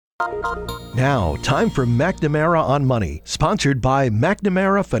Now, time for McNamara on Money, sponsored by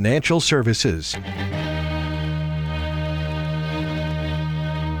McNamara Financial Services.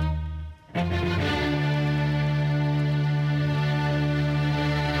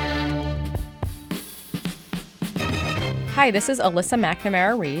 Hi, this is Alyssa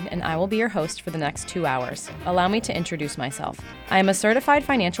McNamara Reed, and I will be your host for the next 2 hours. Allow me to introduce myself. I am a certified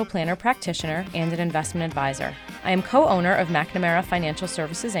financial planner practitioner and an investment advisor. I am co-owner of McNamara Financial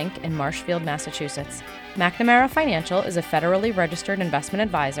Services, Inc. in Marshfield, Massachusetts. McNamara Financial is a federally registered investment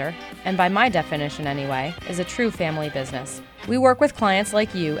advisor, and by my definition anyway, is a true family business. We work with clients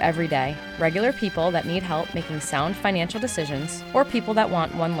like you every day, regular people that need help making sound financial decisions, or people that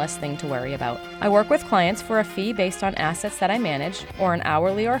want one less thing to worry about. I work with clients for a fee based on assets that I manage, or an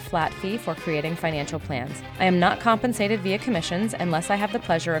hourly or flat fee for creating financial plans. I am not compensated via commissions unless I have the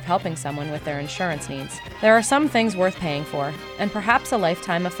pleasure of helping someone with their insurance needs. There are some things worth paying for, and perhaps a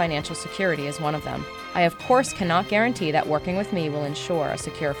lifetime of financial security is one of them. I of course cannot guarantee that working with me will ensure a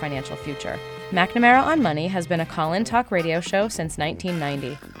secure financial future. McNamara on Money has been a call-in talk radio show since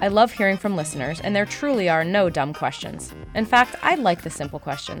 1990. I love hearing from listeners, and there truly are no dumb questions. In fact, I like the simple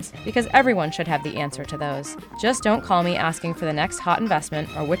questions, because everyone should have the answer to those. Just don't call me asking for the next hot investment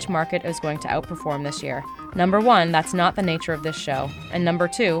or which market is going to outperform this year. Number one, that's not the nature of this show. And number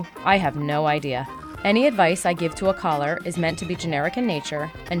two, I have no idea. Any advice I give to a caller is meant to be generic in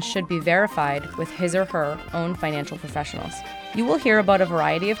nature and should be verified with his or her own financial professionals. You will hear about a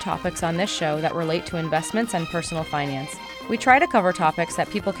variety of topics on this show that relate to investments and personal finance. We try to cover topics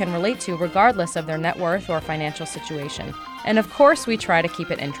that people can relate to regardless of their net worth or financial situation. And of course, we try to keep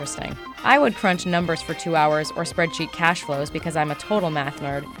it interesting. I would crunch numbers for 2 hours or spreadsheet cash flows because I'm a total math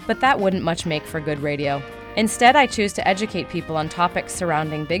nerd, but that wouldn't much make for good radio. Instead, I choose to educate people on topics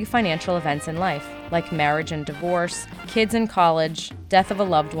surrounding big financial events in life, like marriage and divorce, kids in college, death of a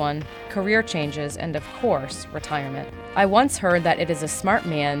loved one, career changes, and of course, retirement. I once heard that it is a smart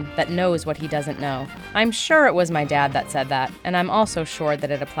man that knows what he doesn't know. I'm sure it was my dad that said that, and I'm also sure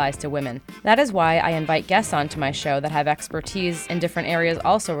that it applies to women. That is why I invite guests onto my show that have expertise in different areas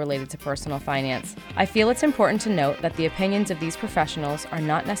also related to personal finance. I feel it's important to note that the opinions of these professionals are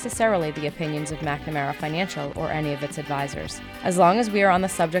not necessarily the opinions of McNamara Financial or any of its advisors. As long as we are on the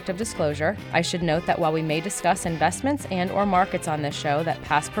subject of disclosure, I should note that while we may discuss investments and or markets on this show, that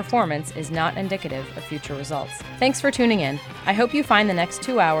past performance is not indicative of future results. Thanks for tuning in. I hope you find the next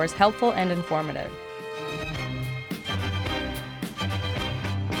 2 hours helpful and informative.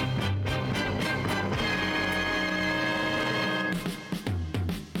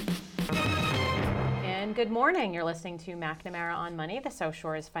 Good morning. You're listening to McNamara on Money, the South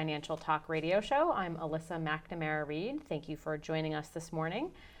Shore's financial talk radio show. I'm Alyssa McNamara Reed. Thank you for joining us this morning.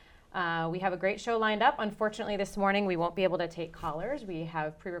 We have a great show lined up. Unfortunately, this morning we won't be able to take callers. We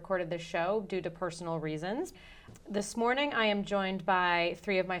have pre-recorded this show due to personal reasons. This morning I am joined by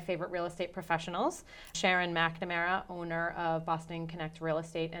three of my favorite real estate professionals. Sharon McNamara, owner of Boston Connect Real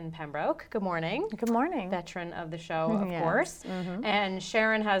Estate in Pembroke. Good morning. Good morning. Veteran of the show, of Yes. course. Mm-hmm. And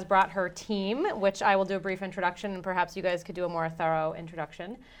Sharon has brought her team, which I will do a brief introduction, and perhaps you guys could do a more thorough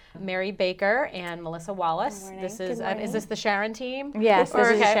introduction. Mary Baker and Melissa Wallace. This is this the Sharon team? Yes,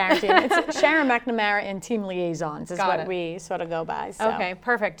 this is the Sharon team. It's Sharon McNamara and Team Liaisons is what we sort of go by. So. Okay,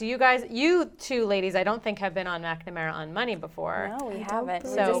 perfect. Do you two ladies, I don't think have been on McNamara on Money before. No, we haven't.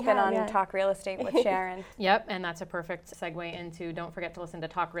 So- We've just been on Talk Real Estate with Sharon. Yep, and that's a perfect segue into don't forget to listen to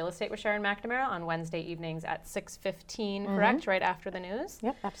Talk Real Estate with Sharon McNamara on Wednesday evenings at 6:15, correct? Right after the news?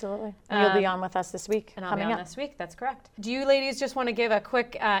 Yep, absolutely. And you'll be on with us this week. And I'll be on this week, that's correct. Do you ladies just want to give a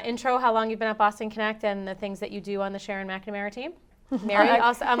quick intro, how long you've been at Boston Connect and the things that you do on the Sharon McNamara team? Mary,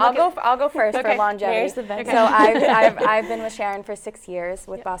 I'll go first for longevity. Mary's the best. So I've been with Sharon for 6 years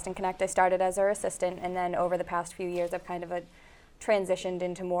with Boston Connect. I started as her assistant, and then over the past few years, I've kind of transitioned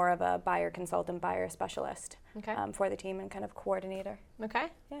into more of a buyer consultant, buyer specialist for the team and kind of coordinator. Okay.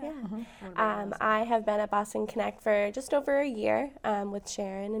 Yeah. I have been at Boston Connect for just over a year with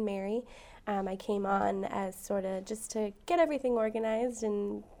Sharon and Mary. I came on as sort of just to get everything organized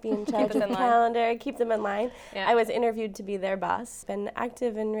and be in charge of the calendar, keep them in line. Yeah. I was interviewed to be their boss. Been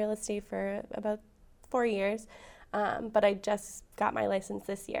active in real estate for about 4 years, but I just got my license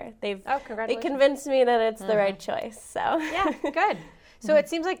this year. They convinced me that it's the right choice. So yeah, good. So it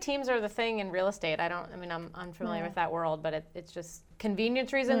seems like teams are the thing in real estate. I'm unfamiliar with that world, but it's just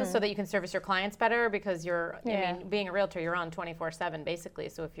convenience reasons so that you can service your clients better because being a realtor, you're on 24/7 basically.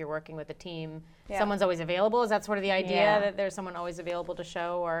 So if you're working with a team, someone's always available. Is that sort of the idea that there's someone always available to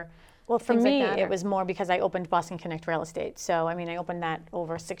show or? Well, for things me, like that, it was more because I opened Boston Connect Real Estate. So, I mean, I opened that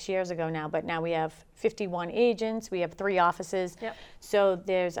over 6 years ago now, but now we have 51 agents. We have 3 offices. Yep. So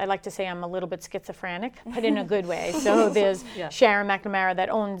I like to say I'm a little bit schizophrenic, but in a good way. So there's Sharon McNamara that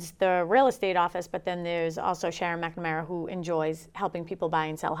owns the real estate office, but then there's also Sharon McNamara who enjoys helping people buy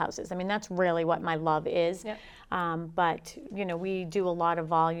and sell houses. I mean, that's really what my love is. Yep. But, we do a lot of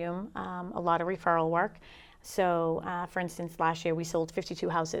volume, a lot of referral work. So, for instance, last year we sold 52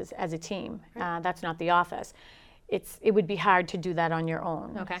 houses as a team. That's not the office. It would be hard to do that on your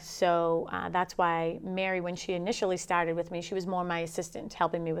own. Okay. So that's why Mary, when she initially started with me, she was more my assistant,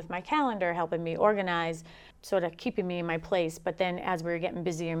 helping me with my calendar, helping me organize, sort of keeping me in my place. But then as we were getting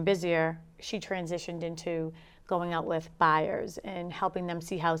busier and busier, she transitioned into going out with buyers and helping them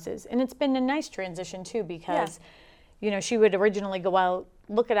see houses. And it's been a nice transition too, because, she would originally go out,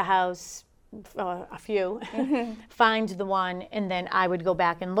 look at a house, a few, find the one, and then I would go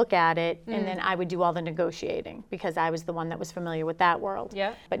back and look at it, and then I would do all the negotiating because I was the one that was familiar with that world.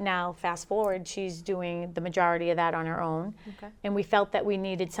 Yeah. But now, fast forward, she's doing the majority of that on her own. Okay. And we felt that we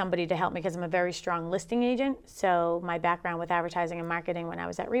needed somebody to help me because I'm a very strong listing agent. So my background with advertising and marketing when I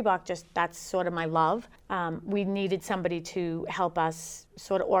was at Reebok, that's sort of my love. We needed somebody to help us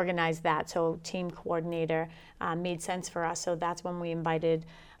sort of organize that. So team coordinator made sense for us. So that's when we invited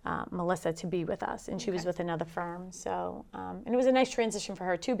Melissa to be with us, and she was with another firm. So, and it was a nice transition for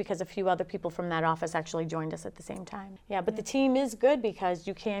her too, because a few other people from that office actually joined us at the same time. Yeah, but the team is good because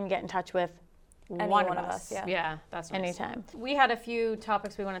you can get in touch with one of us. Yeah, that's nice. Anytime. We had a few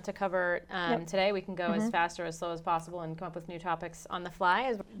topics we wanted to cover today. We can go as fast or as slow as possible and come up with new topics on the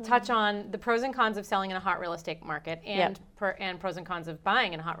fly. Touch on the pros and cons of selling in a hot real estate market and pros and cons of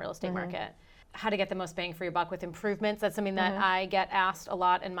buying in a hot real estate market. How to get the most bang for your buck with improvements. That's something that I get asked a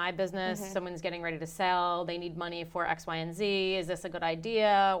lot in my business. Someone's getting ready to sell. They need money for X, Y, and Z. Is this a good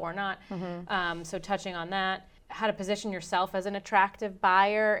idea or not? So touching on that. How to position yourself as an attractive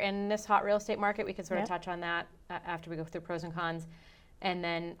buyer in this hot real estate market. We can sort of touch on that after we go through pros and cons. And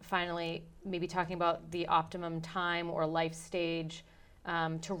then finally, maybe talking about the optimum time or life stage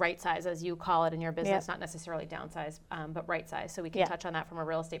to right size, as you call it in your business, not necessarily downsize, but right size. So we can touch on that from a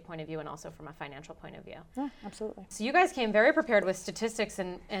real estate point of view and also from a financial point of view. Yeah, absolutely. So you guys came very prepared with statistics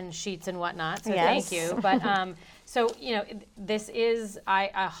and sheets and whatnot, so thank you. But so, this is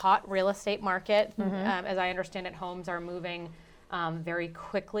a hot real estate market. As I understand it, homes are moving very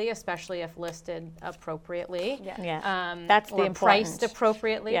quickly, especially if listed appropriately. That's the important. Priced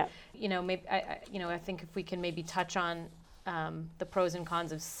appropriately. Maybe I think if we can maybe touch on the pros and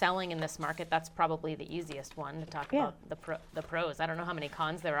cons of selling in this market, that's probably the easiest one to talk about. The pros. I don't know how many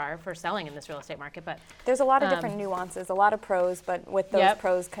cons there are for selling in this real estate market, but there's a lot of different nuances, a lot of pros, but with those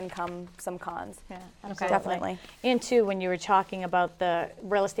pros can come some cons. Yeah, absolutely. Definitely. And too, when you were talking about the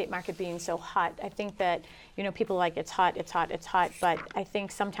real estate market being so hot, I think that people like it's hot, but I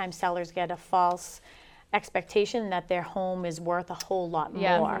think sometimes sellers get a false expectation that their home is worth a whole lot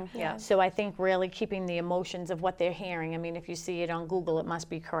more. So I think really keeping the emotions of what they're hearing. I mean, if you see it on Google, it must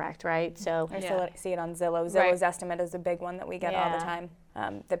be correct, right? So I see it on Zillow. Zillow's estimate is a big one that we get all the time.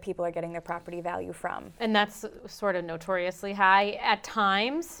 That people are getting their property value from. And that's sort of notoriously high at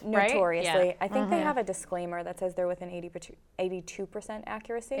times, Notoriously. Right? Yeah. I think they have a disclaimer that says they're within 82%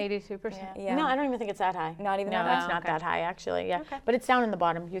 accuracy. 82%? Yeah. No, I don't even think it's that high. Not even that high? high? No, it's not that high, actually, But it's down in the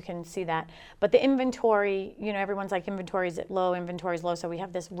bottom. You can see that. But the inventory, everyone's like, inventory's low, so we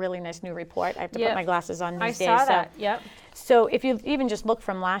have this really nice new report. I have to put my glasses on these days. I saw that, So if you even just look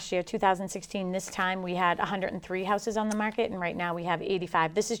from last year, 2016, this time we had 103 houses on the market, and right now we have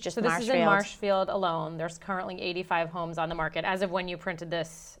 85. This is just Marshfield. So this is in Marshfield alone. There's currently 85 homes on the market as of when you printed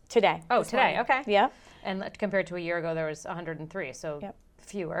this. Today. Oh, today, okay. Yeah. And compared to a year ago, there was 103, so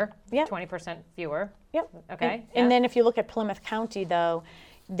fewer, 20% fewer. Yep. Okay. And then if you look at Plymouth County, though,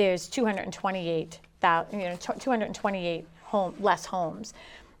 there's 228 less homes.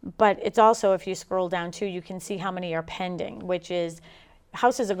 But it's also, if you scroll down too, you can see how many are pending, which is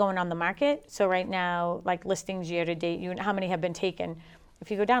houses are going on the market. So right now, like listings year to date, how many have been taken? If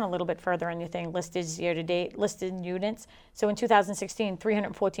you go down a little bit further on your thing, listed year to date, listed units. So in 2016,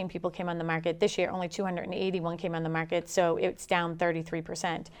 314 people came on the market. This year, only 281 came on the market. So it's down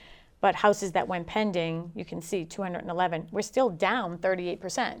 33%. But houses that went pending, you can see 211. We're still down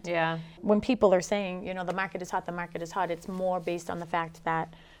 38%. Yeah. When people are saying, the market is hot, it's more based on the fact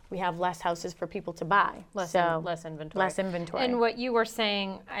that we have less houses for people to buy. Less inventory. And what you were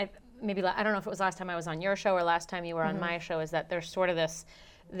saying, I don't know if it was last time I was on your show or last time you were on my show, is that there's sort of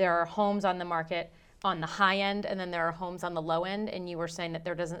there are homes on the market, on the high end, and then there are homes on the low end, and you were saying that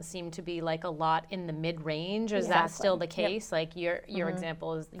there doesn't seem to be like a lot in the mid-range. Is that still the case? Yep. Like your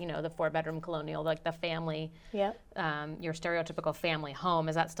example is, you know, the 4-bedroom colonial, like the family, your stereotypical family home.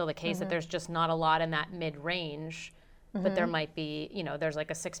 Is that still the case, that there's just not a lot in that mid-range? But there might be, you know, there's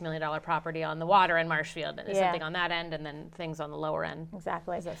like a $6 million property on the water in Marshfield, and something on that end, and then things on the lower end.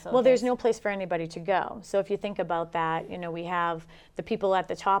 Exactly. Well, there's no place for anybody to go. So if you think about that, you know, we have the people at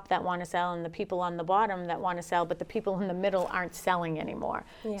the top that want to sell and the people on the bottom that want to sell, but the people in the middle aren't selling anymore.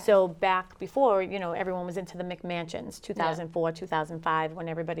 Yeah. So back before, you know, everyone was into the McMansions, 2004, 2005, when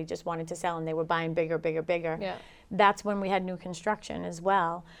everybody just wanted to sell and they were buying bigger, bigger, bigger. Yeah. That's when we had new construction as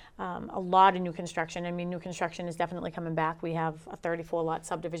well. A lot of new construction. I mean, new construction is definitely coming back. We have a 34-lot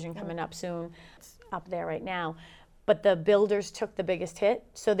subdivision coming up soon. It's up there right now. But the builders took the biggest hit,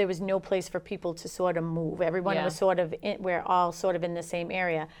 so there was no place for people to sort of move. Everyone was sort of, we're all sort of in the same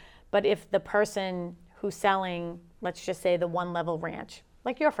area. But if the person who's selling, let's just say the one-level ranch,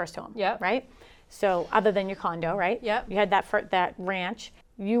 like your first home, right? So other than your condo, right? Yep. You had that ranch.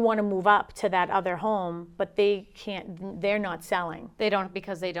 You want to move up to that other home, but they can't, they're not selling. They don't,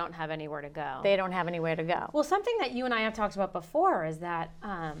 because they don't have anywhere to go. They don't have anywhere to go. Well, something that you and I have talked about before is that,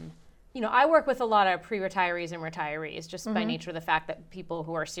 you know, I work with a lot of pre-retirees and retirees just by nature of the fact that people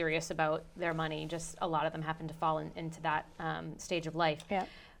who are serious about their money, just a lot of them happen to fall into that stage of life. Yeah.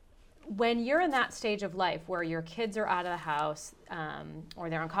 When you're in that stage of life where your kids are out of the house, or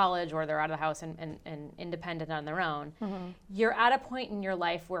they're in college, or they're out of the house and independent on their own, you're at a point in your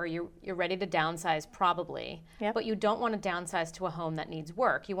life where you're ready to downsize probably, but you don't want to downsize to a home that needs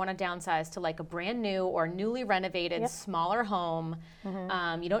work. You want to downsize to like a brand new or newly renovated smaller home.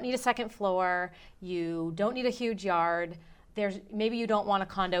 You don't need a second floor. You don't need a huge yard. Maybe you don't want a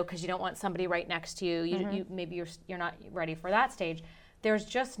condo because you don't want somebody right next to you. Maybe you're not ready for that stage. There's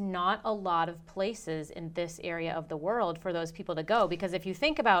just not a lot of places in this area of the world for those people to go. Because if you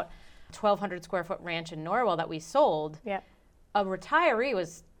think about 1,200 square foot ranch in Norwell that we sold, a retiree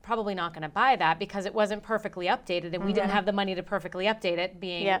was probably not going to buy that because it wasn't perfectly updated, and we didn't have the money to perfectly update it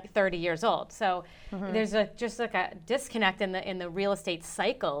being 30 years old. So there's just like a disconnect in the real estate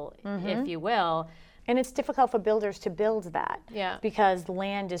cycle, if you will. And it's difficult for builders to build that because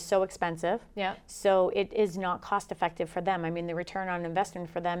land is so expensive. So it is not cost effective for them. I mean, the return on investment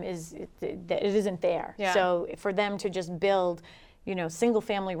for them it isn't there. So for them to just build, you know, single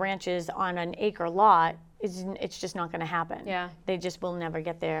family ranches on an acre lot, it's just not going to happen. They just will never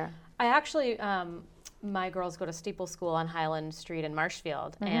get there. I actually, my girls go to Steeple School on Highland Street in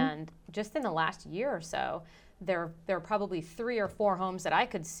Marshfield, and just in the last year or so, there are probably 3 or 4 homes that I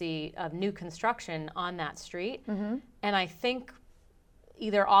could see of new construction on that street. And I think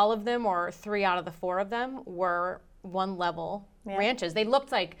either all of them or 3 out of the 4 of them were one-level ranches. They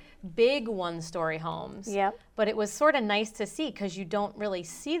looked like big one-story homes. But it was sort of nice to see because you don't really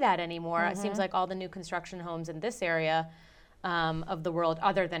see that anymore. It seems like all the new construction homes in this area of the world,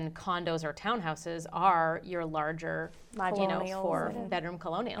 other than condos or townhouses, are your larger, you know, 4-bedroom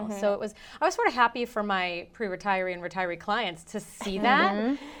colonials. So I was sort of happy for my pre-retiree and retiree clients to see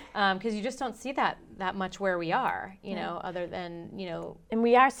that, because you just don't see that much where we are, you know, other than, you know. And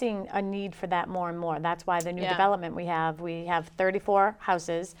we are seeing a need for that more and more. That's why the new development we have 34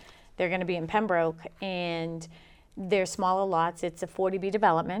 houses. They're going to be in Pembroke, and they're smaller lots. It's a 40B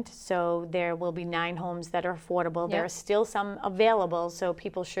development, so there will be 9 homes that are affordable. There are still some available, so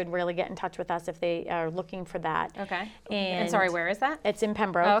people should really get in touch with us if they are looking for that. Okay. And sorry, where is that? It's in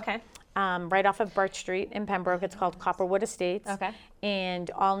Pembroke. Oh, okay. Right off of Birch Street in Pembroke. It's called Copperwood Estates. Okay. And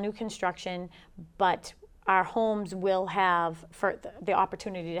all new construction, but our homes will have the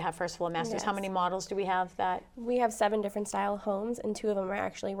opportunity to have first floor masters. Yes. How many models do we have that? We have 7 different style homes, and 2 of them are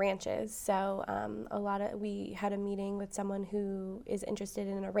actually ranches. So we had a meeting with someone who is interested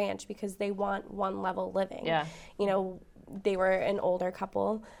in a ranch because they want one level living. You know, they were an older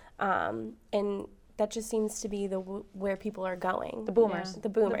couple, and that just seems to be where people are going. The boomers. The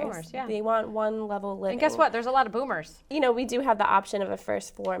boomers, They want one level living. And guess what? There's a lot of boomers. You know, we do have the option of a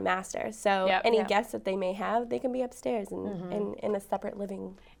first floor master. So any guests that they may have, they can be upstairs in a separate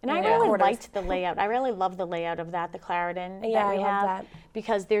living. And I really liked the layout. I really love the layout of that, the Clarendon that we have. Love that.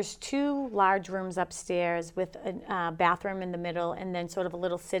 Because there's 2 large rooms upstairs with a bathroom in the middle and then sort of a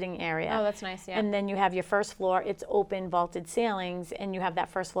little sitting area. Oh, that's nice, And then you have your first floor, it's open vaulted ceilings, and you have that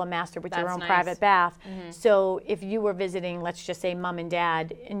first floor master with your own private bath. staff. So if you were visiting, let's just say mom and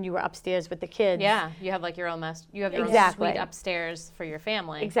dad, and you were upstairs with the kids. Yeah, you have like your own you have your Exactly. own suite upstairs for your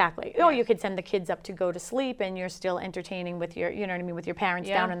family. Exactly. Or you could send the kids up to go to sleep, and you're still entertaining with your, you know what I mean, with your parents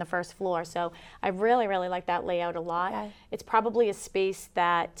down on the first floor. So I really, really like that layout a lot. Yeah. It's probably a space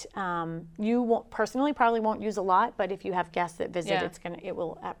that you won't, personally probably won't use a lot, but if you have guests that visit, it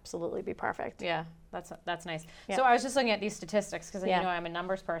will absolutely be perfect. Yeah, that's nice. So I was just looking at these statistics because you know I'm a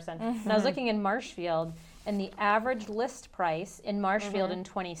numbers person, and I was looking in Marshfield, and the average list price in Marshfield in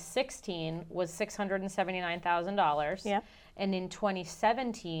 2016 was $679,000. Yep. And in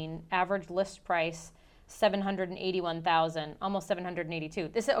 2017, average list price $781,000, almost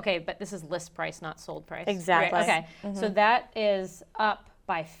 $782,000. This is okay, but this is list price, not sold price. Exactly. Right. Okay, so that is up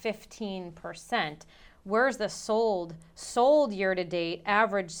by 15%. Where's the sold year to date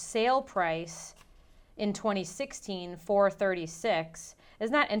average sale price in 2016 $436?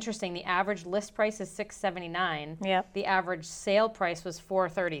 Isn't that interesting? The average list price is $679. Yep. The average sale price was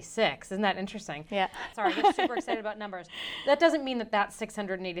 $436. Isn't that interesting? Yeah. Sorry, I get super excited about numbers. That doesn't mean that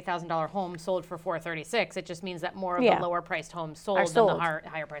 $680,000 home sold for $436. It just means that more of the lower priced homes sold than the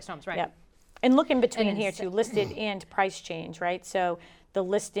higher priced homes, right? Yep. And look in between here too, listed and price change, right? So the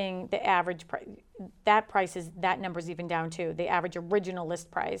listing, the average price, that number's even down too. The average original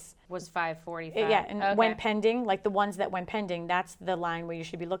list price was $545. Yeah, and went pending, like the ones that went pending, that's the line where you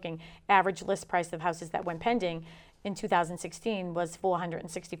should be looking. Average list price of houses that went pending in 2016 was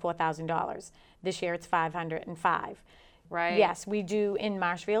 $464,000. This year it's $505,000. Right. Yes, we do in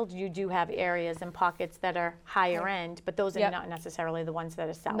Marshfield. You do have areas and pockets that are higher end, but those are not necessarily the ones that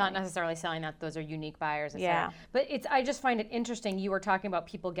are selling. Not necessarily selling. That those are unique buyers. Yeah. But I just find it interesting. You were talking about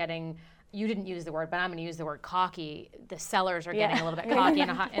people getting. You didn't use the word, but I'm going to use the word cocky. The sellers are getting a little bit cocky in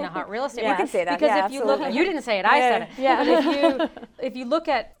a hot real estate market. You can say that. Because yeah, if you look, you didn't say it. I said it. Yeah. But if you look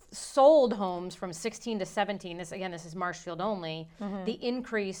at sold homes from 16 to 17, this is Marshfield only. The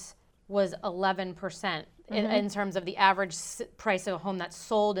increase was 11%. In terms of the average price of a home that's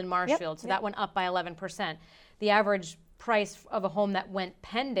sold in Marshfield. So that went up by 11%. The average price of a home that went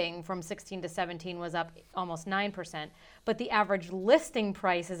pending from 16 to 17 was up almost 9%. But the average listing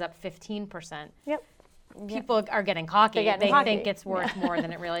price is up 15%. Yep. People are getting cocky. They think it's worth more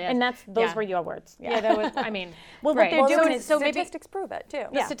than it really is. And those were your words. Yeah, that was, I mean, well, right. what they're doing is, so statistics prove it too.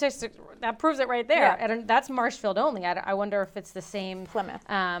 The statistics, that proves it right there. And that's Marshfield only. I wonder if it's the same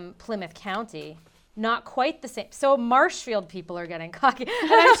Plymouth County. Not quite the same. So Marshfield people are getting cocky,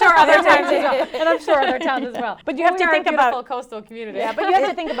 and I'm sure other towns as well. And I'm sure other towns as well. But you have to think about coastal community. Yeah, but you have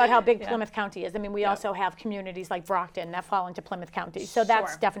to think about how big Plymouth County is. I mean, we also have communities like Brockton that fall into Plymouth County, so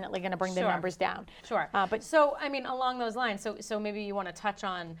that's definitely going to bring the numbers down. Sure. But so I mean, along those lines, so maybe you want to touch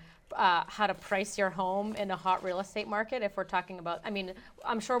on how to price your home in a hot real estate market. If we're talking about, I mean,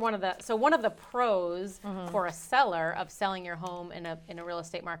 I'm sure one of the pros for a seller of selling your home in a real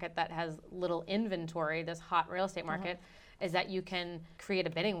estate market that has little inventory, this hot real estate market, is that you can create a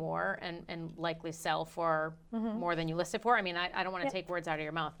bidding war and likely sell for more than you listed for. I mean, I don't want to take words out of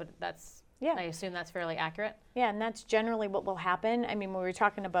your mouth, but that's, I assume that's fairly accurate. Yeah, and that's generally what will happen. I mean, when we were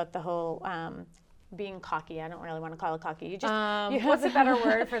talking about the whole being cocky, I don't really want to call it cocky. You just what's a better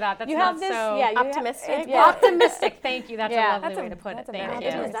word for that? That's not so optimistic. Optimistic. Thank you. That's a lovely way to put it. Thank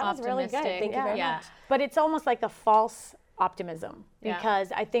you. That was really good. Thank you very much. But it's almost like a false optimism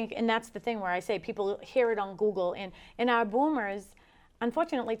because I think, and that's the thing where I say people hear it on Google, and our boomers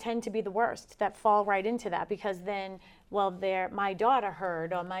unfortunately tend to be the worst that fall right into that because then, well, my daughter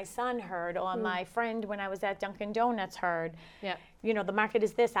heard, or my son heard, or my friend when I was at Dunkin' Donuts heard. Yeah. You know, the market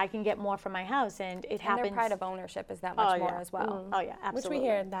is this, I can get more for my house, and it happens. Their pride of ownership is that much more as well. Oh yeah, absolutely. Which we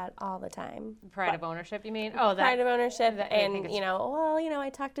hear that all the time. Pride of ownership, you mean? Oh, that. Pride of ownership, and I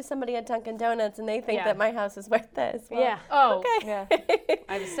talked to somebody at Dunkin' Donuts, and they think that my house is worth this. Well, okay.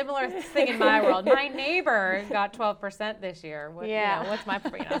 I have a similar thing in my world. My neighbor got 12% this year. What's my,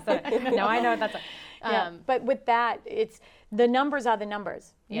 no, I know that's but with that, it's the numbers are the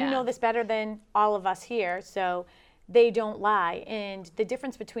numbers. You know this better than all of us here, so they don't lie. And the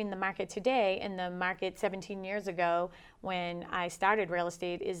difference between the market today and the market 17 years ago when I started real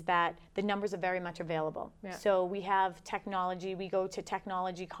estate is that the numbers are very much available. Yeah. So we have technology. We go to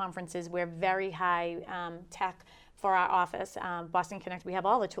technology conferences. We're very high tech for our office. Boston Connect, we have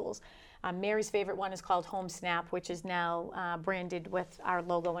all the tools. Mary's favorite one is called HomeSnap, which is now branded with our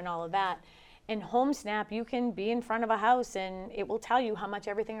logo and all of that. In HomeSnap, you can be in front of a house and it will tell you how much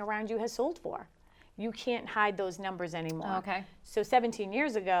everything around you has sold for. You can't hide those numbers anymore. Okay. So 17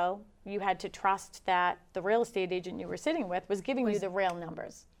 years ago, you had to trust that the real estate agent you were sitting with was giving you the real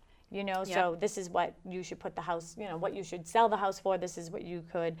numbers. You know, so this is what you should put the house, you know, what you should sell the house for. This is what you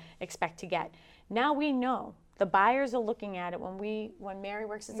could expect to get. Now we know. The buyers are looking at it. When Mary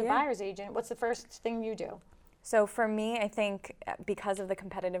works as a buyer's agent, what's the first thing you do? So for me, I think because of the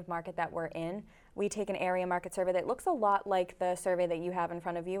competitive market that we're in, we take an area market survey that looks a lot like the survey that you have in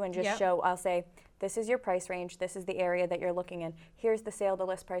front of you and just show, I'll say, this is your price range, this is the area that you're looking in, here's the sale to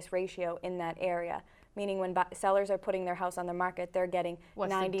list price ratio in that area. Meaning when sellers are putting their house on the market, they're getting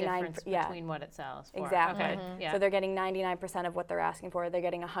What's 99%. the difference between what it sells for? Exactly. Okay. So they're getting 99% of what they're asking for. They're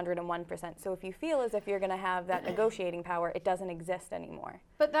getting 101%. So if you feel as if you're going to have that negotiating power, it doesn't exist anymore.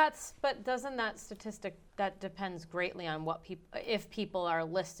 But doesn't that statistic, that depends greatly on if people are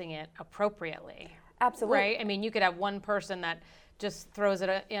listing it appropriately? Absolutely. Right? I mean, you could have one person that just throws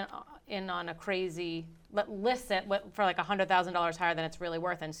it in on a crazy, lists it for like $100,000 higher than it's really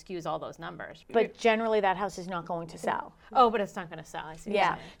worth and skews all those numbers. But generally that house is not going to sell. Oh, but it's not going to sell. I see.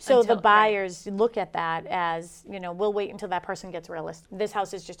 Yeah. So the buyers look at that as, you know, we'll wait until that person gets realistic. This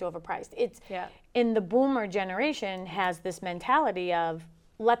house is just overpriced. It's in the boomer generation has this mentality of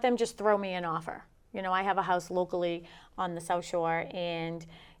let them just throw me an offer. You know, I have a house locally on the South Shore and,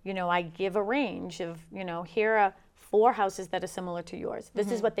 you know, I give a range of, you know, here are 4 houses that are similar to yours. This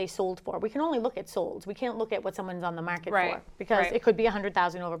is what they sold for. We can only look at solds. We can't look at what someone's on the market for because it could be $100,000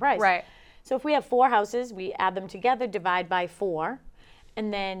 overpriced. Right. So if we have 4 houses, we add them together, divide by 4,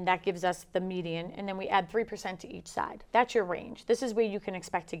 and then that gives us the median, and then we add 3% to each side. That's your range. This is where you can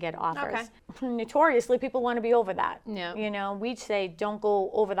expect to get offers. Okay. Notoriously, people want to be over that. Yeah. You know, we say don't go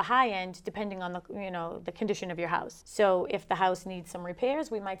over the high end depending on the, you know, the condition of your house. So if the house needs some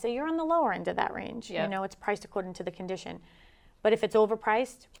repairs, we might say you're on the lower end of that range. You know, it's priced according to the condition. But if it's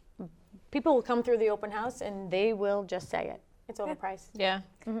overpriced, people will come through the open house and they will just say it. It's overpriced. Yeah.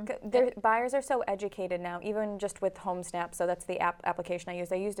 Buyers are so educated now, even just with HomeSnap. So that's the application I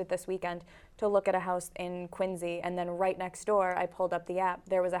used. I used it this weekend to look at a house in Quincy, and then right next door, I pulled up the app.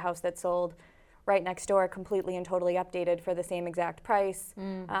 There was a house that sold right next door, completely and totally updated for the same exact price.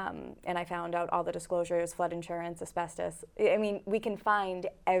 And I found out all the disclosures, flood insurance, asbestos. I mean, we can find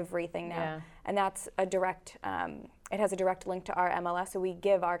everything now. And that's a direct, it has a direct link to our MLS, so we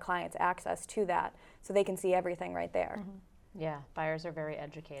give our clients access to that so they can see everything right there. Yeah, buyers are very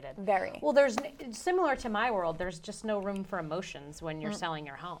educated. Very. Well, there's similar to my world. There's just no room for emotions when you're selling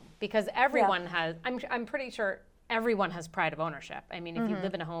your home because everyone has. I'm pretty sure everyone has pride of ownership. I mean, if you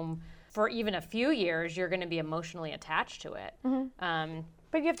live in a home for even a few years, you're going to be emotionally attached to it.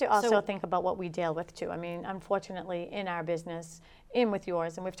 But you have to also think about what we deal with too. I mean, unfortunately, in our business, in with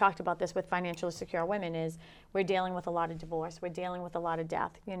yours, and we've talked about this with Financially Secure Women, is we're dealing with a lot of divorce, we're dealing with a lot of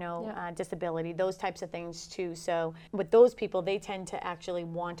death, you know, disability, those types of things too. So with those people, they tend to actually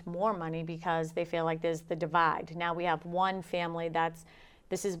want more money because they feel like there's the divide. Now we have one family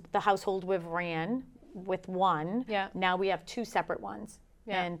this is the household we've ran with one. Yeah. Now we have 2 separate ones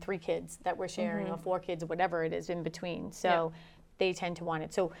and 3 kids that we're sharing, or 4 kids, or whatever it is in between. So they tend to want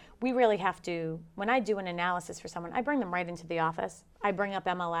it. So we really have to, when I do an analysis for someone, I bring them right into the office. I bring up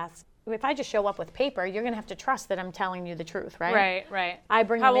MLS. If I just show up with paper, you're going to have to trust that I'm telling you the truth, right? Right. I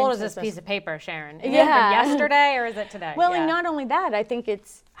bring How them old into is this piece of paper, Sharon? Is it from yesterday or is it today? Well, and not only that, I think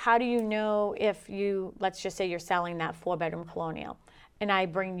it's how do you know if you, let's just say you're selling that 4-bedroom colonial. And I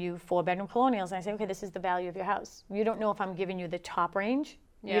bring you 4-bedroom colonials and I say, okay, this is the value of your house. You don't know if I'm giving you the top range.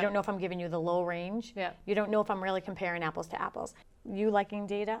 You don't know if I'm giving you the low range. You don't know if I'm really comparing apples to apples. You liking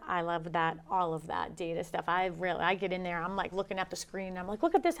data? I love that, all of that data stuff. I get in there, I'm like looking at the screen, I'm like,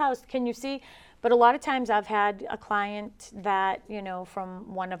 look at this house, can you see? But a lot of times I've had a client that, you know,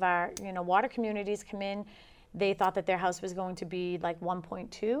 from one of our, you know, water communities come in, they thought that their house was going to be like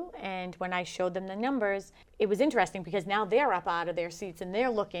 1.2, and when I showed them the numbers, it was interesting because now they're up out of their seats and they're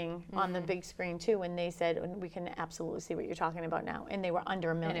looking on the big screen too, and they said, we can absolutely see what you're talking about now, and they were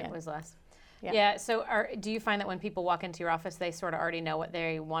under $1 million. And it was less. Yeah. So do you find that when people walk into your office, they sort of already know what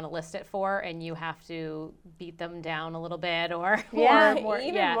they want to list it for, and you have to beat them down a little bit, or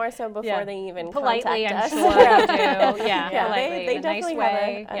more so before they even politely, contact us. I'm sure you do. Politely, they in a definitely nice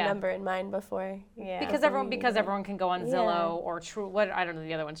way. have a number in mind before. Because everyone can go on Zillow or I don't know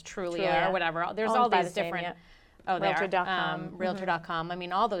the other ones, Trulia or whatever. There's all these different. Realtor.com. Realtor.com. I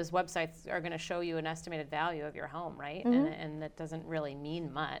mean, all those websites are going to show you an estimated value of your home, right? And that doesn't really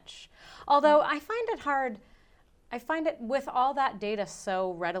mean much. Although I find it hard. I find it with all that data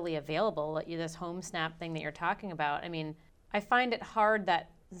so readily available, this HomeSnap thing that you're talking about. I mean, I find it hard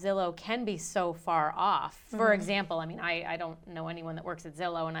that Zillow can be so far off. For example, I mean, I don't know anyone that works at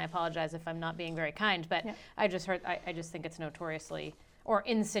Zillow, and I apologize if I'm not being very kind, but I just think it's notoriously or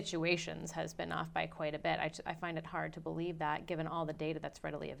in situations has been off by quite a bit. I find it hard to believe that given all the data that's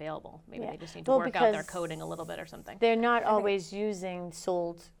readily available. Maybe they just need to work out their coding a little bit or something. They're not always using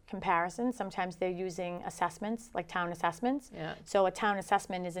sold comparisons. Sometimes they're using assessments, like town assessments. Yeah. So a town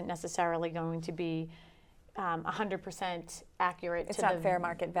assessment isn't necessarily going to be 100% accurate. It's not fair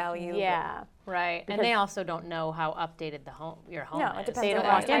market value. Yeah. Right, and they also don't know how updated your home is. It depends. They don't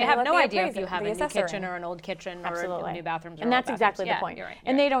I have no idea if appraiser, you have the a new assessor kitchen in. or an old kitchen Absolutely. or new bathrooms. And that's exactly the point. You're right.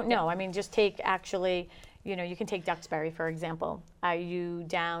 And they don't know. I mean, just take actually, you know, you can take Duxbury, for example. Are you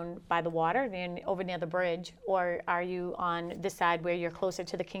down by the water, over near the bridge, or are you on this side where you're closer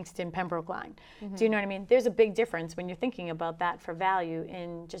to the Kingston-Pembroke line? Do you know what I mean? There's a big difference when you're thinking about that for value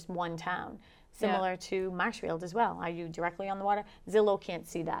in just one town. Similar to Marshfield as well. Are you directly on the water? Zillow can't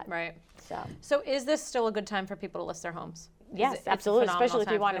see that. Right. So is this still a good time for people to list their homes? yes, absolutely, especially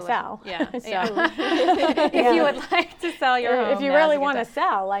if you want to sell. Yeah. If you would like to sell your home. If you really want to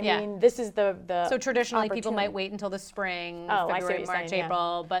sell, I mean, this is the So traditionally people might wait until the spring, February, March,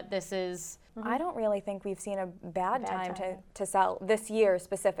 April, but this is... I don't really think we've seen a bad time to sell this year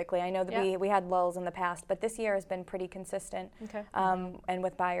specifically. I know that we had lulls in the past, but this year has been pretty consistent. Okay. And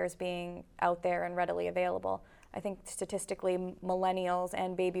with buyers being out there and readily available. I think statistically millennials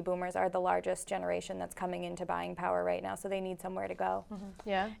and baby boomers are the largest generation that's coming into buying power right now, so they need somewhere to go.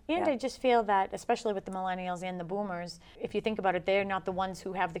 Yeah. And I just feel that, especially with the millennials and the boomers, if you think about it, they're not the ones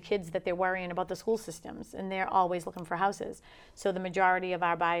who have the kids that they're worrying about the school systems, and they're always looking for houses. So the majority of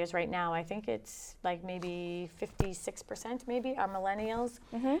our buyers right now, I think it's like maybe 56% maybe are millennials.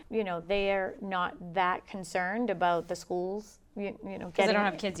 You know, they're not that concerned about the schools. You know, because they don't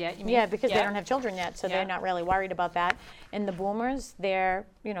have kids yet. You mean? Yeah, because they don't have children yet, so they're not really worried about that. And the boomers, their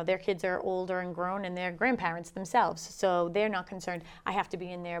kids are older and grown, and they're grandparents themselves, so they're not concerned. I have to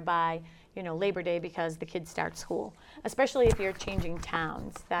be in there by Labor Day because the kids start school. Especially if you're changing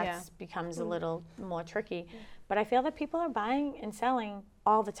towns, that becomes a little more tricky. But I feel that people are buying and selling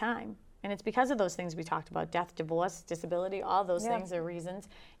all the time. And it's because of those things we talked about: death, divorce, disability, all those things are reasons,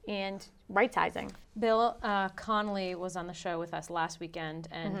 and right-sizing. Bill Connolly was on the show with us last weekend,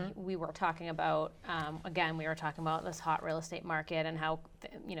 and we were talking about, again, we were talking about this hot real estate market and how,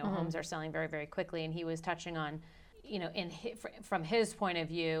 homes are selling very, very quickly. And he was touching on, from his point of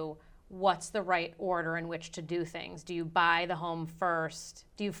view, what's the right order in which to do things? Do you buy the home first?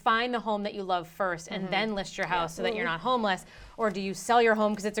 Do you find the home that you love first and then list your house so that you're not homeless? Or do you sell your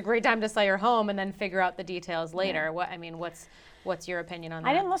home because it's a great time to sell your home and then figure out the details later? What's your opinion on that?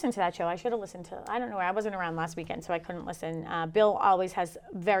 I didn't listen to that show. I should have listened to. I don't know. I wasn't around last weekend, so I couldn't listen. Bill always has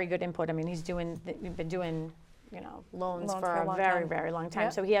very good input. I mean, he's been doing loans for a very, very long time.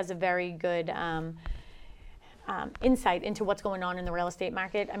 So he has a very good insight into what's going on in the real estate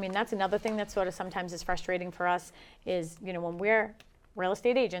market. I mean, that's another thing that sort of sometimes is frustrating for us is, when we're real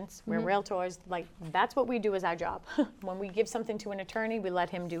estate agents, we're realtors, like that's what we do as our job. When we give something to an attorney, we let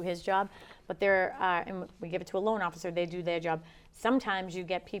him do his job, but and we give it to a loan officer, they do their job. Sometimes you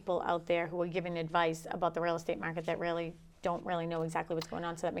get people out there who are giving advice about the real estate market that don't really know exactly what's going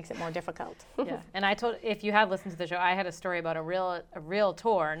on, so that makes it more difficult. Yeah, and I told, if you have listened to the show, I had a story about a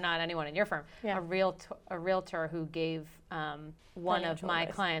realtor, not anyone in your firm, a realtor who gave one of my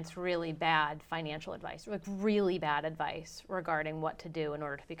clients really bad financial advice, like really bad advice regarding what to do in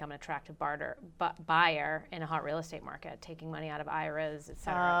order to become an attractive buyer in a hot real estate market, taking money out of IRAs, et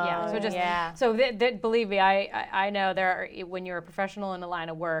cetera. So believe me, I know when you're a professional in a line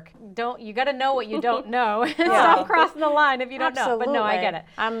of work, you got to know what you don't know. Stop crossing the line if you don't know. But no, I get it.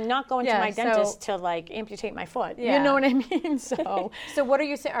 I'm not going to my dentist to amputate my foot. You know what I mean? So what are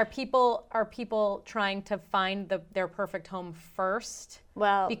you saying? Are people trying to find their perfect home first?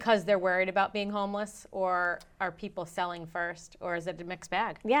 Well, because they're worried about being homeless, or are people selling first, or is it a mixed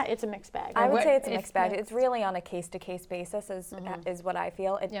bag? Yeah, it's a mixed bag. I would say it's a mixed bag. It's really on a case-to-case basis is what I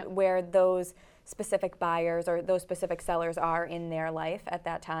feel, where those specific buyers or those specific sellers are in their life at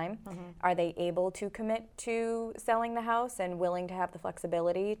that time. Are they able to commit to selling the house and willing to have the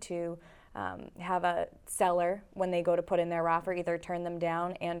flexibility to have a seller, when they go to put in their offer, either turn them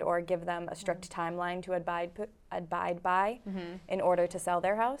down and or give them a strict timeline to abide by in order to sell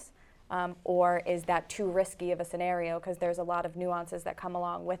their house? Or is that too risky of a scenario, because there's a lot of nuances that come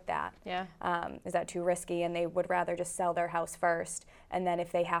along with that. Is that too risky and they would rather just sell their house first, and then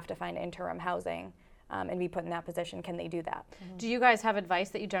if they have to find interim housing and be put in that position, can they do that? Do you guys have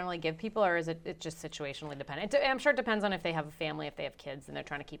advice that you generally give people, or is it just situationally dependent? I'm sure it depends on if they have a family, if they have kids and they're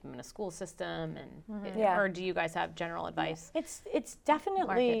trying to keep them in a school system, and or do you guys have general advice? It's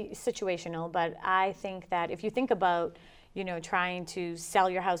definitely situational, but I think that if you think about trying to sell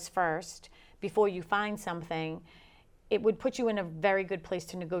your house first before you find something, it would put you in a very good place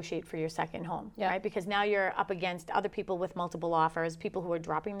to negotiate for your second home, right? Because now you're up against other people with multiple offers, people who are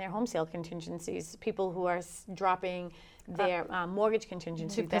dropping their home sale contingencies, people who are dropping their mortgage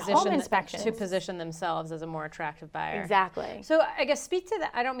contingencies, their home inspections. To position themselves as a more attractive buyer. Exactly. So I guess speak to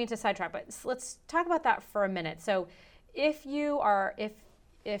that. I don't mean to sidetrack, but let's talk about that for a minute. So if you're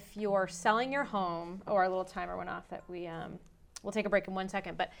selling your home, our little timer went off that we'll take a break in 1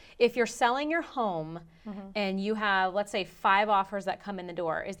 second, but if you're selling your home and you have, let's say, 5 offers that come in the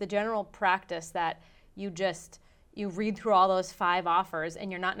door, is the general practice that you read through all those 5 offers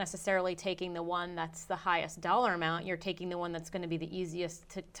and you're not necessarily taking the one that's the highest dollar amount, you're taking the one that's going to be the easiest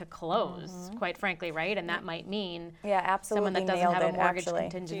to close, quite frankly, right? And that might mean someone that doesn't have a mortgage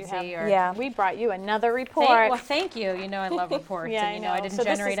contingency. We brought you another report. Thank you. You know I love reports. And I didn't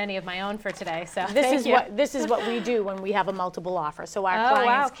generate any of my own for today. So this is what we do when we have a multiple offer, so our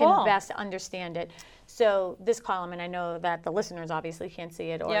clients can best understand it. So this column, and I know that the listeners obviously can't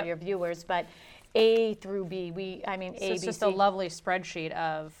see it or your viewers, but A through B, it's just a lovely spreadsheet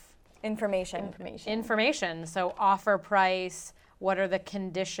of information. So offer price, what are the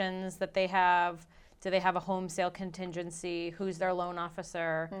conditions that they have? Do they have a home sale contingency? Who's their loan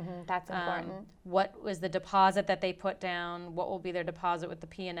officer? That's important. What was the deposit that they put down? What will be their deposit with the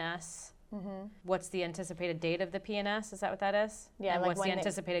P&S? What's the anticipated date of the P&S? Is that what that is? Yeah. And what's the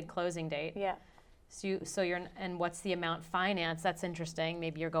anticipated closing date? Yeah. And what's the amount financed? That's interesting.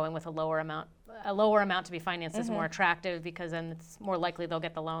 Maybe you're going with a lower amount. A lower amount to be financed is more attractive because then it's more likely they'll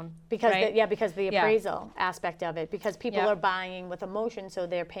get the loan. Because the appraisal aspect of it. Because people are buying with emotion, so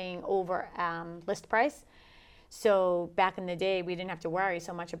they're paying over list price. So back in the day, we didn't have to worry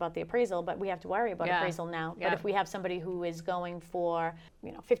so much about the appraisal, but we have to worry about appraisal now. But if we have somebody who is going for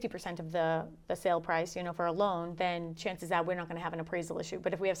 50% of the sale price, for a loan, then chances are we're not going to have an appraisal issue.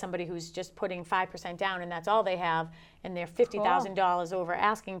 But if we have somebody who's just putting 5% down and that's all they have, and they're $50,000 over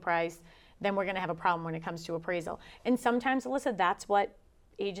asking price, then we're going to have a problem when it comes to appraisal. And sometimes, Alyssa, that's what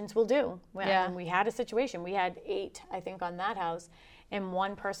agents will do. When we had a situation, we had 8, I think, on that house, and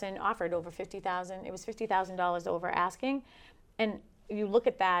one person offered over $50,000. It was $50,000 over asking, and you look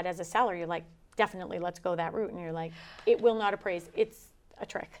at that as a seller, you're like, definitely, let's go that route. And you're like, it will not appraise. It's a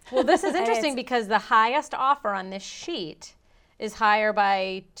trick. Well, this is interesting because the highest offer on this sheet is higher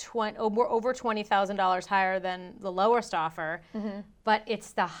by over $20,000 higher than the lowest offer, but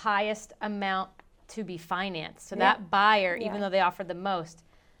it's the highest amount to be financed. So that buyer, even though they offered the most,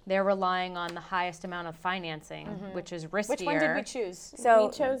 they're relying on the highest amount of financing, which is riskier. Which one did we choose? So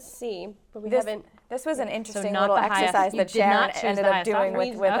we chose C, but we haven't. This was an interesting little exercise that Sharon ended up doing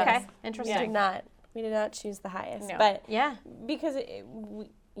with us. Okay, interesting. We did not choose the highest, No. but because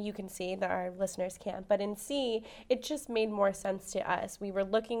you can see that our listeners can't. But in C, it just made more sense to us. We were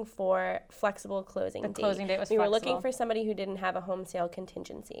looking for flexible closing date. The closing date was We flexible. were looking for somebody who didn't have a home sale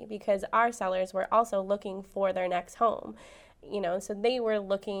contingency because our sellers were also looking for their next home. So they were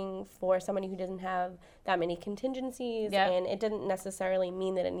looking for somebody who doesn't have that many contingencies, and it didn't necessarily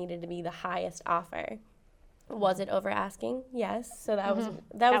mean that it needed to be the highest offer. Was it over asking? Yes. So that was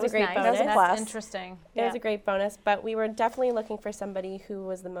a great nice. bonus. That was a plus. That's interesting. It was a great bonus, but we were definitely looking for somebody who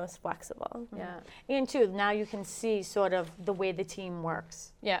was the most flexible. Yeah. And too, now you can see sort of the way the team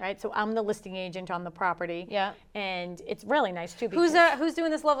works. Yeah. Right. So I'm the listing agent on the property. Yeah. And it's really nice too. Who's doing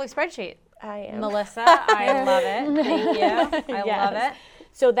this lovely spreadsheet? I am. Melissa, I love it. Thank you. I love it.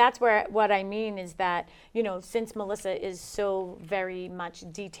 So that's what I mean is that, since Melissa is so very much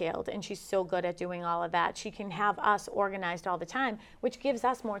detailed and she's so good at doing all of that, she can have us organized all the time, which gives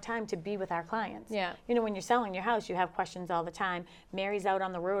us more time to be with our clients. Yeah. When you're selling your house, you have questions all the time. Mary's out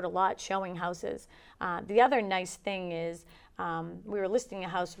on the road a lot showing houses. The other nice thing is, we were listing a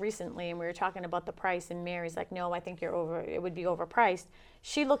house recently and we were talking about the price, and Mary's like, no, I think it would be overpriced.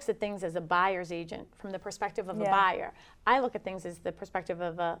 She looks at things as a buyer's agent from the perspective of a buyer. I look at things as the perspective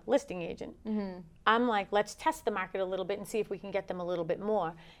of a listing agent. I'm like, let's test the market a little bit and see if we can get them a little bit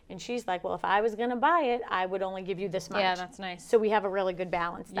more. And she's like, well, if I was going to buy it, I would only give you this much. Yeah, that's nice. So we have a really good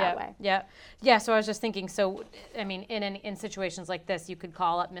balance that way. Yeah. So I was just thinking, in situations like this, you could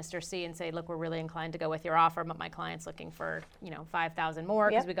call up Mr. C and say, look, we're really inclined to go with your offer, but my client's looking for, $5,000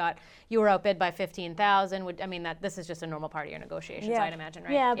 more because you were outbid by $15,000. This is just a normal part of your negotiations, I'd imagine,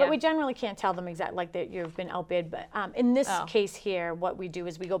 right? Yeah, but we generally can't tell them exactly like that you've been outbid. But in this case here, what we do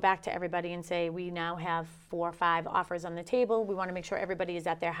is we go back to everybody and say, we now have 4 or 5 offers on the table. We want to make sure everybody is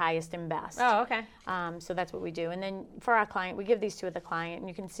at their highest and best. Oh, okay. So that's what we do. And then for our client, we give these to the client, and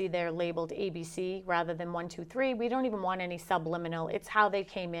you can see they're labeled ABC rather than 1, 2, 3. We don't even want any subliminal. It's how they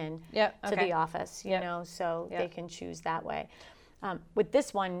came in to the office, so they can choose that way. With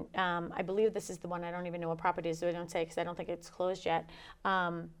this one, I believe this is the one, I don't even know what property it is, so I don't say because I don't think it's closed yet.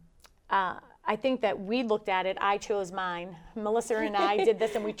 I think that we looked at it, I chose mine. Melissa and I did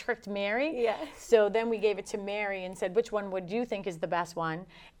this and we tricked Mary. Yeah. So then we gave it to Mary and said, which one would you think is the best one?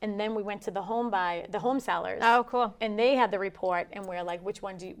 And then we went to the home sellers. Oh, cool. And they had the report and we're like, which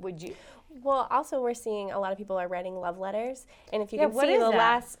one would you? Well, also we're seeing a lot of people are writing love letters, and if you can what see is the that?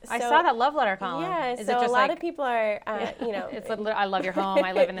 last, I saw that love letter column. Yeah, is so it just a lot like, of people are, it's I love your home.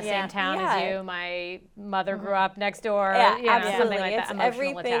 I live in the same town as you. My mother grew up next door. Yeah, absolutely. Something like it's that.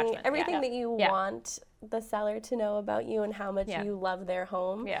 Emotional attachment. Everything that you want the seller to know about you and how much you love their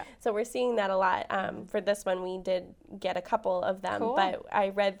home. Yeah. So we're seeing that a lot. For this one, we did get a couple of them, but I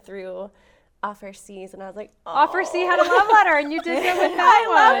read through Offer C's and I was like, oh. Offer C had a love letter and you did it with that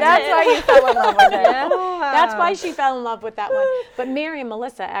one. That's why you fell in love with it. That's why she fell in love with that one. But Mary and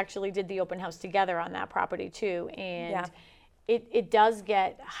Melissa actually did the open house together on that property too. And it does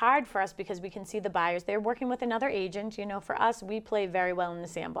get hard for us because we can see the buyers. They're working with another agent. For us, we play very well in the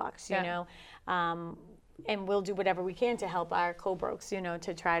sandbox, you know. And we'll do whatever we can to help our co-brokes,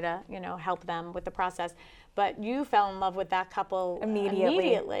 to try to, help them with the process. But you fell in love with that couple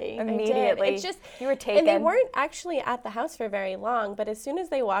immediately. It's just you were taken. And they weren't actually at the house for very long, but as soon as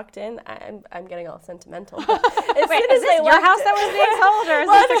they walked in, I'm getting all sentimental. Wait, is this your house that was being sold, or is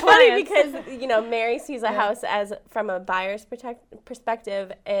well, this it's the funny client's? because Mary sees a house as from a buyer's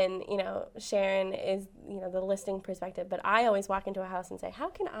perspective, and Sharon is the listing perspective. But I always walk into a house and say, how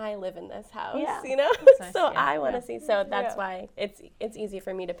can I live in this house? Nice. So I want to see. So that's why it's easy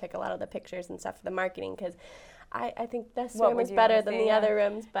for me to pick a lot of the pictures and stuff for the marketing because I think this room is better than the other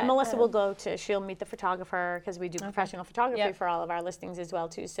rooms. But Melissa will she'll meet the photographer because we do professional photography for all of our listings as well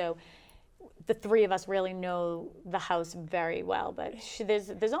too. So the three of us really know the house very well. But there's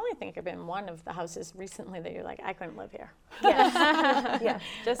only, I think, been one of the houses recently that you're like, I couldn't live here. Yes,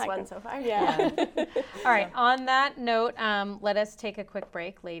 just one so far. Yeah. All right. On that note, let us take a quick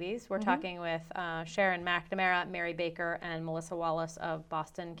break, ladies. We're talking with Sharon McNamara, Mary Baker, and Melissa Wallace of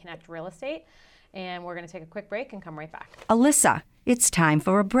Boston Connect Real Estate. And we're going to take a quick break and come right back. Alyssa, it's time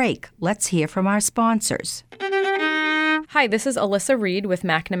for a break. Let's hear from our sponsors. Hi, this is Alyssa Reed with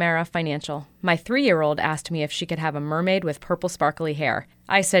McNamara Financial. My 3-year-old asked me if she could have a mermaid with purple sparkly hair.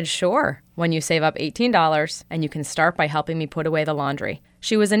 I said, sure, when you save up $18 and you can start by helping me put away the laundry.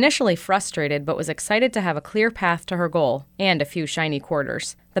 She was initially frustrated but was excited to have a clear path to her goal and a few shiny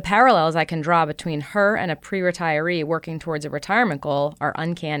quarters. The parallels I can draw between her and a pre-retiree working towards a retirement goal are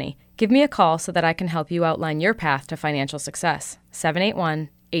uncanny. Give me a call so that I can help you outline your path to financial success.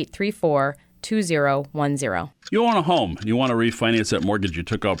 781-834-2010. You own a home and you want to refinance that mortgage you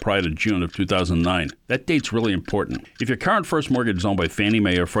took out prior to June of 2009. That date's really important. If your current first mortgage is owned by Fannie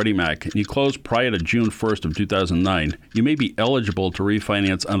Mae or Freddie Mac and you closed prior to June 1st of 2009, you may be eligible to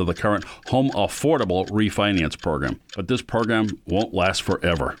refinance under the current Home Affordable Refinance Program. But this program won't last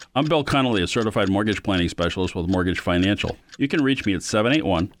forever. I'm Bill Connolly, a certified mortgage planning specialist with Mortgage Financial. You can reach me at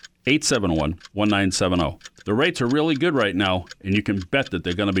 781-871-1970. The rates are really good right now, and you can bet that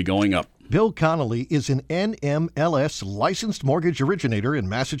they're going to be going up. Bill Connolly is an NMLS licensed mortgage originator in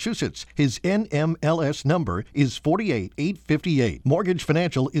Massachusetts. His NMLS number is 48858. Mortgage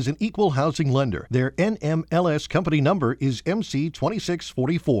Financial is an equal housing lender. Their NMLS company number is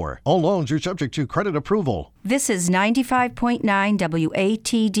MC2644. All loans are subject to credit approval. This is 95.9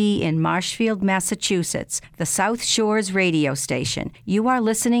 WATD in Marshfield, Massachusetts, the South Shores radio station. You are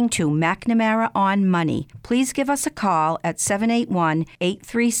listening to McNamara on Money. Please give us a call at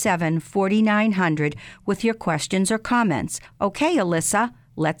 781-837-4900 with your questions or comments. Okay, Alyssa,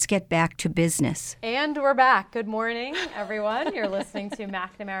 let's get back to business. And we're back. Good morning, everyone. You're listening to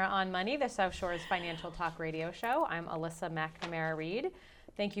McNamara on Money, the South Shores Financial Talk radio show. I'm Alyssa McNamara Reed.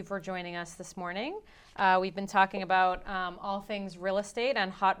 Thank you for joining us this morning. We've been talking about all things real estate and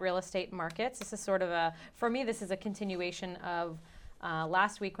hot real estate markets. This is sort of for me, this is a continuation of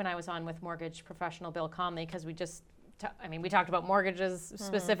last week when I was on with mortgage professional Bill Conley, because we talked about mortgages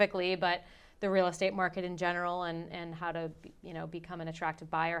specifically, but the real estate market in general and how to, become an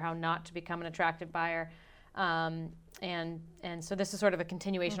attractive buyer, how not to become an attractive buyer. And so this is sort of a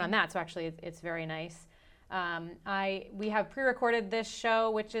continuation on that. So actually it's very nice. We have pre-recorded this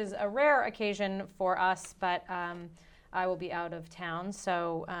show, which is a rare occasion for us, but I will be out of town.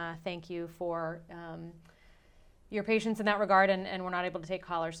 So thank you for your patience in that regard, and we're not able to take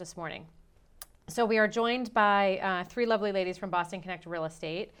callers this morning. So we are joined by three lovely ladies from Boston Connect Real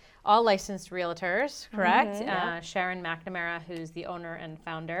Estate, all licensed realtors, correct? Sharon McNamara, who's the owner and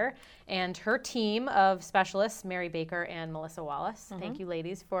founder, and her team of specialists, Mary Baker and Melissa Wallace. Thank you,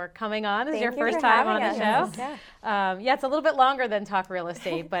 ladies, for coming on. This is your first time on the show. Yeah, it's a little bit longer than Talk Real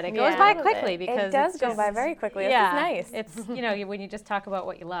Estate, but it goes by quickly because it does go by very quickly. This is nice. It's when you just talk about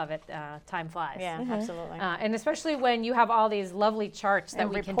what you love, time flies. Yeah, absolutely. And especially when you have all these lovely charts that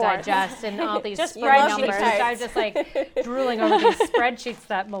we can digest and all these just spreadsheets. I'm just like drooling over these spreadsheets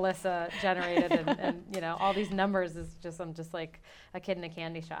that Melissa generated, and all these numbers I'm just like a kid in a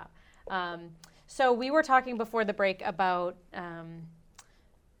candy shop. So we were talking before the break about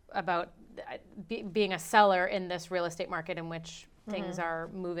being a seller in this real estate market in which things are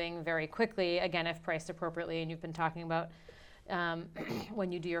moving very quickly, again, if priced appropriately. And you've been talking about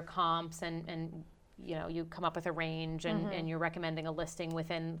when you do your comps and you come up with a range and you're recommending a listing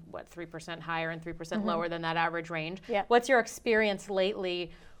within 3% higher and 3% lower than that average range. Yeah. What's your experience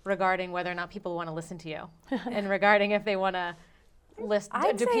lately regarding whether or not people want to listen to you and regarding if they want to list?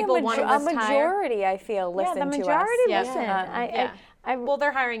 Do people want to list a majority, I feel, listen to us. Yeah, the majority listen. Well,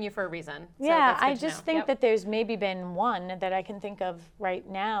 they're hiring you for a reason. So yeah, that's I just think that there's maybe been one that I can think of right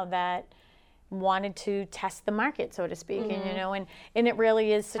now that wanted to test the market, so to speak, and it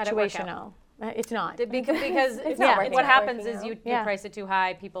really is situational. It's not. Because what happens is you price it too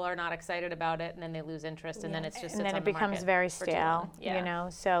high, people are not excited about it, and then they lose interest, and then it's just and then it becomes very stale,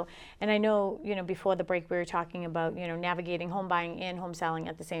 So, and I know, before the break we were talking about, navigating home buying and home selling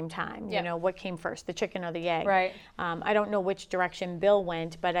at the same time. What came first, the chicken or the egg? Right. I don't know which direction Bill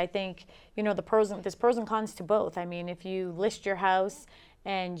went, but I think, there's pros and cons to both. I mean, if you list your house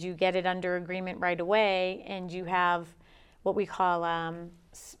and you get it under agreement right away, and you have what we call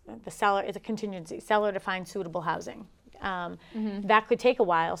the seller is a contingency, seller to find suitable housing. That could take a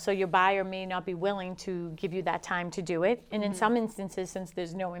while, so your buyer may not be willing to give you that time to do it. And in some instances, since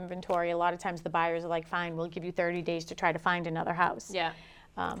there's no inventory, a lot of times the buyers are like, fine, we'll give you 30 days to try to find another house. Yeah.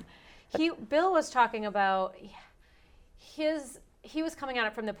 Bill was talking about he was coming at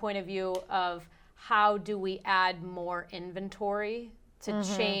it from the point of view of how do we add more inventory to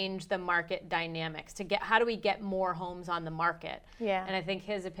change the market dynamics, how do we get more homes on the market? Yeah. And I think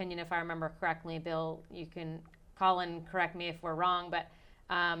his opinion, if I remember correctly, Bill, you can call and correct me if we're wrong, but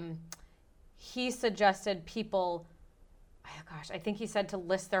he suggested people, I think he said to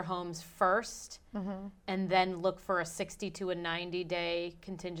list their homes first and then look for a 60 to a 90-day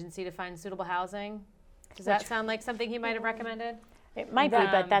contingency to find suitable housing. Does that sound like something he might have recommended? It might be,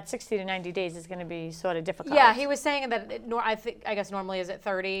 but that 60 to 90 days is going to be sort of difficult. Yeah, he was saying that I guess normally is it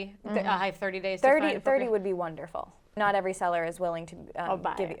 30? I have 30 days 30 would be wonderful. Not every seller is willing to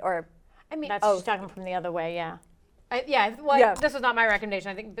give you, or I mean, that's just talking from the other way, yeah. This was not my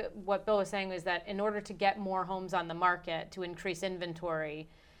recommendation. I think what Bill was saying was that in order to get more homes on the market, to increase inventory,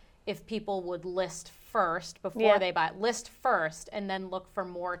 if people would list first before they buy, list first and then look for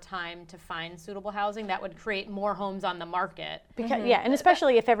more time to find suitable housing, that would create more homes on the market. Because, and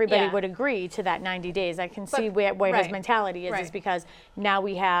especially if everybody would agree to that 90 days. I can see where his mentality is because now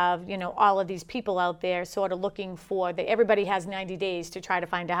we have, all of these people out there sort of looking for, everybody has 90 days to try to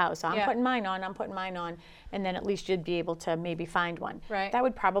find a house. So I'm putting mine on, and then at least you'd be able to maybe find one. Right. That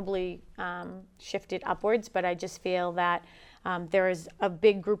would probably shift it upwards, but I just feel that there is a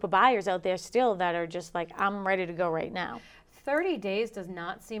big group of buyers out there still that are just like, I'm ready to go right now. 30 days does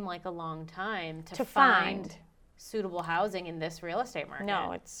not seem like a long time to find suitable housing in this real estate market.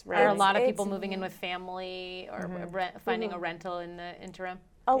 No, it's rare. Are a lot of people moving in with family or finding a rental in the interim?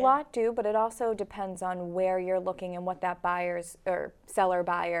 A lot do, but it also depends on where you're looking and what that buyer's or seller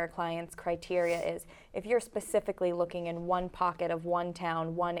buyer client's criteria is. If you're specifically looking in one pocket of one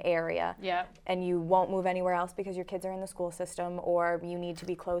town, one area, and you won't move anywhere else because your kids are in the school system or you need to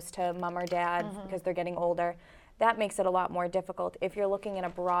be close to mom or dad because they're getting older, that makes it a lot more difficult. If you're looking in a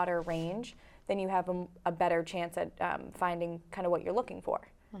broader range, then you have a better chance at finding kind of what you're looking for.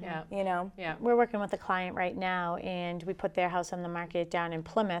 Yeah. We're working with a client right now, and we put their house on the market down in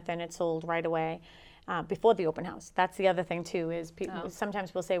Plymouth, and it sold right away before the open house. That's the other thing too. Is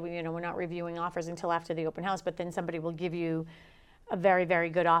sometimes we'll say we're not reviewing offers until after the open house, but then somebody will give you a very, very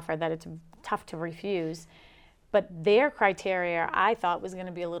good offer that it's tough to refuse. But their criteria, I thought, was going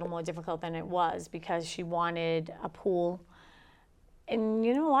to be a little more difficult than it was because she wanted a pool And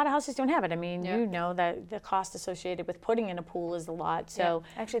a lot of houses don't have it. I mean, you know that the cost associated with putting in a pool is a lot. So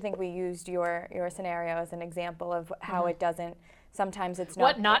I actually think we used your scenario as an example of how it doesn't. Sometimes it's not.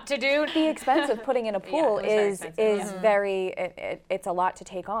 What not to do? The expense of putting in a pool is very. It's a lot to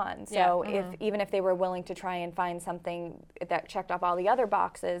take on. So even if they were willing to try and find something that checked off all the other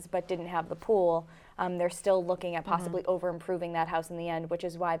boxes but didn't have the pool, they're still looking at possibly over improving that house in the end, which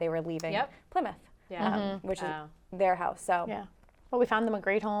is why they were leaving Plymouth, which is their house. So. Yeah. Well, we found them a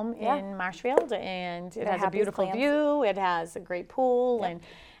great home in Marshfield, and it has a beautiful view. It has a great pool,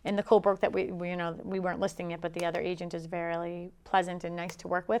 and the Colebrook that we weren't listing it, but the other agent is very pleasant and nice to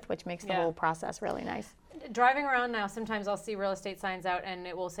work with, which makes the whole process really nice. Driving around now, sometimes I'll see real estate signs out, and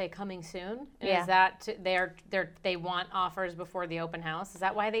it will say "coming soon." Yeah. Is that they want offers before the open house? Is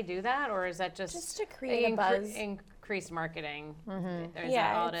that why they do that, or is that just to create a buzz? Increased marketing.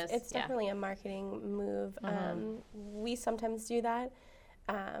 It's definitely a marketing move. We sometimes do that,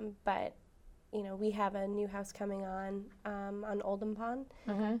 but we have a new house coming on Oldham Pond,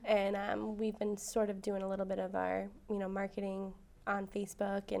 and we've been sort of doing a little bit of our marketing on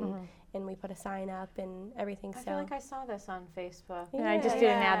Facebook, and we put a sign up and everything. I feel like I saw this on Facebook. Yeah, I just did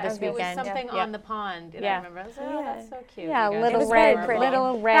an ad this weekend. It was something on the pond. I remember. I was like, oh, that's so cute. Yeah, little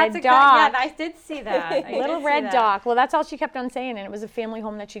red dock. Yeah, I did see that. Little red dock. Well, that's all she kept on saying, and it was a family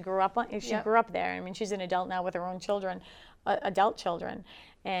home that she grew up on. She grew up there. I mean, she's an adult now with her own children, adult children.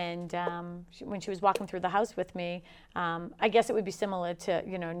 And when she was walking through the house with me, I guess it would be similar to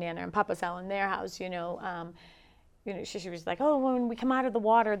Nana and Papa selling their house. She was like, oh, when we come out of the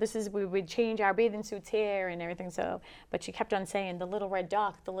water, we would change our bathing suits here and everything. So, but she kept on saying the little red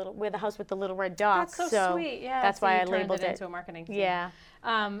dock, we're the house with the little red dock. That's so sweet. Yeah, that's why I labeled it into a marketing thing. Yeah.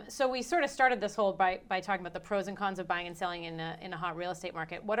 So we sort of started this whole by talking about the pros and cons of buying and selling in a hot real estate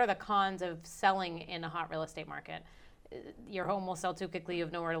market. What are the cons of selling in a hot real estate market? Your home will sell too quickly. You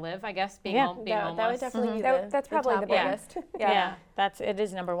have nowhere to live, I guess. Being homeless. That would definitely be that's probably the biggest. It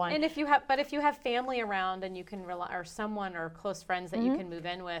is number one. And if you have family around and you can rely, or someone or close friends that you can move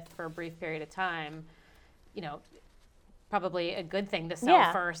in with for a brief period of time, probably a good thing to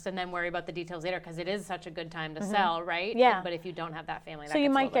sell first and then worry about the details later, because it is such a good time to sell, right? Yeah. But if you don't have that family, so you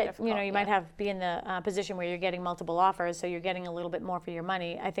might get, you might be in the position where you're getting multiple offers, so you're getting a little bit more for your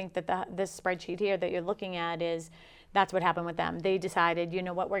money. I think that this spreadsheet here that you're looking at that's what happened with them. They decided,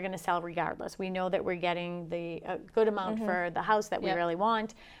 we're going to sell regardless. We know that we're getting the good amount for the house that we really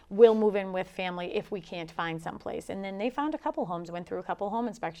want. We'll move in with family if we can't find someplace. And then they found a couple homes, went through a couple home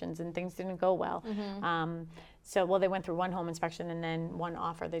inspections, and things didn't go well. They went through one home inspection and then one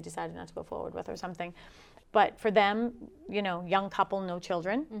offer they decided not to go forward with or something. But for them, young couple, no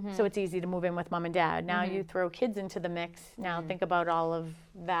children, so it's easy to move in with mom and dad. Now you throw kids into the mix. Now think about all of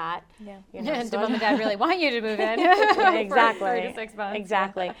that. Do mom and dad really want you to move in? Exactly. For 3 to 6 months.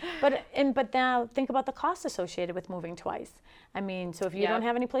 Exactly. But now think about the costs associated with moving twice. I mean, so if you don't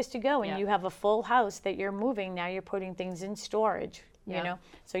have any place to go and you have a full house that you're moving, now you're putting things in storage.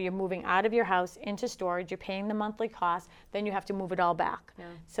 So you're moving out of your house into storage, you're paying the monthly cost, then you have to move it all back.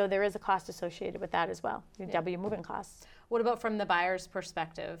 So there is a cost associated with that as well. You double your moving costs. What about from the buyer's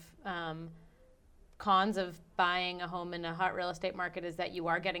perspective? Cons of buying a home in a hot real estate market is that you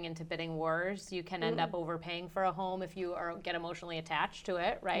are getting into bidding wars. You can end up overpaying for a home if you get emotionally attached to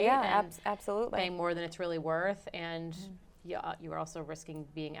it, right? Yeah, absolutely. Paying more than it's really worth, and you are also risking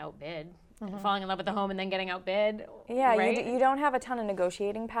being outbid. Falling in love with the home and then getting outbid. Yeah, right? you don't have a ton of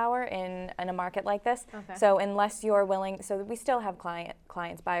negotiating power in a market like this. Okay. So unless you're willing, so we still have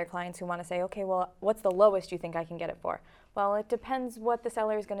buyer clients who want to say, okay, well, what's the lowest you think I can get it for? Well, it depends what the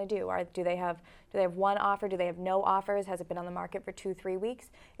seller is going to do. Do they have one offer? Do they have no offers? Has it been on the market for 2-3 weeks?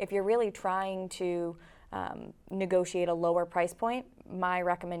 If you're really trying to negotiate a lower price point, my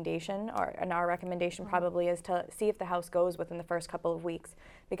recommendation, our recommendation probably is to see if the house goes within the first couple of weeks.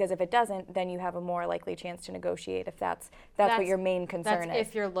 Because if it doesn't, then you have a more likely chance to negotiate if that's what your main concern is.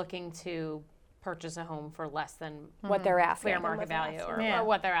 If you're looking to purchase a home for less than what they're asking, fair market value, or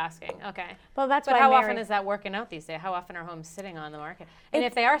what they're asking. Okay. Well, that's but how often is that working out these days? How often are homes sitting on the market? And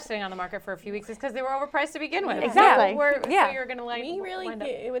if they are sitting on the market for a few weeks, it's because they were overpriced to begin with. Exactly. So you're going to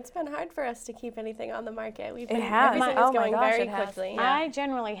it's been hard for us to keep anything on the market. Everything is going very quickly. Yeah. I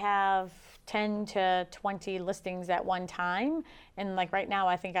generally have 10 to 20 listings at one time, and right now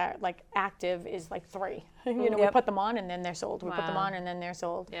I think our active is 3. We put them on and then they're sold. We put them on and then they're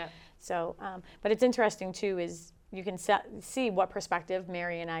sold. Yeah. So, but it's interesting too is you can see what perspective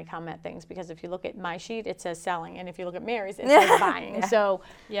Mary and I come at things, because if you look at my sheet, it says selling, and if you look at Mary's, it says buying. So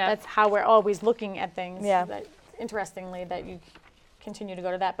that's how we're always looking at things. Yeah. Interestingly, that you continue to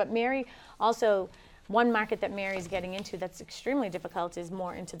go to that. But Mary also, One market that Mary's getting into that's extremely difficult is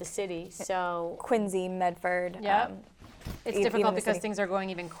more into the city. So Quincy, Medford. Yeah. It's difficult because things are going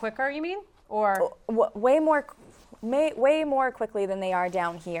even quicker, you mean? Or way more quickly than they are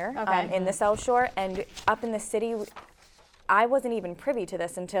down here in the South Shore. And up in the city, I wasn't even privy to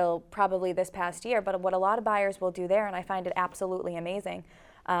this until probably this past year, but what a lot of buyers will do there, and I find it absolutely amazing,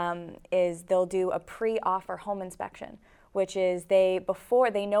 is they'll do a pre-offer home inspection, which is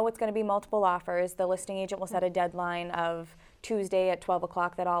before they know it's going to be multiple offers, the listing agent will set a deadline of Tuesday at 12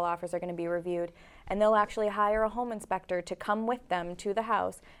 o'clock that all offers are going to be reviewed, and they'll actually hire a home inspector to come with them to the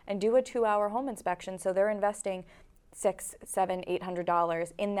house and do a 2-hour home inspection. So they're investing $600, $700,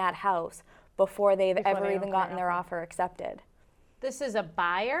 $800 in that house before they've ever even gotten their offer accepted. This is a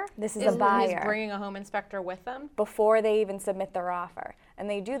buyer? This is a buyer. Is bringing a home inspector with them? Before they even submit their offer. And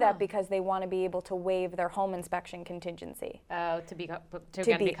they do that because they want to be able to waive their home inspection contingency. Oh, to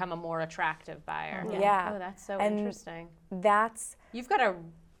become a more attractive buyer. Yeah. Oh, that's so interesting. You've got to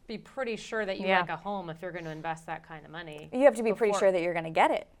be pretty sure that you like a home if you're going to invest that kind of money. You have to be pretty sure that you're going to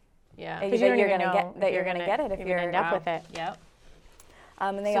get it. Yeah. That you're going to get it if you're end up with it. Yep.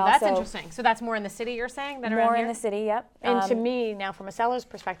 And so that's interesting. So that's more in the city, you're saying? More in the city, yep. And to me, now from a seller's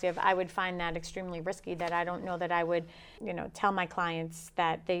perspective, I would find that extremely risky, that I don't know that I would, tell my clients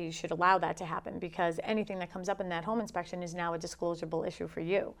that they should allow that to happen, because anything that comes up in that home inspection is now a disclosable issue for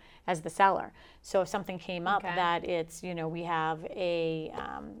you as the seller. So if something came up that it's, we have a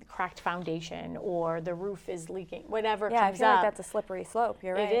cracked foundation or the roof is leaking, whatever comes up. I feel like that's a slippery slope,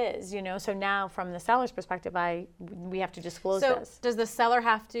 you're right. It is, so now from the seller's perspective, we have to disclose this. So does the seller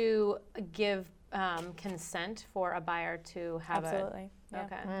have to give consent for a buyer to have Absolutely. Yeah.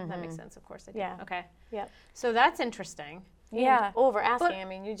 Okay, that makes sense. Of course they do. Yeah. Okay. Yeah. So that's interesting. Yeah. Over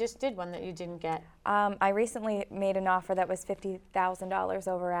asking. You just did one that you didn't get. I recently made an offer that was $50,000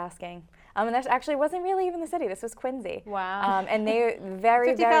 over asking. And that actually wasn't really even the city. This was Quincy. Wow. And they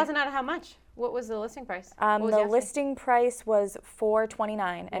very $50,000 out of how much? What was the listing price? The listing price was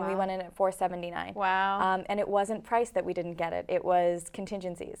 $429, and we went in at $479. Wow. And it wasn't priced that we didn't get it. It was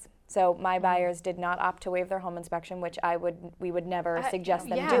contingencies. So my buyers did not opt to waive their home inspection, which we would never suggest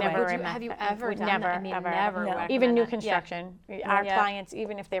them doing. Have you ever done that? I mean, never. No. Even new construction. Our clients,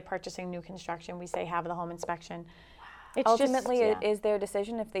 even if they're purchasing new construction, we say have the home inspection. It's ultimately, it is their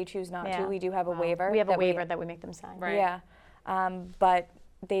decision if they choose not to. We do have a waiver. We have a waiver that we make them sign. Right. Yeah. But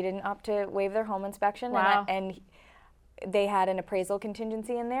they didn't opt to waive their home inspection. Wow. And they had an appraisal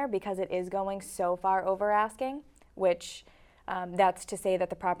contingency in there because it is going so far over asking, which that's to say that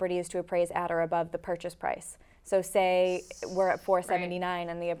the property is to appraise at or above the purchase price. So say we're at $479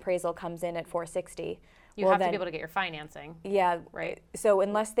 and the appraisal comes in at $460. You have to be able to get your financing. Yeah. Right. So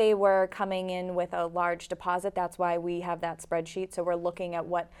unless they were coming in with a large deposit, that's why we have that spreadsheet. So we're looking at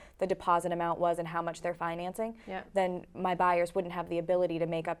what the deposit amount was and how much they're financing. Yeah. Then my buyers wouldn't have the ability to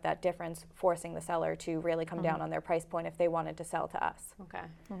make up that difference, forcing the seller to really come down on their price point if they wanted to sell to us. Okay.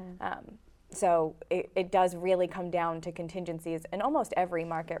 So it does really come down to contingencies in almost every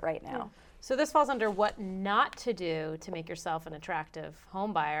market right now. Yeah. So this falls under what not to do to make yourself an attractive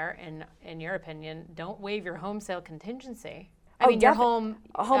home buyer, in your opinion. Don't waive your home sale contingency. Your home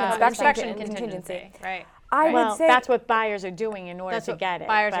inspection contingency. Right. I would say that's what buyers are doing in order to get it.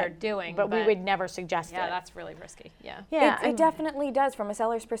 Buyers are doing, but we would never suggest it. Yeah, that's really risky. Yeah. It definitely does. From a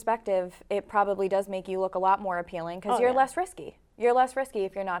seller's perspective, it probably does make you look a lot more appealing because you're less risky. You're less risky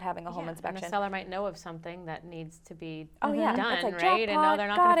if you're not having a home inspection. And the seller might know of something that needs to be done, right? Jackpot, and know they're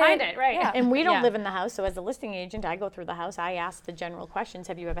not going to find it, right? Yeah. And we don't live in the house, so as a listing agent, I go through the house. I ask the general questions: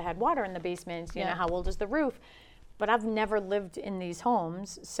 have you ever had water in the basement? You know, how old is the roof? But I've never lived in these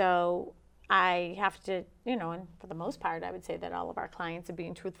homes, so I have to, and for the most part, I would say that all of our clients are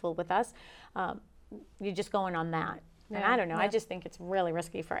being truthful with us. You're just going on that. And I don't know. I just think it's really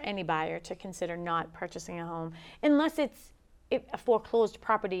risky for any buyer to consider not purchasing a home unless it's a foreclosed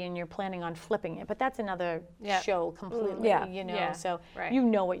property and you're planning on flipping it. But that's another show completely, So you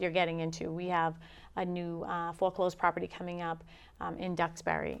know what you're getting into. We have a new foreclosed property coming up in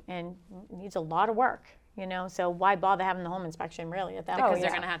Duxbury, and it needs a lot of work. So why bother having the home inspection really at that point? Because they're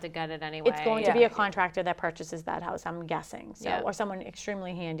going to have to gut it anyway. It's going to be a contractor that purchases that house, I'm guessing. Or someone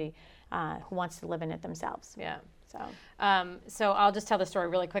extremely handy who wants to live in it themselves. Yeah. So I'll just tell the story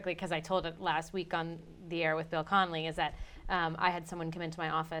really quickly because I told it last week on the air with Bill Conley, is that I had someone come into my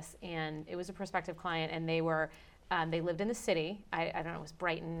office and it was a prospective client, and they lived in the city. I don't know, it was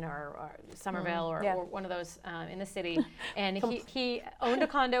Brighton or Somerville or one of those in the city. And he owned a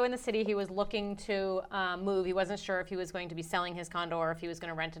condo in the city. He was looking to move. He wasn't sure if he was going to be selling his condo or if he was going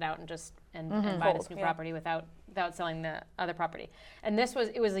to rent it out and buy this new property without selling the other property. And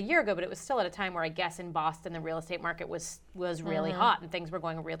it was a year ago, but it was still at a time where I guess in Boston the real estate market was really hot and things were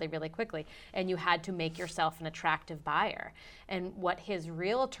going really, really quickly. And you had to make yourself an attractive buyer. And what his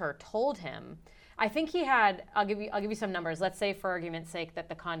realtor told him, I think he had, I'll give you some numbers. Let's say for argument's sake that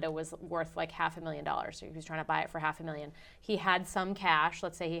the condo was worth like $500,000. So he was trying to buy it for $500,000. He had some cash.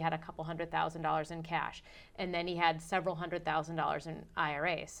 Let's say he had a couple $100,000 in cash. And then he had several $100,000 in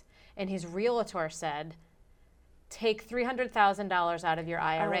IRAs. And his realtor said, take $300,000 out of your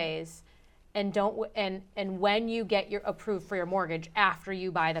IRAs and when you get approved for your mortgage after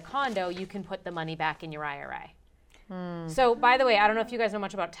you buy the condo, you can put the money back in your IRA. So, by the way, I don't know if you guys know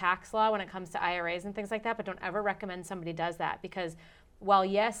much about tax law when it comes to IRAs and things like that, but don't ever recommend somebody does that, because while,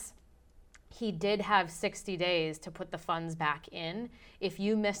 yes, he did have 60 days to put the funds back in, if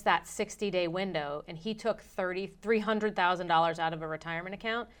you miss that 60-day window and he took $300,000 out of a retirement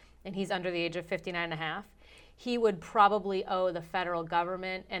account and he's under the age of 59 and a half, he would probably owe the federal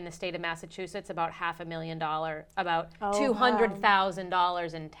government and the state of Massachusetts about $500,000, about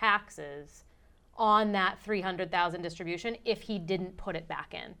 $200,000 in taxes on that $300,000 distribution if he didn't put it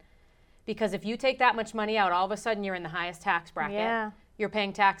back in. Because if you take that much money out, all of a sudden you're in the highest tax bracket. Yeah. You're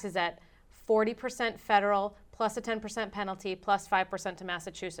paying taxes at 40% federal plus a 10% penalty plus 5% to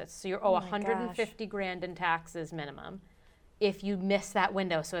Massachusetts. So you owe $150,000 in taxes minimum if you miss that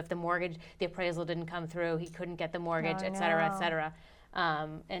window. So if the appraisal didn't come through, he couldn't get the mortgage, et cetera, et cetera.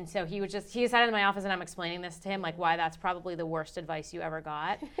 And so he sat in my office and I'm explaining this to him, like why that's probably the worst advice you ever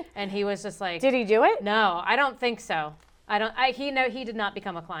got. And he was just like, did he do it? No, I don't think so. He did not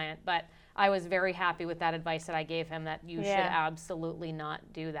become a client, but I was very happy with that advice that I gave him, that you should absolutely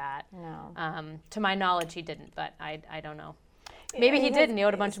not do that. No. To my knowledge, he didn't, but I don't know. Maybe he did, and he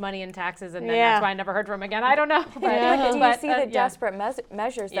owed a bunch of money in taxes, and then that's why I never heard from him again. I don't know. But do you see the desperate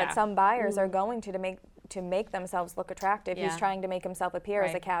measures that some buyers are going to make themselves look attractive? He's trying to make himself appear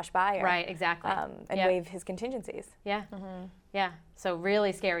as a cash buyer. Right, exactly. And waive his contingencies. Yeah. Yeah. So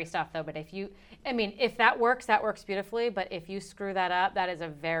really scary stuff, though. But if that works beautifully. But if you screw that up, that is a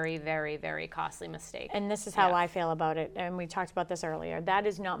very, very, very costly mistake. And this is how I feel about it. And we talked about this earlier. That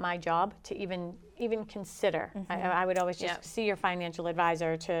is not my job to even consider. I would always just see your financial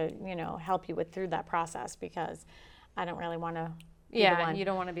advisor to help you through that process, because I don't really want to. Yeah, you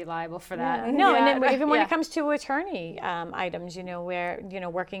don't want to be liable for that. No, and then even when it comes to attorney items, where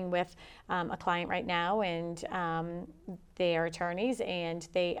working with a client right now, and they are attorneys, and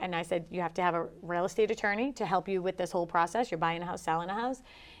I said you have to have a real estate attorney to help you with this whole process. You're buying a house, selling a house,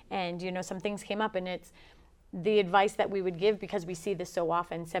 and some things came up, and it's the advice that we would give, because we see this so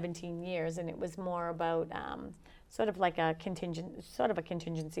often, 17 years, and it was more about sort of a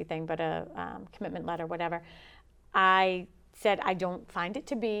contingency thing, but a commitment letter, whatever. I said I don't find it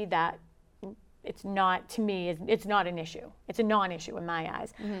to be that. It's not, to me, it's not an issue. It's a non-issue in my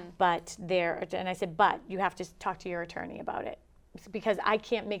eyes. But and I said, but you have to talk to your attorney about it, because I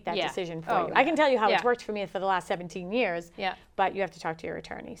can't make that decision for you. I can tell you how it's worked for me for the last 17 years, but you have to talk to your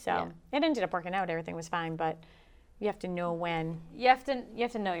attorney. So it ended up working out. Everything was fine, but you have to know when. You have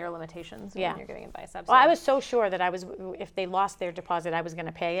to know your limitations when you're giving advice. Absolutely. Well, I was so sure that if they lost their deposit, I was going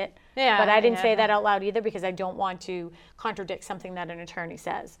to pay it. Yeah. But I didn't say that out loud either, because I don't want to contradict something that an attorney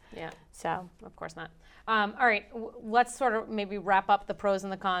says. Yeah. So. Of course not. All right. Let's sort of maybe wrap up the pros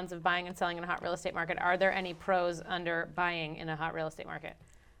and the cons of buying and selling in a hot real estate market. Are there any pros under buying in a hot real estate market?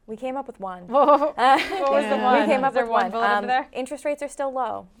 We came up with one. What was the one? We came up with one. Over there? Interest rates are still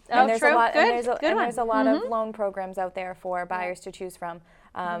low. And there's true. There's a lot of loan programs out there for buyers to choose from.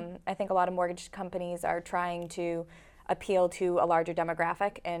 I think a lot of mortgage companies are trying to appeal to a larger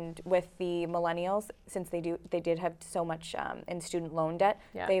demographic, and with the millennials, since they did have so much in student loan debt,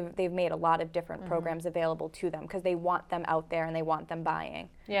 they've made a lot of different programs available to them, because they want them out there and they want them buying.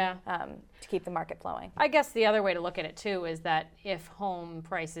 To keep the market flowing. I guess the other way to look at it too is that if home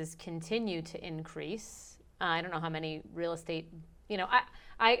prices continue to increase, I don't know how many real estate,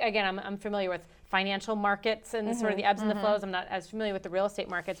 I'm familiar with financial markets and sort of the ebbs and the flows. I'm not as familiar with the real estate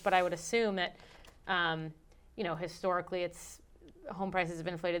markets, but I would assume that historically home prices have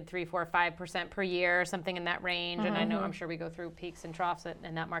inflated 3%, 4%, 5% per year, or something in that range. And I'm sure we go through peaks and troughs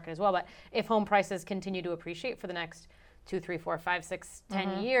in that market as well. But if home prices continue to appreciate for the next 2, 3, 4, 5, 6,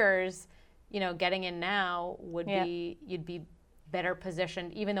 10 years, getting in now would be, you'd be better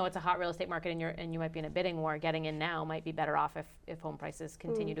positioned, even though it's a hot real estate market and you might be in a bidding war. Getting in now might be better off if home prices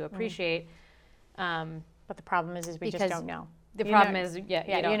continue to appreciate. But the problem is we just don't know. The problem is, you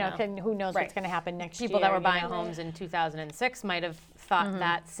don't know. Who knows what's going to happen next year? People that were buying homes in 2006 might have thought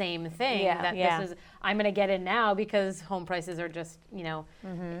that same thing. This is, I'm going to get in now because home prices are just,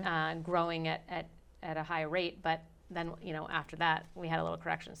 growing at at a high rate, but then, after that, we had a little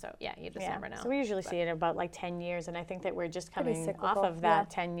correction. So, you just never know. So we usually see it about like 10 years, and I think that we're just coming off of that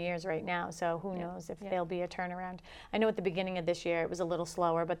 10 years right now. So who knows if there'll be a turnaround. I know at the beginning of this year it was a little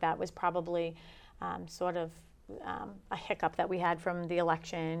slower, but that was probably sort of a hiccup that we had from the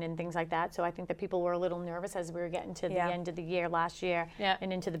election and things like that. So I think that people were a little nervous as we were getting to the end of the year last year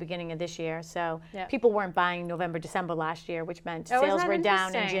and into the beginning of this year. So people weren't buying November, December last year, which meant sales were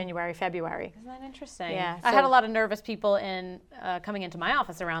down in January, February. Isn't that interesting? Yeah. I had a lot of nervous people coming into my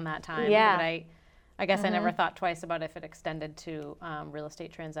office around that time. Yeah. But I guess I never thought twice about if it extended to real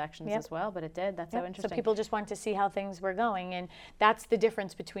estate transactions as well, but it did. That's so interesting. So people just wanted to see how things were going, and that's the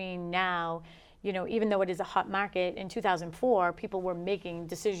difference between now. Even though it is a hot market, in 2004, people were making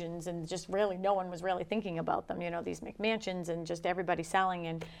decisions and just really no one was really thinking about them. These McMansions and just everybody selling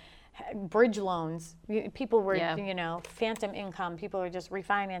and bridge loans. People were, phantom income. People were just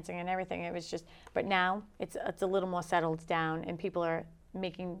refinancing and everything. It was just, but now it's a little more settled down and people are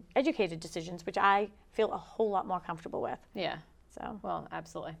making educated decisions, which I feel a whole lot more comfortable with. Yeah. So. Well,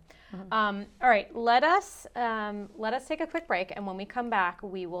 absolutely. All right, let us take a quick break, and when we come back,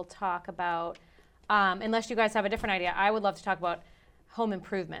 we will talk about. Unless you guys have a different idea, I would love to talk about home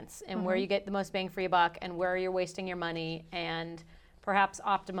improvements and where you get the most bang for your buck and where you're wasting your money and perhaps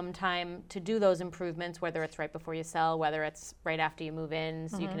optimum time to do those improvements, whether it's right before you sell, whether it's right after you move in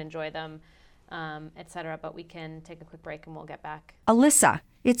so you can enjoy them, et cetera. But we can take a quick break and we'll get back. Alyssa,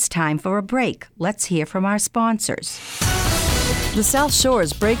 it's time for a break. Let's hear from our sponsors. The South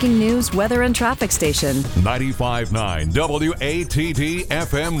Shore's breaking news, weather, and traffic station. 95.9 WATD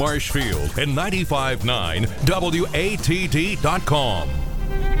FM Marshfield and 95.9 WATD.com.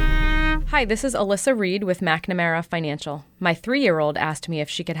 Hi, this is Alyssa Reed with McNamara Financial. My 3-year-old asked me if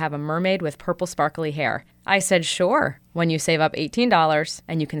she could have a mermaid with purple sparkly hair. I said, sure, when you save up $18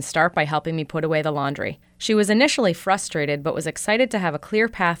 and you can start by helping me put away the laundry. She was initially frustrated but was excited to have a clear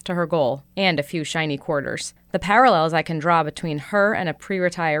path to her goal and a few shiny quarters. The parallels I can draw between her and a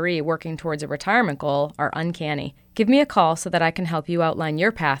pre-retiree working towards a retirement goal are uncanny. Give me a call so that I can help you outline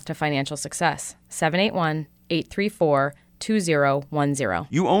your path to financial success. 781-834-2010.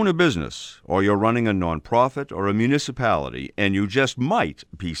 You own a business, or you're running a nonprofit or a municipality, and you just might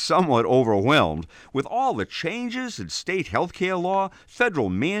be somewhat overwhelmed with all the changes in state healthcare law, federal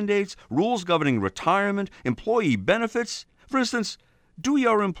mandates, rules governing retirement, employee benefits. For instance, do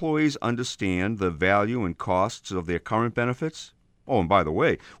your employees understand the value and costs of their current benefits? Oh, and by the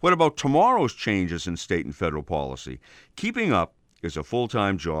way, what about tomorrow's changes in state and federal policy? Keeping up is a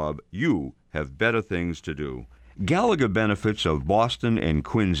full-time job. You have better things to do. Gallagher Benefits of Boston and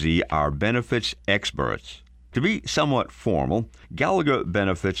Quincy are benefits experts. To be somewhat formal, Gallagher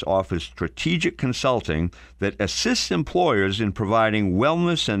Benefits offers strategic consulting that assists employers in providing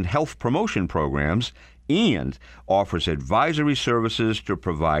wellness and health promotion programs and offers advisory services to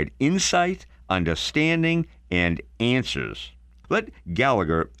provide insight, understanding, and answers. Let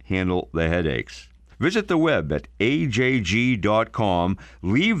Gallagher handle the headaches. Visit the web at ajg.com.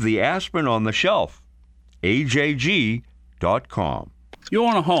 Leave the aspirin on the shelf. ajg.com. You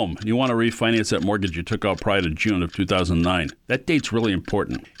own a home and you want to refinance that mortgage you took out prior to June of 2009. That date's really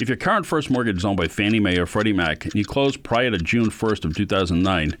important. If your current first mortgage is owned by Fannie Mae or Freddie Mac and you closed prior to June 1st of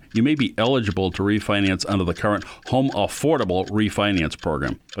 2009, you may be eligible to refinance under the current Home Affordable Refinance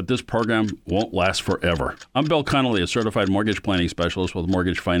Program. But this program won't last forever. I'm Bill Connolly, a certified mortgage planning specialist with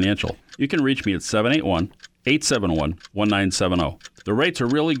Mortgage Financial. You can reach me at 781-871-1970. The rates are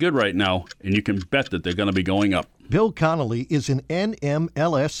really good right now, and you can bet that they're going to be going up. Bill Connolly is an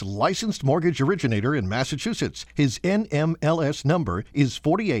NMLS licensed mortgage originator in Massachusetts. His NMLS number is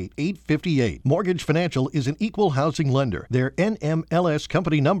 48858. Mortgage Financial is an equal housing lender. Their NMLS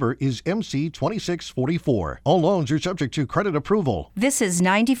company number is MC2644. All loans are subject to credit approval. This is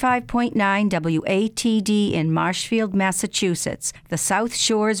 95.9 WATD in Marshfield, Massachusetts, the South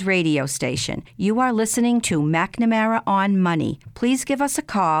Shore's radio station. You are listening to McNamara on Money. Please give us a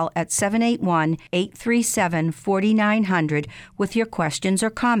call at 781-837-4900 with your questions or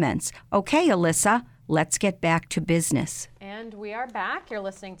comments. Okay, Alyssa, let's get back to business. And we are back. You're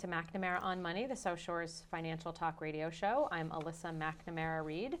listening to McNamara on Money, the South Shore's financial talk radio show. I'm Alyssa McNamara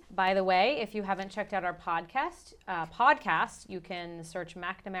Reed. By the way, if you haven't checked out our podcast, you can search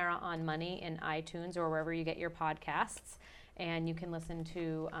McNamara on Money in iTunes or wherever you get your podcasts, and you can listen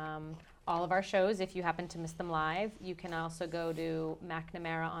to all of our shows if you happen to miss them live. You can also go to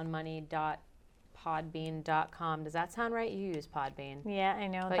McNamaraonmoney.podcast McNamara.podbean.com. Does that sound right? You use Podbean. Yeah, I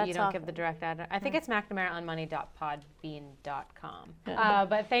know. But you don't give the direct address. I think it's McNamaraOnMoney.podbean.com.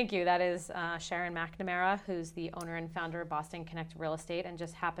 But thank you. That is Sharon McNamara, who's the owner and founder of Boston Connect Real Estate and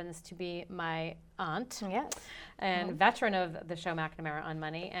just happens to be my aunt. Yes. And veteran of the show McNamara on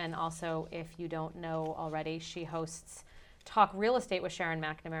Money. And also, if you don't know already, she hosts Talk Real Estate with Sharon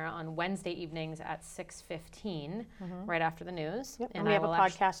McNamara on Wednesday evenings at 6:15, right after the news. Yep. And we have a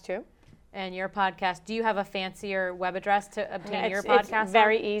podcast too. And your podcast, do you have a fancier web address to obtain your podcast? It's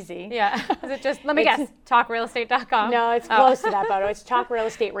very easy. Yeah. Is it just, let me guess, talkrealestate.com? No, it's close to that, but it's Talk Real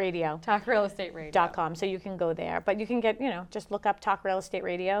Estate Radio. Talkrealestate.com. So you can go there. But you can get, just look up Talk Real Estate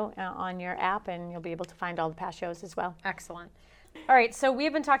Radio on your app and you'll be able to find all the past shows as well. Excellent. All right, so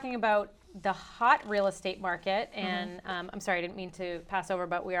we've been talking about the hot real estate market, and I'm sorry, I didn't mean to pass over,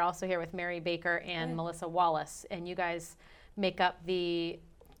 but we are also here with Mary Baker and Melissa Wallace, and you guys make up the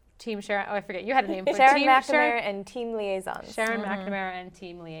Team Sharon. Oh, I forget. You had a name for Sharon Team McNamara and Team Liaisons. Sharon McNamara and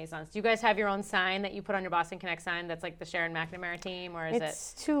Team Liaisons. Do you guys have your own sign that you put on your Boston Connect sign that's like the Sharon McNamara team, or is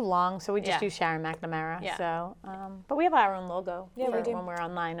it's too long, so we just do Sharon McNamara. Yeah. So, but we have our own logo we do. when we're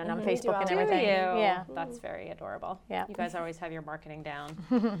online and on Facebook and everything. Yeah, that's very adorable. Yeah, you guys always have your marketing down.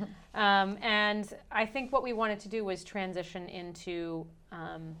 And I think what we wanted to do was transition into,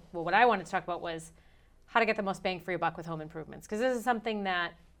 what I wanted to talk about was how to get the most bang for your buck with home improvements, because this is something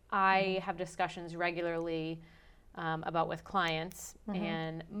that I have discussions regularly about with clients,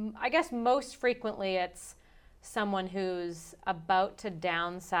 and I guess most frequently it's someone who's about to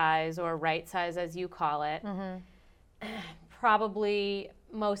downsize or right size, as you call it. Probably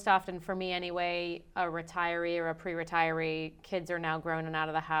most often for me anyway, a retiree or a pre-retiree. Kids are now grown and out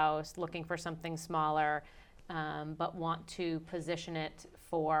of the house, looking for something smaller, but want to position it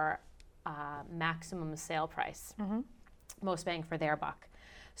for maximum sale price, most bang for their buck.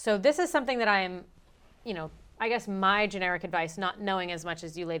 So this is something that I am, I guess my generic advice, not knowing as much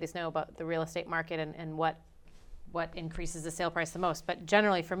as you ladies know about the real estate market and what increases the sale price the most. But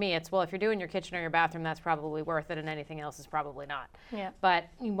generally for me, it's, well, if you're doing your kitchen or your bathroom, that's probably worth it, and anything else is probably not. Yeah. But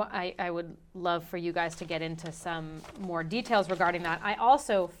I would love for you guys to get into some more details regarding that. I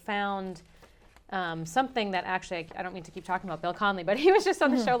also found something that actually, I don't mean to keep talking about Bill Conley, but he was just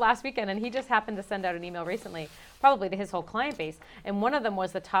on the show last weekend, and he just happened to send out an email recently, probably to his whole client base, and one of them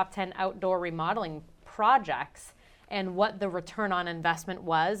was the top 10 outdoor remodeling projects and what the return on investment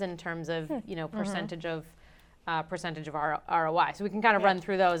was in terms of percentage of our ROI. So we can kind of run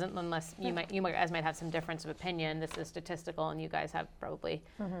through those, unless you guys might have some difference of opinion. This is statistical, and you guys have probably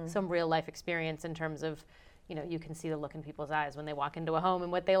some real life experience in terms of, you can see the look in people's eyes when they walk into a home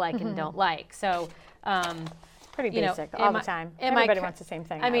and what they like and don't like. So, pretty basic all the time. Everybody wants the same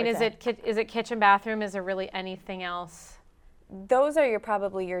thing. I mean, is it kitchen, bathroom? Is there really anything else? Those are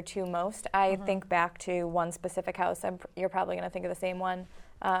probably your two most. I think back to one specific house. You're probably going to think of the same one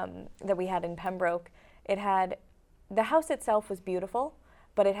that we had in Pembroke. The house itself was beautiful,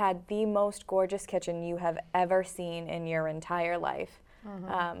 but it had the most gorgeous kitchen you have ever seen in your entire life.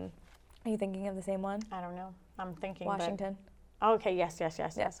 Are you thinking of the same one? I don't know. I'm thinking Washington. Okay, yes.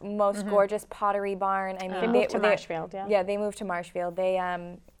 Most gorgeous pottery barn. I mean, they moved to Marshfield, Yeah, they moved to Marshfield. They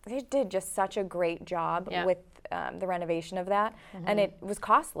did just such a great job with the renovation of that, and it was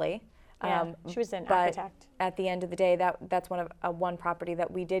costly. She was an architect. At the end of the day, that's one property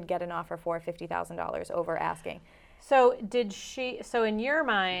that we did get an offer for $50,000 over asking. So in your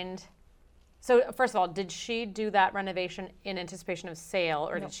mind, so first of all, did she do that renovation in anticipation of sale,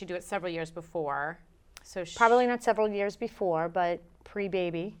 or did she do it several years before? So probably not several years before, but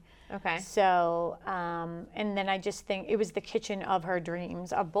pre-baby. Okay. So, and then I just think it was the kitchen of her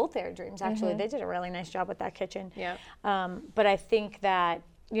dreams, of both their dreams, actually. They did a really nice job with that kitchen. Yeah. But I think that,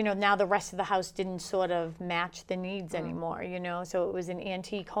 now the rest of the house didn't sort of match the needs anymore, So it was an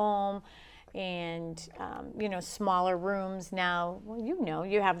antique home and, smaller rooms. Now, well,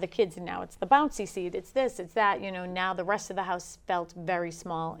 you have the kids, and now it's the bouncy seat, it's this, it's that. Now the rest of the house felt very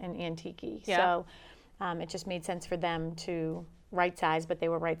small and antique-y. Yeah. So it just made sense for them to right size, but they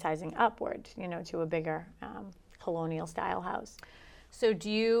were right sizing upward, to a bigger colonial style house. So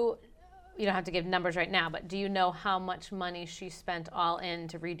you don't have to give numbers right now, but do you know how much money she spent all in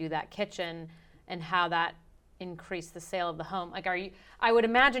to redo that kitchen and how that increased the sale of the home? Like, I would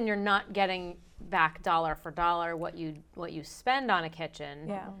imagine you're not getting back dollar for dollar what you spend on a kitchen.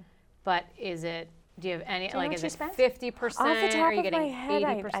 Yeah. But do you have any, is it 50%? Off the top are you of getting my head,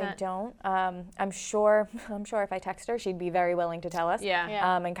 80%? I don't. I'm sure if I text her, she'd be very willing to tell us.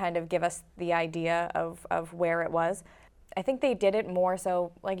 Yeah. And kind of give us the idea of where it was. I think they did it more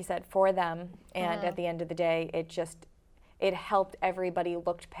so, like you said, for them. And at the end of the day, it it helped everybody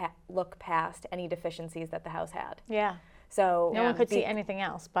look past any deficiencies that the house had. Yeah. So no one could see anything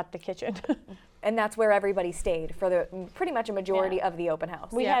else but the kitchen. And that's where everybody stayed for the pretty much a majority of the open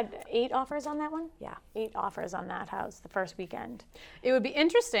house. We had 8 offers on that one? Yeah. 8 offers on that house the first weekend. It would be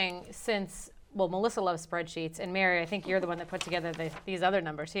interesting since, well, Melissa loves spreadsheets, and Mary, I think you're the one that put together these other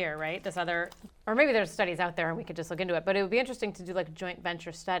numbers here, right? This other, or maybe there's studies out there and we could just look into it, but it would be interesting to do like a joint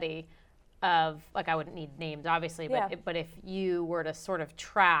venture study of, like, I wouldn't need names obviously, but if you were to sort of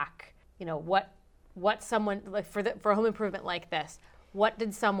track, you know, what someone, like for a home improvement like this, what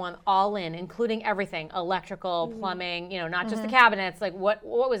did someone all in, including everything, electrical, plumbing, you know, not just the cabinets, like what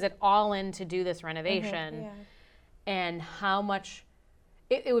was it all in to do this renovation? And how much,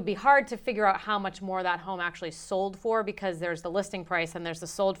 it would be hard to figure out how much more that home actually sold for, because there's the listing price and there's the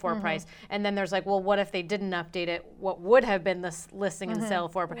sold for price. And then there's like, well, what if they didn't update it? What would have been the listing and sale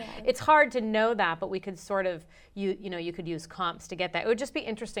for? It's hard to know that, but we could sort of, you know, you could use comps to get that. It would just be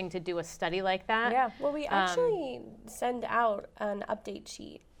interesting to do a study like that. Yeah, well, we actually send out an update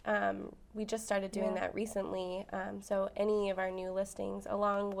sheet. We just started doing that recently. So any of our new listings,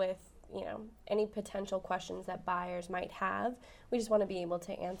 along with, you know, any potential questions that buyers might have, we just want to be able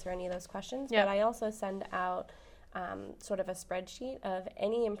to answer any of those questions. But I also send out sort of a spreadsheet of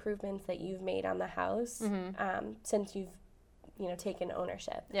any improvements that you've made on the house since you've, you know, taken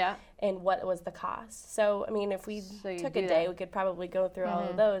ownership. And what was the cost. So, I mean, if we took a day, we could probably go through all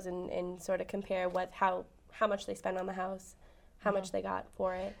of those and sort of compare how much they spend on the house, how much they got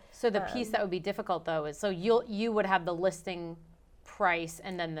for it. So the piece that would be difficult though is, so you would have the listing price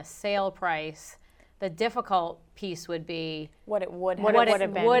and then the sale price. The difficult piece would be what it would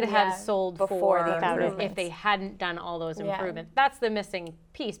have sold before for if they hadn't done all those improvements. That's the missing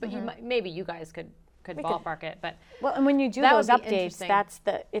piece, but maybe you guys could ballpark it. But well, and when you do those updates,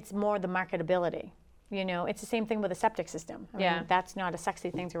 it's more the marketability. You know, it's the same thing with a septic system. I mean, that's not a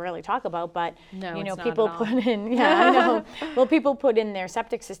sexy thing to really talk about, but you know, people put in. I know. Well, people put in their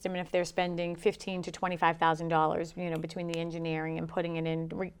septic system, and if they're spending $15,000 to $25,000, you know, between the engineering and putting it in,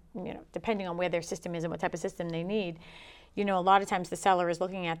 you know, depending on where their system is and what type of system they need, you know, a lot of times the seller is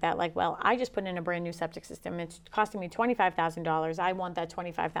looking at that like, well, I just put in a brand new septic system. It's costing me $25,000. I want that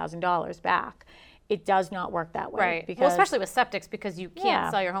 $25,000 back. It does not work that way. Right. Because, well, especially with septics, because you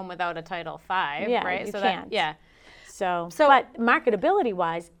can't sell your home without a Title V, right? You can't. So, but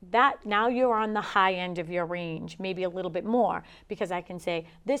marketability-wise, that now you're on the high end of your range, maybe a little bit more, because I can say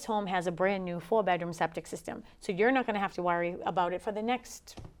this home has a brand new 4-bedroom septic system. So you're not going to have to worry about it for the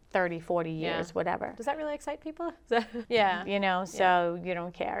next 30, 40 years, whatever. Does that really excite people? You know, so you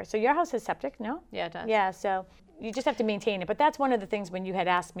don't care. So your house is septic, no? Yeah, it does. Yeah, so you just have to maintain it. But that's one of the things when you had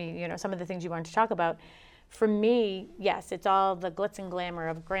asked me, you know, some of the things you wanted to talk about. For me, yes, it's all the glitz and glamour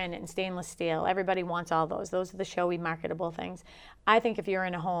of granite and stainless steel. Everybody wants all those. Those are the showy, marketable things. I think if you're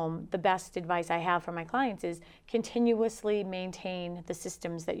in a home, the best advice I have for my clients is continuously maintain the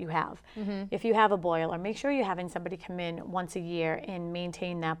systems that you have. If you have a boiler, make sure you're having somebody come in once a year and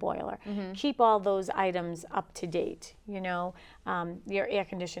maintain that boiler. Keep all those items up to date. You know, your air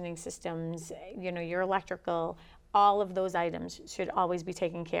conditioning systems, you know, your electrical, all of those items should always be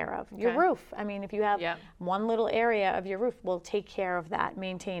taken care of. Your roof, I mean, if you have one little area of your roof, we'll take care of that,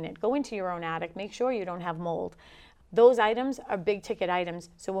 maintain it. Go into your own attic, make sure you don't have mold. Those items are big ticket items.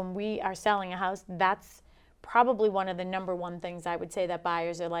 So when we are selling a house, that's probably one of the number one things I would say that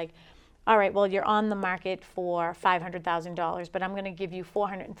buyers are like, all right, well, you're on the market for $500,000, but I'm gonna give you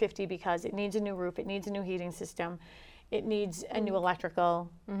 $450,000 because it needs a new roof, it needs a new heating system, it needs a new electrical.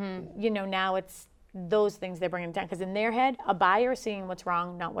 You know, now it's those things they're bringing down, because in their head, a buyer is seeing what's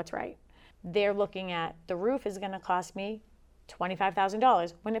wrong, not what's right. They're looking at the roof is going to cost me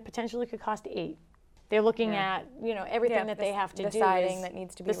 $25,000 when it potentially could cost $8,000. They're looking at, you know, everything that they have to do. The siding that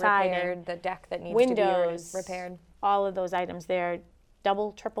needs to be repaired, the deck that needs to be repaired. All of those items, they're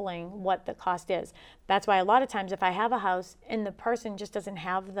double, tripling what the cost is. That's why a lot of times if I have a house and the person just doesn't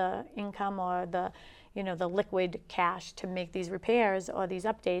have the income or the, you know, the liquid cash to make these repairs or these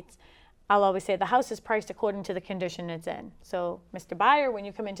updates, I'll always say the house is priced according to the condition it's in. So, Mr. Buyer, when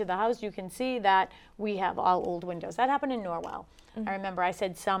you come into the house, you can see that we have all old windows. That happened in Norwell. I remember I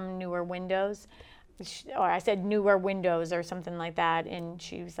said some newer windows, or I said newer windows or something like that, and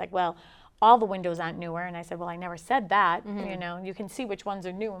she was like, well, all the windows aren't newer. And I said, well, I never said that. You know, you can see which ones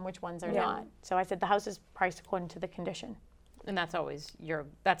are new and which ones are not. So I said the house is priced according to the condition. And that's always your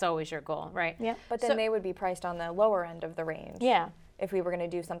goal, right? Yeah. But then they would be priced on the lower end of the range. Yeah. If we were going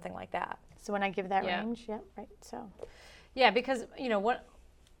to do something like that. So when I give that range, right. So, yeah, because you know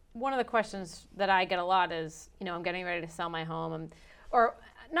one of the questions that I get a lot is, you know, I'm getting ready to sell my home, or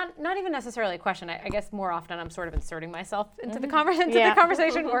not even necessarily a question. I guess more often I'm sort of inserting myself into the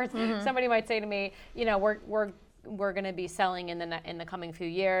conversation, or somebody might say to me, you know, we're going to be selling in the coming few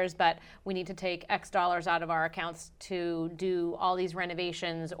years, but we need to take X dollars out of our accounts to do all these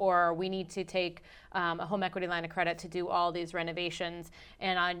renovations, or we need to take a home equity line of credit to do all these renovations.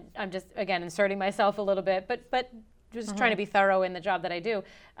 And I'm just, again, inserting myself a little bit, but just trying to be thorough in the job that I do.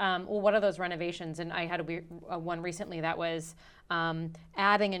 Well, what are those renovations? And I had one recently that was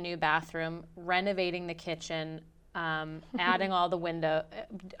adding a new bathroom, renovating the kitchen, adding all the window,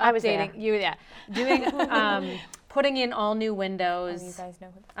 doing, putting in all new windows. You guys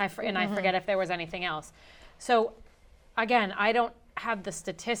know. I forget if there was anything else. So, again, I don't have the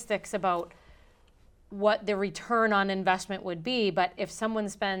statistics about what the return on investment would be, but if someone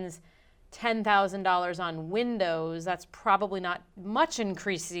spends $10,000 on windows, that's probably not much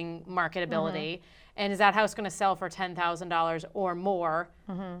increasing marketability. And is that house going to sell for $10,000 or more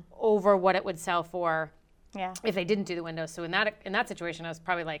over what it would sell for if they didn't do the windows? So in that situation, I was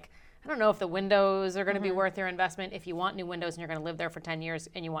probably like, I don't know if the windows are going to be worth your investment. If you want new windows and you're going to live there for 10 years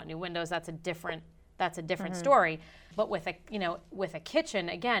and you want new windows, that's a different story. But with a kitchen,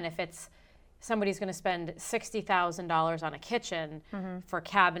 again, if it's somebody's going to spend $60,000 on a kitchen for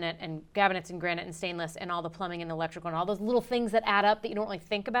cabinets and granite and stainless and all the plumbing and electrical and all those little things that add up that you don't really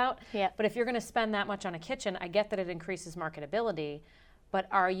think about. Yeah. But if you're going to spend that much on a kitchen, I get that it increases marketability, but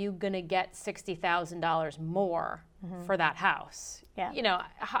are you going to get $60,000 more for that house? Yeah. You know,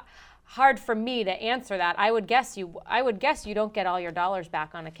 hard for me to answer that. I would guess you don't get all your dollars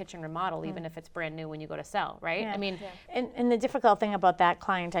back on a kitchen remodel, even if it's brand new when you go to sell, right? Yeah. I mean, and the difficult thing about that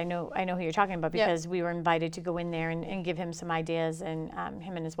client, I know who you're talking about, because we were invited to go in there and give him some ideas, and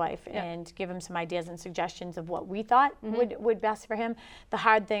him and his wife, and give him some ideas and suggestions of what we thought would best for him. The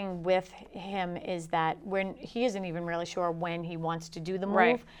hard thing with him is that when he isn't even really sure when he wants to do the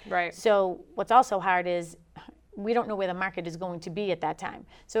move. Right. So what's also hard is we don't know where the market is going to be at that time.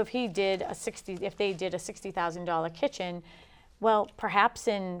 So if they did a $60,000 kitchen, well, perhaps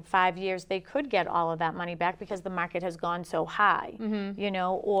in 5 years they could get all of that money back because the market has gone so high, you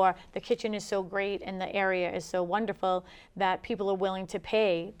know, or the kitchen is so great and the area is so wonderful that people are willing to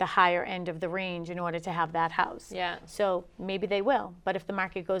pay the higher end of the range in order to have that house. Yeah. So maybe they will. But if the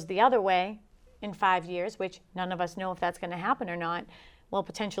market goes the other way in 5 years, which none of us know if that's going to happen or not, well,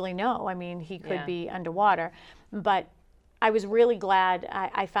 potentially no. I mean, he could be underwater. But I was really glad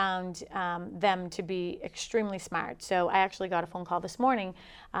I found them to be extremely smart. So I actually got a phone call this morning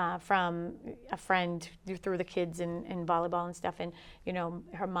from a friend through the kids in volleyball and stuff. And, you know,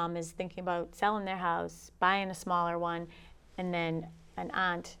 her mom is thinking about selling their house, buying a smaller one, and then an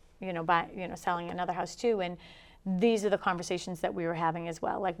aunt, selling another house too. And these are the conversations that we were having as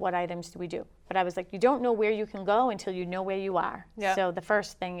well. Like, what items do we do? But I was like, you don't know where you can go until you know where you are. Yeah. So the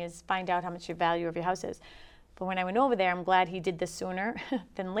first thing is find out how much your value of your house is. But when I went over there, I'm glad he did this sooner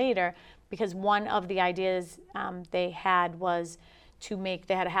than later, because one of the ideas they had was they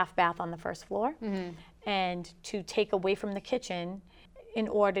had a half bath on the first floor, and to take away from the kitchen in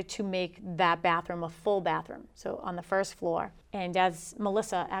order to make that bathroom a full bathroom, so on the first floor. And as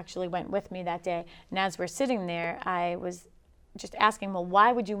Melissa actually went with me that day, and as we're sitting there, I was just asking, well,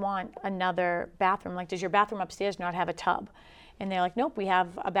 why would you want another bathroom? Like, does your bathroom upstairs not have a tub? And they're like, nope, we have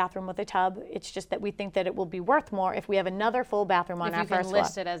a bathroom with a tub. It's just that we think that it will be worth more if we have another full bathroom on our first floor. If you can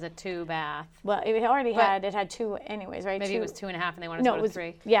list it as a 2-bath. Well, it had 2 anyways, right? Maybe it was 2.5 and they wanted to go to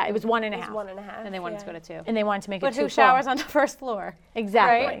 3. Yeah, it was 1.5. It was 1.5. And they wanted to go to 2. And they wanted to make it 2 But who showers on the first floor?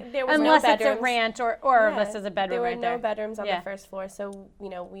 Exactly. Right? There was unless it's a ranch or unless there's a bedroom right there. There were no bedrooms on the first floor. So,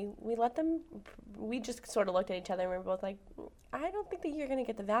 we let them, we just sort of looked at each other and we were both like, I don't think that you're going to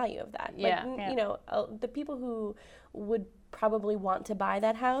get the value of that. Yeah. The people who would probably want to buy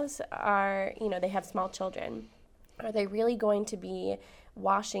that house are, they have small children. Are they really going to be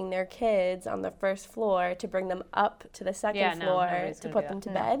washing their kids on the first floor to bring them up to the second floor to put them to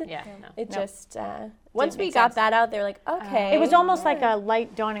bed? Yeah, It just, once we got that out, they're like, okay. It was almost like a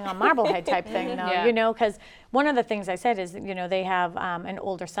light dawning on Marblehead type thing, though, because one of the things I said is, they have an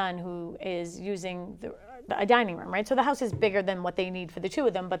older son who is using a dining room, right? So the house is bigger than what they need for the 2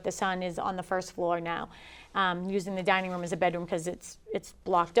 of them, but the son is on the first floor now, using the dining room as a bedroom because it's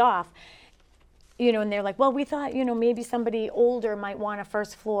blocked off. And they're like, well, we thought, maybe somebody older might want a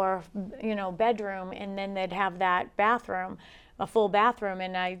first floor, bedroom, and then they'd have that bathroom, a full bathroom.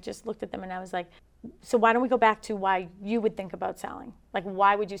 And I just looked at them and I was like, so why don't we go back to why you would think about selling? Like,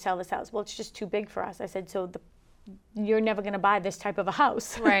 why would you sell this house? Well, it's just too big for us. I said, so you're never going to buy this type of a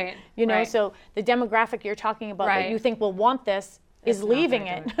house. Right. Right. So the demographic you're talking about that you think will want this is leaving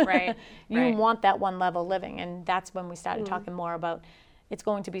it. Right. You want that one level living. And that's when we started talking more about, it's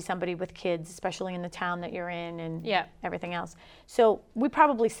going to be somebody with kids, especially in the town that you're in and everything else. So we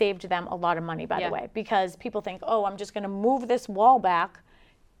probably saved them a lot of money, by the way, because people think, oh, I'm just going to move this wall back.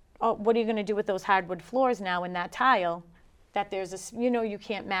 Oh, what are you going to do with those hardwood floors now in that tile? That there's a, you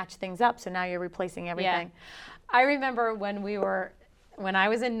can't match things up, so now you're replacing everything. Yeah. I remember when I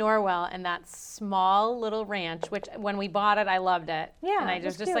was in Norwell and that small little ranch, which when we bought it, I loved it. Yeah, and it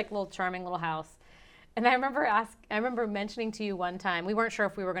was just like a little charming little house. And I remember mentioning to you one time, we weren't sure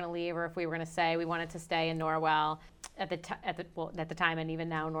if we were going to leave or if we were going to stay. We wanted to stay in Norwell at the time, and even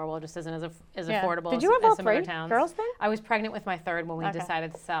now Norwell just isn't as affordable Did you have as all some three other towns. Girls then? I was pregnant with my third when we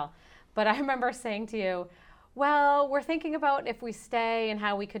decided to sell. But I remember saying to you, well, we're thinking about if we stay and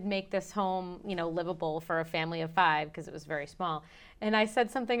how we could make this home, livable for a family of 5 because it was very small. And I said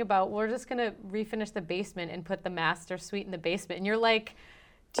something about we're just going to refinish the basement and put the master suite in the basement. And you're like,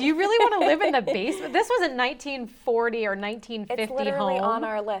 do you really want to live in the basement? This was a 1940 or 1950 It's literally home. on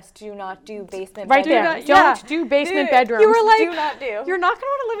our list. Do not do basement right bedrooms. there. Don't do basement bedrooms. You were like, do not do. You're not going to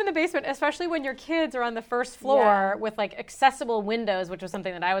want to live in the basement, especially when your kids are on the first floor with like accessible windows, which was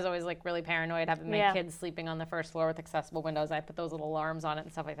something that I was always like really paranoid having my kids sleeping on the first floor with accessible windows. I put those little alarms on it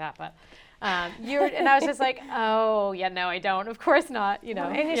and stuff like that. But and I was just like, oh yeah, no, I don't. Of course not. And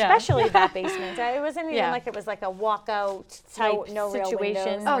especially that basement. It wasn't even like it was like a walkout type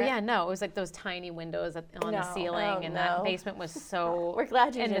situation. Oh yeah, no, it was like those tiny windows on the ceiling, and that basement was so. We're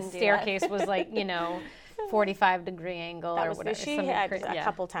glad you didn't do that. And the staircase was like 45-degree angle or whatever. She had a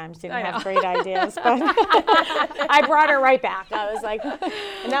couple times didn't have great ideas, but I brought her right back. I was like,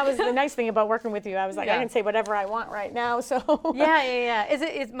 and that was the nice thing about working with you. I was like, I can say whatever I want right now. So yeah.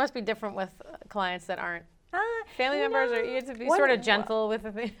 It must be different with clients that aren't family members, or you have to be sort of gentle with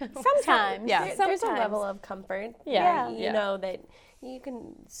the thing. Sometimes, there's a level of comfort. You know that you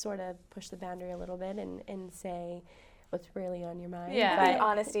can sort of push the boundary a little bit and say what's really on your mind. But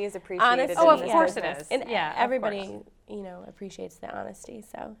honesty is appreciated. Of course it is. And everybody, appreciates the honesty.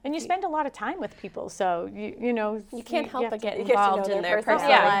 So, and you spend a lot of time with people, so you can't help but get involved in their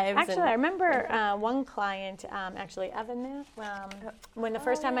personal lives. Actually, I remember one client, Evan there, when the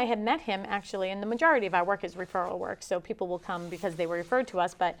first time I had met him, actually, and the majority of our work is referral work, so people will come because they were referred to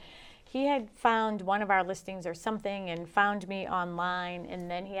us, but he had found one of our listings or something and found me online, and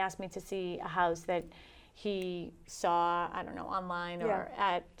then he asked me to see a house that he saw, I don't know, online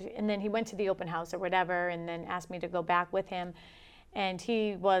and then he went to the open house or whatever, and then asked me to go back with him. And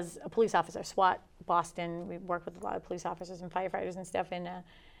he was a police officer, SWAT Boston. We work with a lot of police officers and firefighters and stuff. And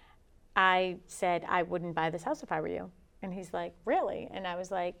I said, I wouldn't buy this house if I were you. And he's like, really? And I was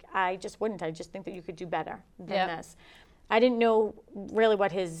like, I just wouldn't. I just think that you could do better than this. I didn't know really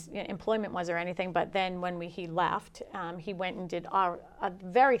what his employment was or anything, but then when he left, he went and did a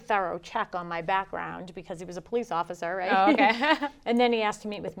very thorough check on my background because he was a police officer, right? Oh, okay. And then he asked to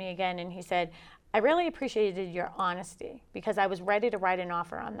meet with me again, and he said, I really appreciated your honesty because I was ready to write an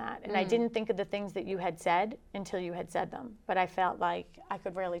offer on that. And I didn't think of the things that you had said until you had said them. But I felt like I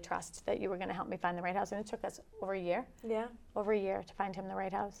could really trust that you were going to help me find the right house. And it took us over a year. Yeah. Over a year to find him the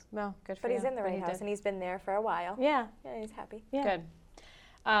right house. Well, good for you. But he's in the right house, and he's been there for a while. Yeah. Yeah, he's happy. Yeah. Good.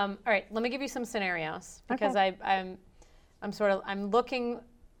 All right, let me give you some scenarios because I'm looking.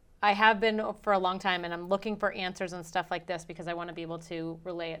 I have been for a long time, and I'm looking for answers and stuff like this because I want to be able to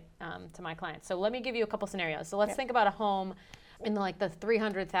relay it to my clients. So let me give you a couple scenarios. So let's think about a home in the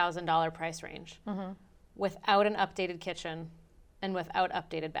 $300,000 price range without an updated kitchen and without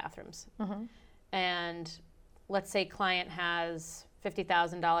updated bathrooms. And let's say client has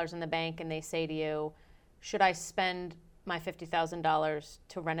 $50,000 in the bank, and they say to you, should I spend my $50,000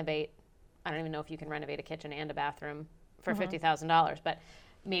 to renovate? I don't even know if you can renovate a kitchen and a bathroom for $50,000, but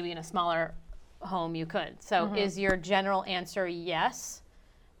maybe in a smaller home you could. So is your general answer yes,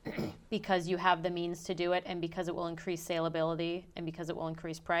 because you have the means to do it and because it will increase saleability and because it will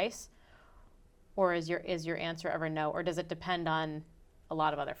increase price? Or is your answer ever no? Or does it depend on a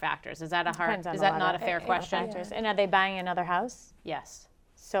lot of other factors? Is that not a fair question? And are they buying another house? Yes.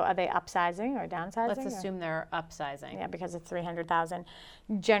 So are they upsizing or downsizing? Let's assume they're upsizing. Yeah, because it's $300,000.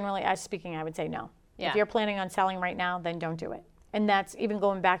 Generally, speaking, I would say no. Yeah. If you're planning on selling right now, then don't do it. And that's even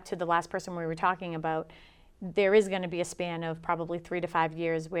going back to the last person we were talking about. There is going to be a span of probably 3 to 5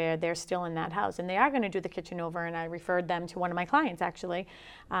 years where they're still in that house. And they are going to do the kitchen over. And I referred them to one of my clients, actually,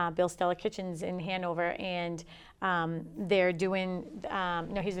 Bill Stella Kitchens in Hanover. And they're doing,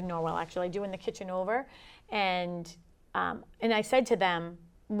 he's in Norwell, actually, doing the kitchen over. And I said to them,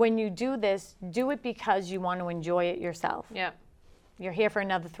 when you do this, do it because you want to enjoy it yourself. Yeah. You're here for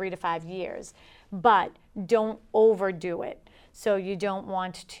another 3 to 5 years, but don't overdo it. So you don't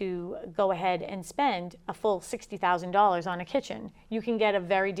want to go ahead and spend a full $60,000 on a kitchen. You can get a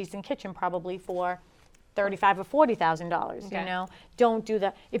very decent kitchen probably for $35,000 or $40,000. Okay. You know, don't do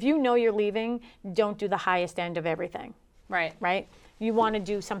the. If you know you're leaving, don't do the highest end of everything. Right. Right. You want to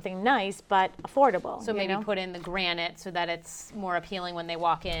do something nice but affordable. So maybe put in the granite so that it's more appealing when they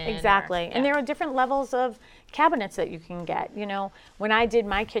walk in. Exactly. And there are different levels of cabinets that you can get. You know, when I did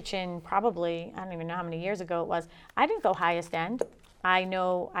my kitchen, probably, I don't even know how many years ago it was, I didn't go highest end. I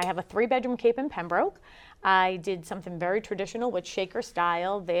know I have a 3-bedroom Cape in Pembroke. I did something very traditional with shaker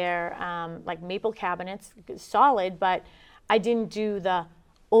style. They're like maple cabinets, solid, but I didn't do the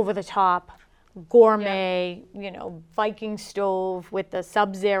over the top gourmet, you know, Viking stove with the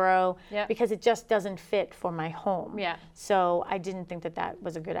Sub-Zero, because it just doesn't fit for my home. Yeah. So I didn't think that that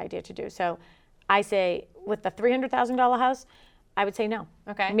was a good idea to do. So I say with the $300,000 house, I would say no.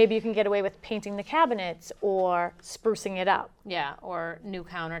 Okay. Maybe you can get away with painting the cabinets or sprucing it up. Yeah, or new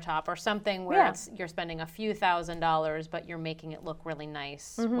countertop or something where you're spending a few $1,000s, but you're making it look really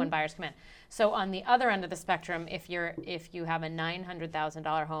nice when buyers come in. So on the other end of the spectrum, if you have a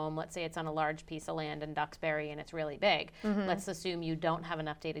 $900,000 home, let's say it's on a large piece of land in Duxbury and it's really big, let's assume you don't have an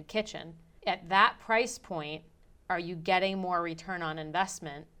updated kitchen. At that price point, are you getting more return on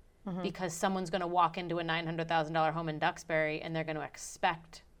investment? Because someone's going to walk into a $900,000 home in Duxbury and they're going to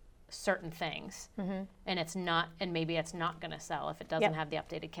expect certain things, and it's not, and maybe it's not going to sell if it doesn't have the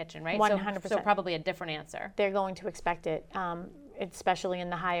updated kitchen, right? 100%. So probably a different answer. They're going to expect it, especially in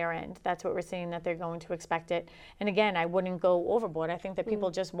the higher end. That's what we're seeing, that they're going to expect it. And again, I wouldn't go overboard. I think that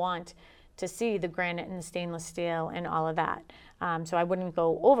people just want to see the granite and the stainless steel and all of that. So I wouldn't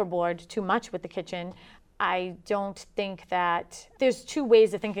go overboard too much with the kitchen. I don't think that there's two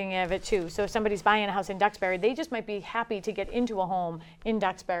ways of thinking of it too. So if somebody's buying a house in Duxbury, they just might be happy to get into a home in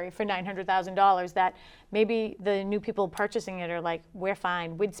Duxbury for $900,000 that maybe the new people purchasing it are like, we're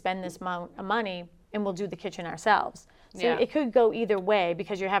fine, we'd spend this amount of money and we'll do the kitchen ourselves. So it could go either way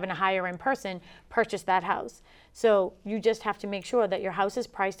because you're having a higher end person purchase that house. So you just have to make sure that your house is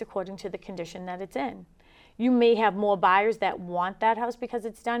priced according to the condition that it's in. You may have more buyers that want that house because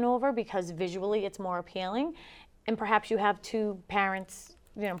it's done over, because visually it's more appealing. And perhaps you have two parents,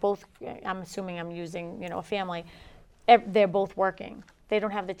 you know, both, I'm assuming I'm using, you know, a family, they're both working. They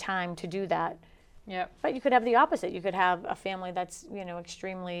don't have the time to do that. Yep. But you could have the opposite. You could have a family that's, you know,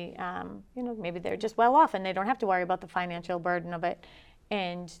 extremely, you know, maybe they're just well off and they don't have to worry about the financial burden of it.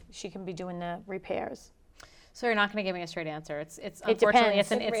 And she can be doing the repairs. So you're not going to give me a straight answer. It's it unfortunately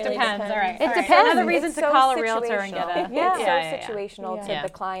depends. It really depends. All right. It depends. So another reason It's to so call a realtor and get a It's so situational to the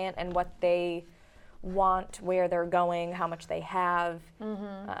client and what they want, where they're going, how much they have,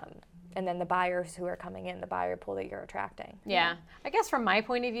 and then the buyers who are coming in, the buyer pool that you're attracting. Yeah. I guess from my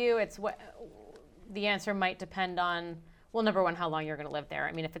point of view, it's what the answer might depend on. Well, number one, how long you're going to live there.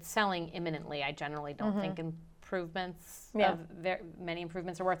 I mean, if it's selling imminently, I generally don't think many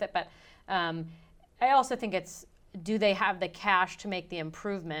improvements are worth it. But I also think it's, do they have the cash to make the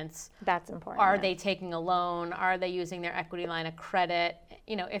improvements? That's important. Are they taking a loan? Are they using their equity line of credit?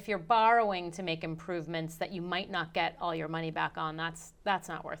 You know, if you're borrowing to make improvements that you might not get all your money back on, that's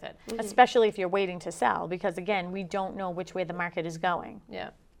not worth it. Especially if you're waiting to sell, because again, we don't know which way the market is going. Yeah.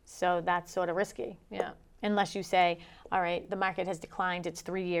 So that's sort of risky. Yeah. Unless you say, all right, the market has declined, it's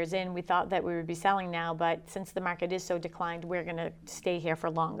 3 years in, we thought that we would be selling now, but since the market is so declined, we're going to stay here for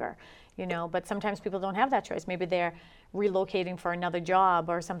longer. You know, but sometimes people don't have that choice. Maybe they're relocating for another job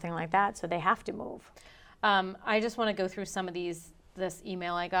or something like that, so they have to move. I just want to go through some of this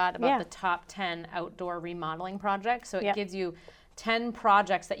email I got about the top 10 outdoor remodeling projects. So it gives you 10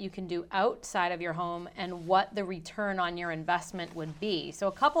 projects that you can do outside of your home and what the return on your investment would be. So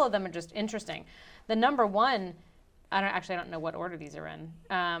a couple of them are just interesting. The number one, I don't know what order these are in,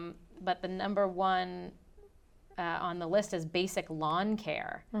 but the number one on the list is basic lawn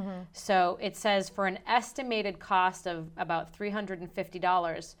care. So it says for an estimated cost of about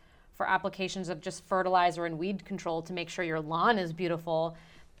 $350 for applications of just fertilizer and weed control to make sure your lawn is beautiful,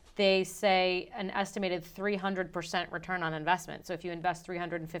 they say an estimated 300% return on investment. So if you invest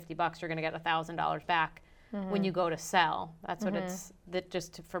 $350, you're going to get $1,000 back when you go to sell. That's what it's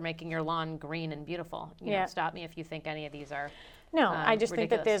just for making your lawn green and beautiful. You know, stop me if you think any of these are. No, I just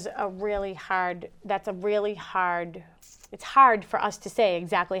ridiculous. think that it's hard for us to say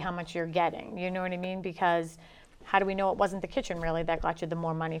exactly how much you're getting. You know what I mean? Because how do we know it wasn't the kitchen really that got you the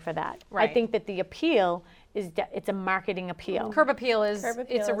more money for that? Right. I think that the appeal is it's a marketing appeal. Curb appeal it's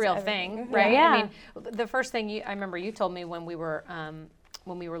a real thing, right? Yeah. I mean, the first thing I remember you told me when we were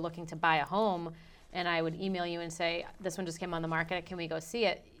looking to buy a home, and I would email you and say, this one just came on the market, can we go see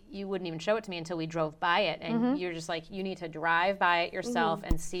it? You wouldn't even show it to me until we drove by it. And you're just like, you need to drive by it yourself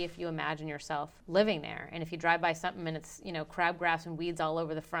and see if you imagine yourself living there. And if you drive by something and it's, crabgrass and weeds all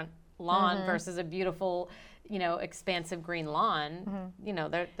over the front lawn versus a beautiful, expansive green lawn,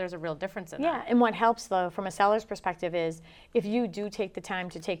 there's a real difference in that. Yeah, and what helps though from a seller's perspective is if you do take the time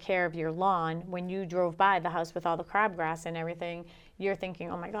to take care of your lawn, when you drove by the house with all the crabgrass and everything, you're thinking,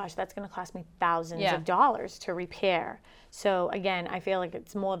 oh my gosh, that's going to cost me thousands of dollars to repair. So again, I feel like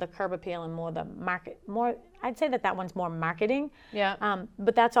it's more the curb appeal and more the market, I'd say that one's more marketing. Yeah.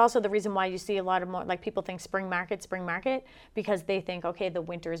 But that's also the reason why you see a lot of more, like people think spring market, because they think, okay, the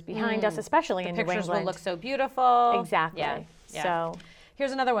winter is behind us, especially in New England. The pictures will look so beautiful. Exactly. Yeah. So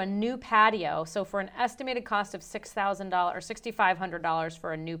here's another one, new patio. So for an estimated cost of $6,000 or $6,500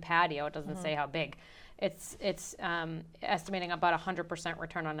 for a new patio, it doesn't say how big. It's estimating about 100%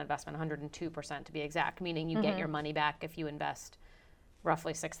 return on investment, 102% to be exact, meaning you get your money back if you invest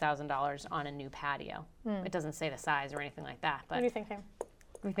roughly $6,000 on a new patio. It doesn't say the size or anything like that. But what are you thinking?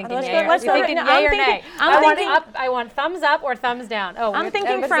 We thinking yay or nay? I want thumbs up or thumbs down. Oh, I'm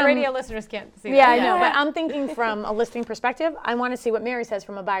thinking from the radio listeners can't see that. Yeah, I know, but I'm thinking from a listing perspective. I want to see what Mary says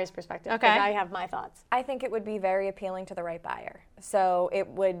from a buyer's perspective. Okay. Because I have my thoughts. I think it would be very appealing to the right buyer. So it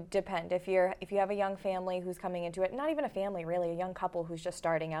would depend. If you have a young family who's coming into it, not even a family really, a young couple who's just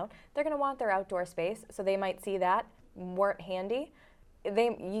starting out, they're going to want their outdoor space. So they might see that weren't handy.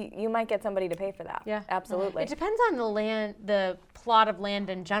 You might get somebody to pay for that. Yeah, absolutely. It depends on the plot of land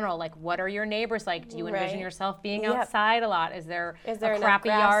in general. Like, what are your neighbors like? Do you envision yourself being outside a lot? Is there a crappy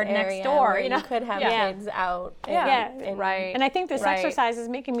yard next door? You could have kids out. Right. And I think this exercise is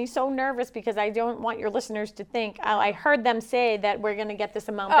making me so nervous because I don't want your listeners to think, oh, I heard them say that we're going to get this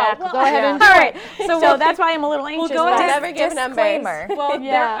amount back. Well, go ahead and do it. So that's why I'm a little anxious. We'll go never give disclaimer. Well,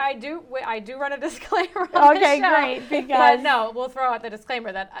 I do run a disclaimer on the show. Great. Because but no, we'll throw out the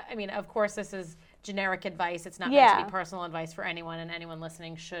disclaimer that, I mean, of course, this is generic advice. It's not meant to be personal advice for anyone, and anyone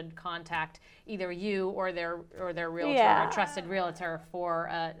listening should contact either you or their realtor, or a trusted realtor for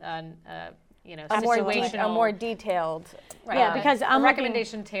a more detailed. Right. Yeah, because a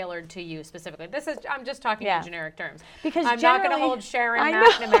recommendation tailored to you specifically. I'm just talking in generic terms. Because I'm not going to hold Sharon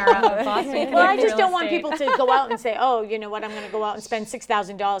McNamara of Boston. Well, I just don't want people to go out and say, oh, you know what, I'm going to go out and spend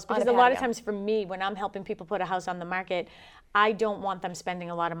 $6,000. Because a lot of times for me, when I'm helping people put a house on the market, I don't want them spending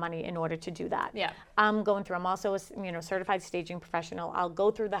a lot of money in order to do that. Yeah. I'm also a certified staging professional. I'll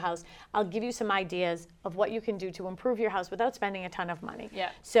go through the house. I'll give you some ideas of what you can do to improve your house without spending a ton of money. Yeah.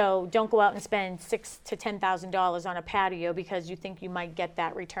 So don't go out and spend $6,000 to $10,000 on a patio because you think you might get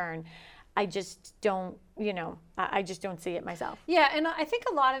that return. I just don't, I just don't see it myself. Yeah, and I think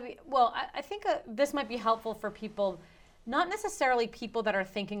I think this might be helpful for people. Not necessarily people that are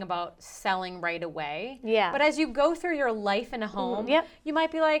thinking about selling right away. Yeah. But as you go through your life in a home, you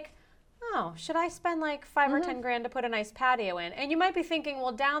might be like, oh, should I spend like $5 or $10,000 to put a nice patio in? And you might be thinking,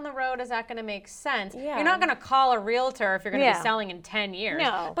 well, down the road, is that going to make sense? Yeah. You're not going to call a realtor if you're going to be selling in 10 years.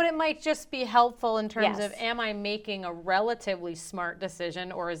 No. But it might just be helpful in terms of, am I making a relatively smart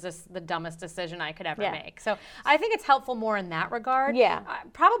decision, or is this the dumbest decision I could ever make? So I think it's helpful more in that regard. Yeah.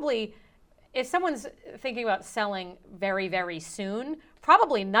 Probably, if someone's thinking about selling very, very soon,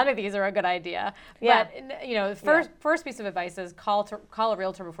 probably none of these are a good idea. Yeah. But first piece of advice is call a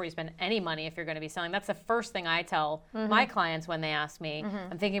realtor before you spend any money if you're going to be selling. That's the first thing I tell my clients when they ask me,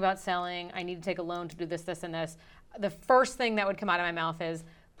 I'm thinking about selling, I need to take a loan to do this, this, and this. The first thing that would come out of my mouth is,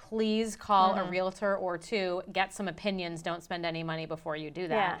 please call a realtor or two, get some opinions, don't spend any money before you do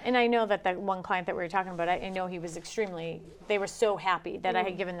that. Yeah, and I know that one client that we were talking about, I know he was they were so happy that I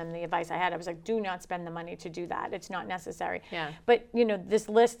had given them the advice I had. I was like, do not spend the money to do that. It's not necessary. Yeah. But, this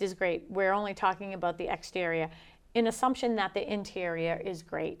list is great. We're only talking about the exterior. An assumption that the interior is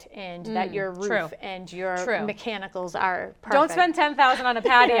great and that your roof and your mechanicals are perfect. Don't spend $10,000 on a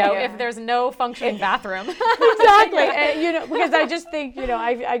patio if there's no functioning bathroom. Exactly. Because I just think,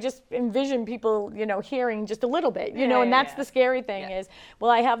 I just envision people, hearing just a little bit, and that's the scary thing is, well,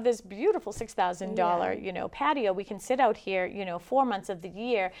 I have this beautiful $6,000, patio. We can sit out here, 4 months of the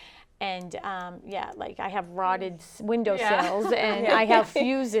year. And I have rotted window sills and I have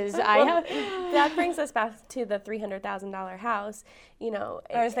fuses. That brings us back to the $300,000 house.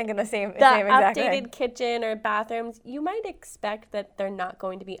 I was thinking the same the exact updated thing. kitchen or bathrooms. You might expect that they're not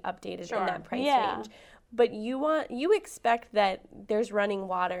going to be updated in that price range. but you expect that there's running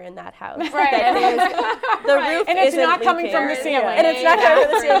water in that house. Right. That the roof and it's isn't not coming leaking. from the ceiling. And it's not coming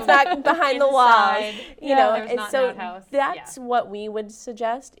from the ceiling. It's not behind the walls. You know, there's and not so an outhouse. that's what we would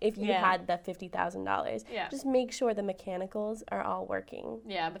suggest if you Yeah. had the $50,000. Yeah. Just make sure the mechanicals are all working.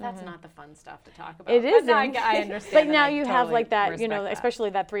 Yeah, but that's not the fun stuff to talk about. It isn't. I understand. But now and I you have totally like that, respect that. especially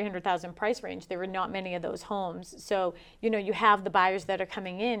that 300,000 price range. There are not many of those homes. So, you have the buyers that are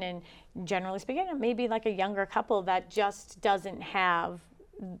coming in, and generally speaking, maybe like a younger couple that just doesn't have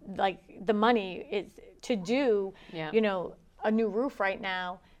like the money to do, a new roof right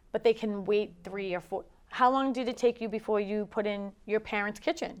now, but they can wait 3 or 4. How long did it take you before you put in your parents'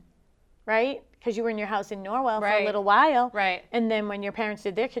 kitchen, right? Because you were in your house in Norwell for a little while. Right. And then when your parents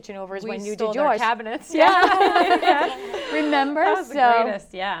did their kitchen over is when you stole did yours. their cabinets. Yeah. Remember? That was the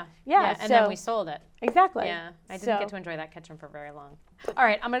greatest, yeah. Yeah, and then we sold it. Exactly. Yeah, I didn't get to enjoy that kitchen for very long. All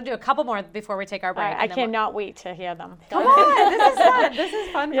right, I'm going to do a couple more before we take our break. All right, I cannot wait to hear them. Come on, this is fun. This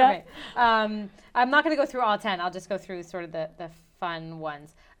is fun for me. I'm not going to go through all 10. I'll just go through sort of the fun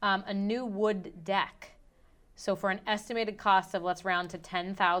ones. A new wood deck. So for an estimated cost of, let's round to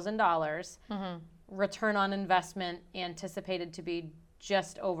 $10,000, return on investment anticipated to be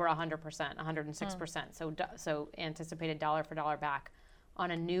just over 100%, 106%. So anticipated dollar for dollar back on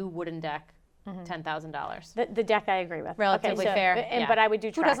a new wooden deck. $10,000. The deck I agree with. Relatively fair. But I would do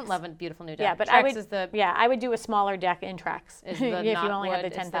Trex. Who doesn't love a beautiful new deck? Yeah, but Trex I would do a smaller deck in Trex if you only have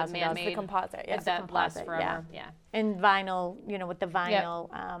the $10,000. It's the composite. It's that lasts forever. Yeah. And vinyl, with the vinyl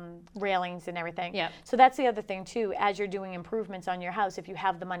railings and everything. Yep. So that's the other thing too, as you're doing improvements on your house, if you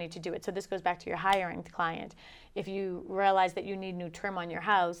have the money to do it. So this goes back to your hiring client. If you realize that you need new trim on your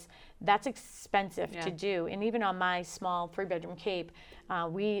house, that's expensive to do. And even on my small 3-bedroom Cape,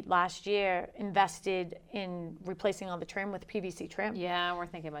 we last year invested in replacing all the trim with PVC trim. Yeah, we're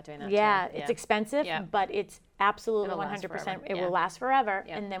thinking about doing that too. It's expensive, but it's absolutely 100%. It will last forever.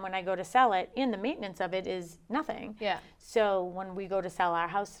 Yeah. And then when I go to sell it, and the maintenance of it is nothing. Yeah. So when we go to sell our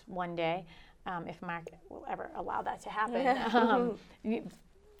house one day, if Mark will ever allow that to happen,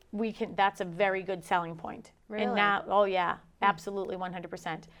 we can. That's a very good selling point. Really? And now, absolutely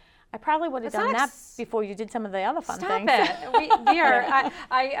 100%. I probably would have done that before you did some of the other fun things. Stop it. We are.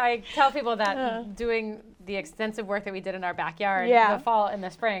 I tell people that doing the extensive work that we did in our backyard the fall and the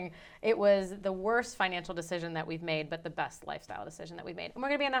spring, it was the worst financial decision that we've made, but the best lifestyle decision that we've made. And we're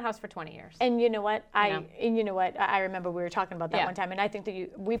going to be in that house for 20 years. And you know what? I remember we were talking about that one time, and I think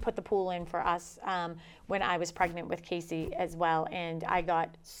that we put the pool in for us when I was pregnant with Casey as well, and I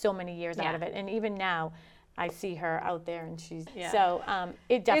got so many years out of it. And even now, I see her out there, and she's so.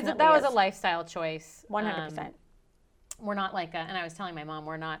 It definitely that was a lifestyle choice. 100%. We're not like, and I was telling my mom,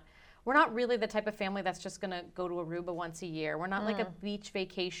 we're not really the type of family that's just going to go to Aruba once a year. We're not like a beach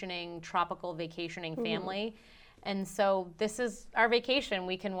vacationing, tropical vacationing family. And so this is our vacation.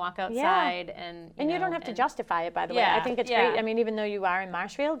 We can walk outside and you don't have to justify it, by the way. I think it's great. I mean, even though you are in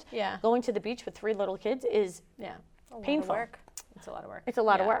Marshfield, going to the beach with 3 little kids is painful. It's a lot of work. It's a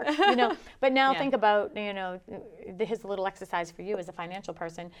lot of work, But now think about, here's a little exercise for you as a financial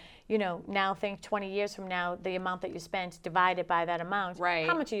person. Now think 20 years from now, the amount that you spent divided by that amount. Right.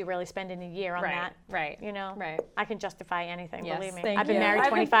 How much are you really spending a year on that? Right. Right. I can justify anything, believe me. Thank I've been you. married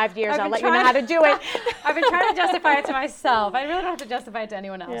 25 years. I'll let you know how to do it. I've been trying to justify it to myself. I really don't have to justify it to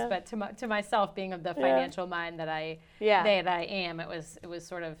anyone else, but to myself, being of the financial mind that I am, it was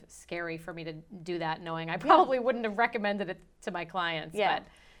sort of scary for me to do that, knowing I probably wouldn't have recommended it to my clients.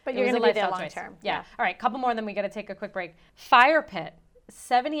 But you're going to be there long term. Yeah. All right, couple more, then we got to take a quick break. Fire pit,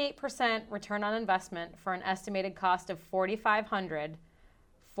 78% return on investment for an estimated cost of $4,500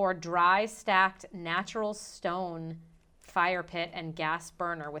 for dry stacked natural stone fire pit and gas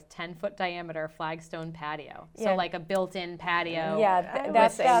burner with 10-foot diameter flagstone patio. So like a built-in patio. Yeah,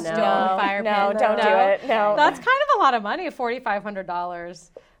 that's stone fire pit. No, don't do it. No. That's kind of a lot of money, $4,500.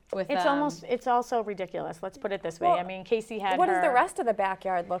 It's also ridiculous. Let's put it this way. Well, I mean, Casey had What does the rest of the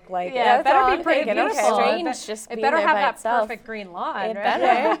backyard look like? Yeah, it better be pretty beautiful. It better have that itself. perfect green lawn. It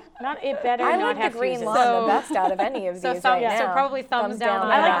right? better. It better I not like have the green fuses. lawn the best out of any of these right now. So probably thumbs down on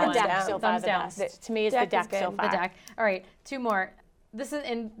I that like one. the deck so far. Thumbs down. To me, it's the deck so far. The deck. All right, 2 more. This is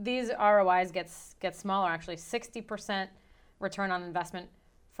in these ROIs get smaller actually. 60% return on investment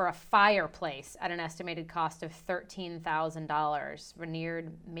for a fireplace at an estimated cost of $13,000.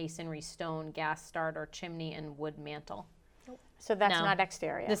 Veneered masonry, stone, gas starter, chimney, and wood mantle. So that's not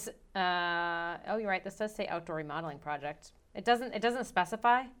exterior. This you're right. This does say outdoor remodeling project. It doesn't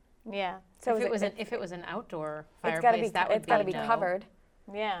specify. Yeah. So if it was an outdoor fireplace, it's got to be covered.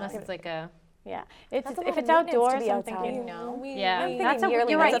 Yeah. Unless it's like a Yeah, if it's outdoors, I'm thinking no. That's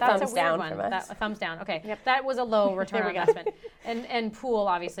you're right. That's a thumbs down from us. A thumbs down. Okay, that was a low return on investment. And pool,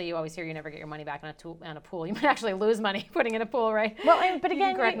 obviously, you always hear you never get your money back on a pool. You might actually lose money putting in a pool, right? Well, but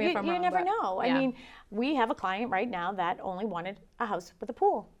again, you never know. I mean, we have a client right now that only wanted a house with a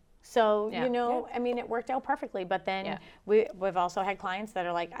pool. So, I mean, it worked out perfectly. But then we've also had clients that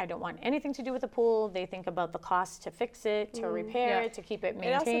are like, I don't want anything to do with the pool. They think about the cost to fix it, to repair it, to keep it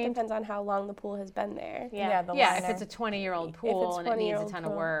maintained. It also depends on how long the pool has been there. If it's a 20-year-old pool and it needs a ton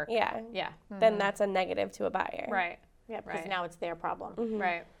of work. Then that's a negative to a buyer. Right. Yeah, because now it's their problem.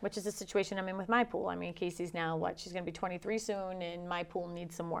 Right. Which is the situation I'm in with my pool. I mean, Casey's now, she's going to be 23 soon, and my pool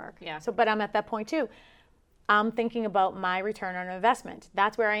needs some work. Yeah. So, but I'm at that point too. I'm thinking about my return on investment.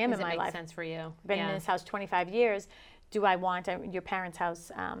 That's where I am in my life. Does it make sense for you? Been in this house 25 years. Do I want your parents' house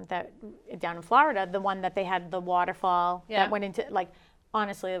that down in Florida, the one that they had the waterfall that went into, like,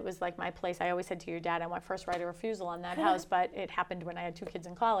 honestly, it was like my place. I always said to your dad, I want first right of refusal on that house, but it happened when I had 2 kids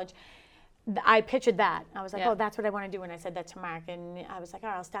in college. I pictured that. I was like, oh, that's what I want to do. And I said that to Mark. And I was like, all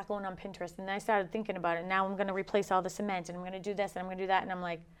right, I'll start going on Pinterest. And then I started thinking about it. Now I'm going to replace all the cement, and I'm going to do this, and I'm going to do that. And I'm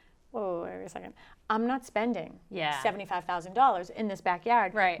like, whoa, wait a second. I'm not spending $75,000 in this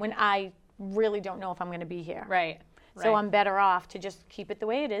backyard when I really don't know if I'm going to be here. Right. So I'm better off to just keep it the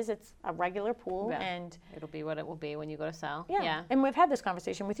way it is. It's a regular pool, and it'll be what it will be when you go to sell. Yeah. And we've had this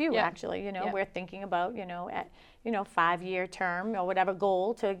conversation with you actually. We're thinking about at 5-year term or whatever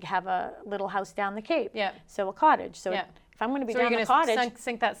goal to have a little house down the Cape. Yeah. So a cottage. So if I'm going to be down the cottage,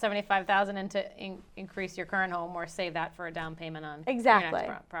 sink that $75,000 into increase your current home or save that for a down payment on your exactly.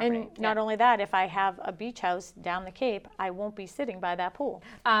 next property. And not only that, if I have a beach house down the Cape, I won't be sitting by that pool.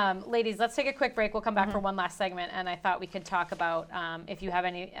 Ladies, let's take a quick break. We'll come back for one last segment, and I thought we could talk about if you have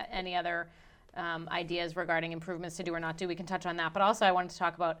any other ideas regarding improvements to do or not do. We can touch on that, but also I wanted to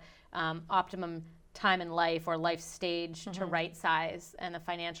talk about optimum time in life or life stage to right size and the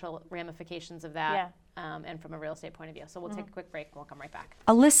financial ramifications of that. And from a real estate point of view. So we'll take a quick break and we'll come right back.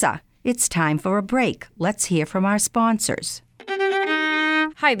 Alyssa, it's time for a break. Let's hear from our sponsors.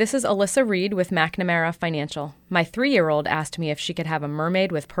 Hi, this is Alyssa Reed with McNamara Financial. My 3-year-old asked me if she could have a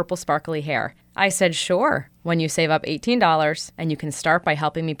mermaid with purple sparkly hair. I said, sure, when you save up $18 and you can start by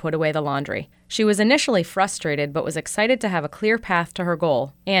helping me put away the laundry. She was initially frustrated but was excited to have a clear path to her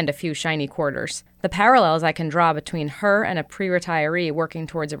goal and a few shiny quarters. The parallels I can draw between her and a pre-retiree working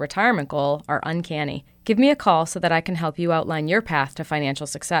towards a retirement goal are uncanny. Give me a call so that I can help you outline your path to financial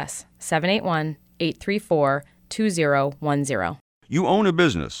success. 781-834-2010. You own a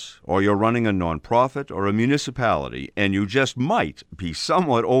business, or you're running a nonprofit or a municipality, and you just might be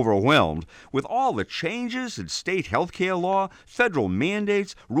somewhat overwhelmed with all the changes in state healthcare law, federal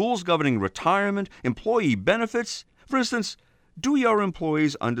mandates, rules governing retirement, employee benefits. For instance, do your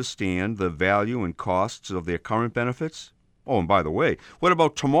employees understand the value and costs of their current benefits? Oh, and by the way, what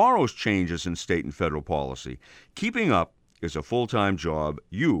about tomorrow's changes in state and federal policy? Keeping up is a full-time job.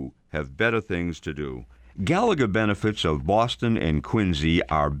 You have better things to do. Gallagher Benefits of Boston and Quincy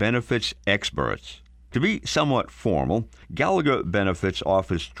are benefits experts. To be somewhat formal, Gallagher Benefits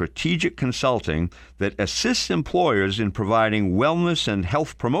offers strategic consulting that assists employers in providing wellness and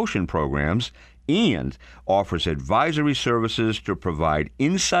health promotion programs and offers advisory services to provide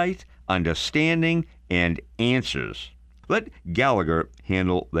insight, understanding, and answers. Let Gallagher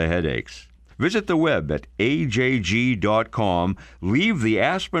handle the headaches. Visit the web at ajg.com. Leave the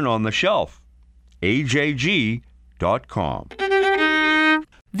aspirin on the shelf. ajg.com.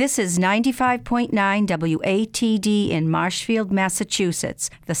 This is 95.9 WATD in Marshfield, Massachusetts,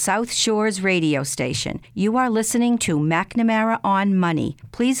 the South Shores radio station. You are listening to McNamara on Money.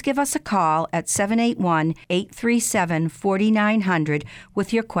 Please give us a call at 781-837-4900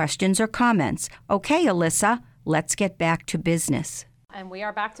 with your questions or comments. Okay, Alyssa, let's get back to business. And we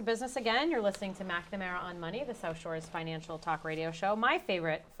are back to business again. You're listening to McNamara on Money, the South Shores financial talk radio show, my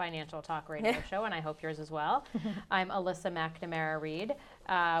favorite financial talk radio show, and I hope yours as well. I'm Alyssa McNamara Reed.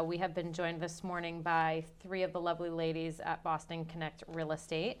 We have been joined this morning by 3 of the lovely ladies at Boston Connect Real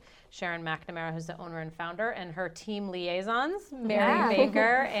Estate. Sharon McNamara, who's the owner and founder, and her team liaisons, Mary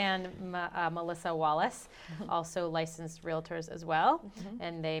Baker and Melissa Wallace, also licensed realtors as well.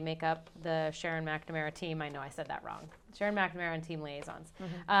 And they make up the Sharon McNamara team. I know I said that wrong. Sharon McNamara and Team Liaisons.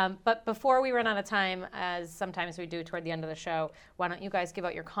 But before we run out of time, as sometimes we do toward the end of the show, why don't you guys give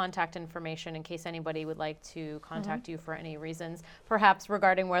out your contact information in case anybody would like to contact you for any reasons, perhaps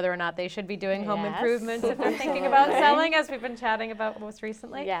regarding whether or not they should be doing home improvements if they're thinking about selling, as we've been chatting about most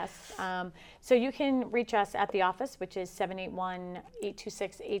recently. Yes. So you can reach us at the office, which is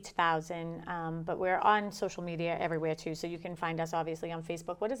 781-826-8000. But we're on social media everywhere too, so you can find us obviously on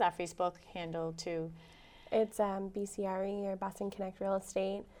Facebook. What is our Facebook handle too? It's BCRE or Boston Connect Real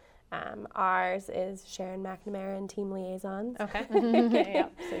Estate. Ours is Sharon McNamara and Team Liaisons. Okay. Yeah.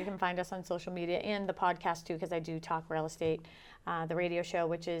 So you can find us on social media and the podcast too, because I do talk real estate, the radio show,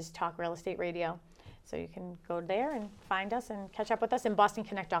 which is Talk Real Estate Radio. So you can go there and find us and catch up with us. And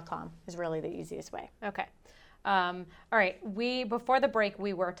BostonConnect.com is really the easiest way. Okay. All right. Before the break,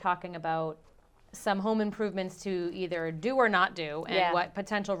 we were talking about some home improvements to either do or not do, and what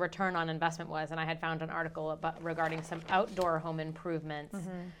potential return on investment was. And I had found an article regarding some outdoor home improvements,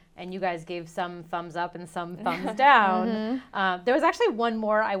 and you guys gave some thumbs up and some thumbs down. There was actually one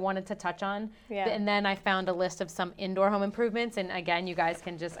more I wanted to touch on, and then I found a list of some indoor home improvements. And again, you guys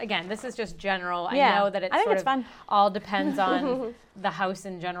can this is just general. I know that it's fun. All depends on the house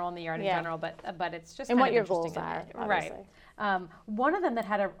in general and the yard in general, but it's just and kind what of your goals are, right. One of them that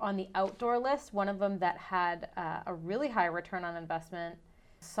had on the outdoor list, one of them that had a really high return on investment,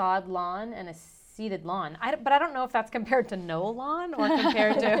 sod lawn and a seeded lawn. But I don't know if that's compared to no lawn or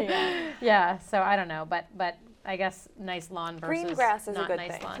compared to, so I don't know. But I guess nice lawn versus green grass is not a good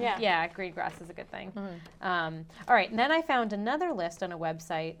nice thing. lawn. Yeah, green grass is a good thing. All right, and then I found another list on a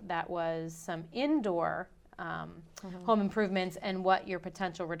website that was some indoor home improvements and what your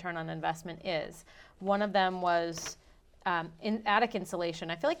potential return on investment is. One of them was attic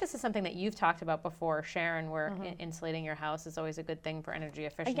insulation. I feel like this is something that you've talked about before, Sharon, where insulating your house is always a good thing for energy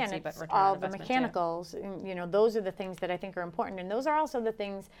efficiency. Again, but it's return all on the investment mechanicals. Those are the things that I think are important. And those are also the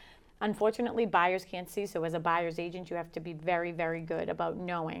things, unfortunately, buyers can't see. So as a buyer's agent, you have to be very, very good about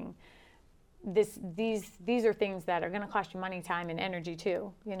knowing these are things that are going to cost you money, time, and energy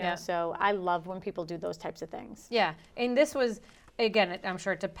too. So I love when people do those types of things. Yeah, and this was, again, I'm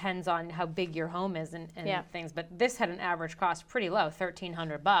sure it depends on how big your home is and things, but this had an average cost pretty low,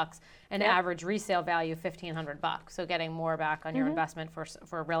 $1,300, an average resale value $1,500. So getting more back on your investment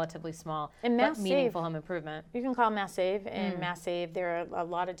for a relatively small but meaningful home improvement. You can call Mass Save, and Mass Save, there are a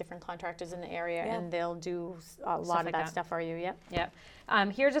lot of different contractors in the area, and they'll do a lot of that stuff for you. Yep.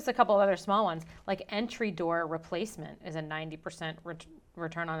 Here's just a couple of other small ones, like entry door replacement is a 90%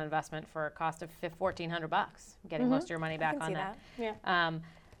 return on investment for a cost of $1,400, getting most of your money back on that. Yeah.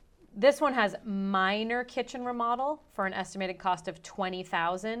 This one has minor kitchen remodel for an estimated cost of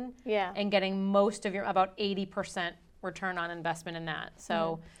 $20,000, and getting most of your about 80% return on investment in that.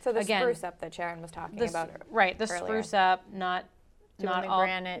 So, so the spruce up that Sharon was talking about, right? The earlier. Spruce up, not doing the all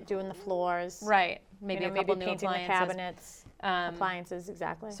granite, doing the floors, right? Maybe a couple maybe new painting appliances. the cabinets. Appliances,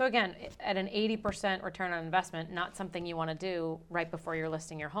 exactly. So again, at an 80% return on investment, not something you want to do right before you're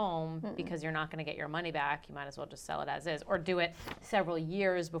listing your home because you're not going to get your money back. You might as well just sell it as is, or do it several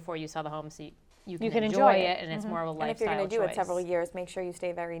years before you sell the home so you can enjoy it and it's more of a lifestyle choice. And if you're going to do it several years, make sure you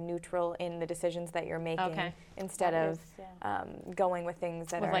stay very neutral in the decisions that you're making instead of going with things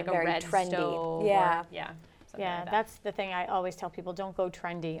that are like very a red trendy. Stove That's the thing I always tell people, don't go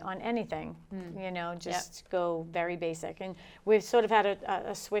trendy on anything, just go very basic. And we've sort of had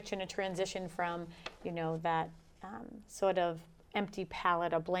a switch and a transition from, that sort of empty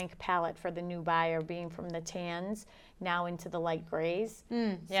palette, a blank palette for the new buyer being from the tans now into the light grays.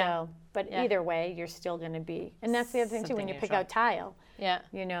 Either way, you're still going to be, and that's the other thing too, when you pick out tile.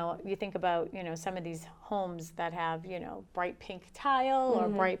 You think about, some of these homes that have, bright pink tile or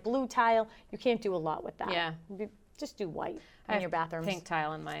bright blue tile. You can't do a lot with that. Just do white in your bathrooms. Pink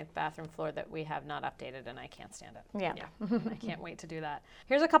tile in my bathroom floor that we have not updated, and I can't stand it. I can't wait to do that.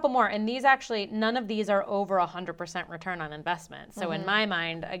 Here's a couple more, and these actually, none of these are over 100% return on investment. So in my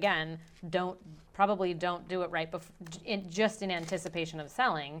mind, again, probably don't do it right before, just in anticipation of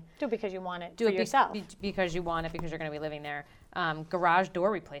selling. Do it because you want it for yourself. Because you want it, because you're going to be living there. Garage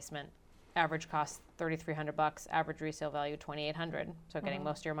door replacement, average cost $3,300, average resale value $2,800. So getting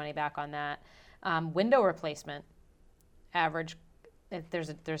most of your money back on that. Window replacement, average.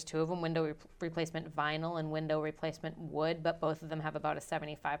 There's two of them: window replacement vinyl and window replacement wood, but both of them have about a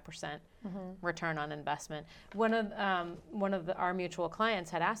 75% return on investment. One of our mutual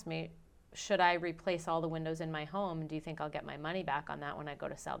clients had asked me, should I replace all the windows in my home, and do you think I'll get my money back on that when I go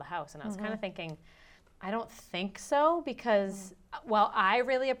to sell the house? And I was kind of thinking, I don't think so, because while I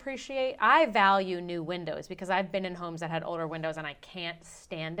value new windows because I've been in homes that had older windows and I can't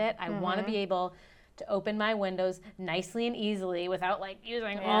stand it. I want to be able to open my windows nicely and easily without like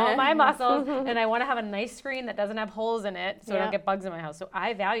using all my muscles. And I want to have a nice screen that doesn't have holes in it so I don't get bugs in my house. So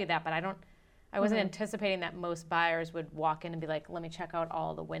I value that, but I wasn't anticipating that most buyers would walk in and be like, let me check out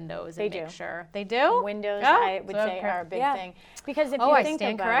all the windows and make sure. They do? Windows, I would say, are a big thing. Because if you think I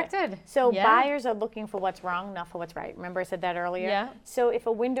stand about corrected. it, so buyers are looking for what's wrong, not for what's right. Remember I said that earlier? Yeah. So if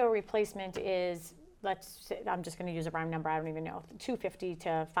a window replacement is, let's say, I'm just going to use a round number, I don't even know, $250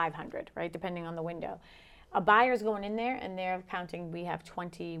 to $500, right, depending on the window. A buyer's going in there and they're counting, we have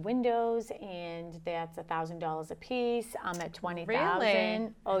 20 windows and that's $1,000 a piece. I'm at $20,000. Really?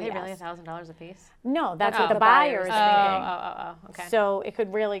 Oh, yes. Really $1,000 a piece? No, that's what the buyer is thinking. Okay. So it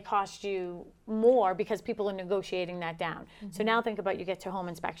could really cost you more because people are negotiating that down. So now think about, you get to home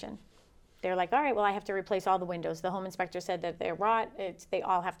inspection. They're like, all right, well, I have to replace all the windows. The home inspector said that they're rot, they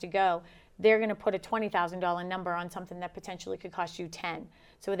all have to go. They're going to put a $20,000 number on something that potentially could cost you $10,000.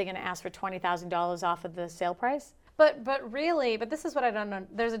 So are they going to ask for $20,000 off of the sale price? But this is what I don't know.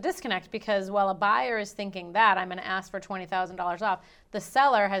 There's a disconnect because while a buyer is thinking that I'm going to ask for $20,000 off, the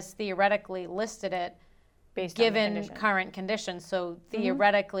seller has theoretically listed it based given on the current conditions. So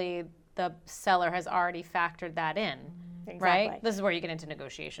theoretically, the seller has already factored that in. Exactly. Right? This is where you get into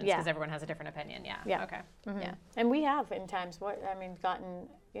negotiations because everyone has a different opinion. Yeah. Okay. Yeah. And we have in times gotten,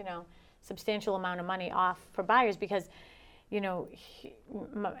 substantial amount of money off for buyers because, you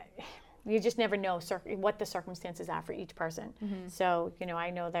just never know what the circumstances are for each person. So, I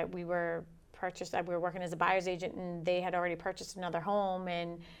know that we were working as a buyer's agent and they had already purchased another home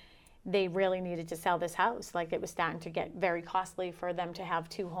and they really needed to sell this house. Like it was starting to get very costly for them to have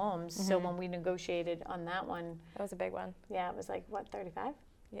two homes. So when we negotiated on that one. That was a big one. Yeah, it was like, what, 35?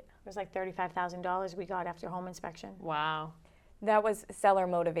 Yeah. It was like $35,000 we got after home inspection. Wow. That was seller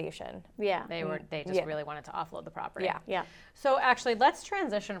motivation. Yeah. They just really wanted to offload the property. Yeah. So actually, let's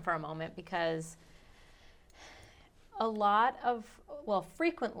transition for a moment because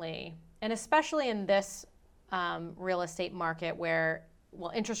frequently, and especially in this real estate market where,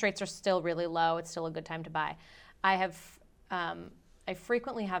 interest rates are still really low, it's still a good time to buy. I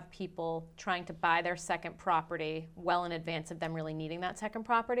frequently have people trying to buy their second property well in advance of them really needing that second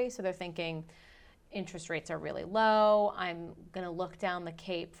property. So they're thinking, interest rates are really low. I'm going to look down the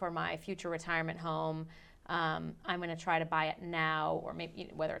Cape for my future retirement home. I'm going to try to buy it now, or maybe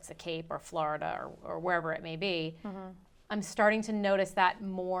whether it's the Cape or Florida or wherever it may be. I'm starting to notice that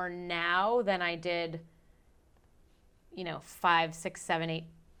more now than I did, 5, 6, 7, 8,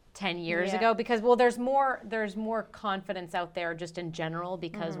 10 years ago because there's more confidence out there just in general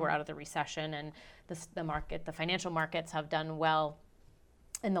because we're out of the recession and the financial markets have done well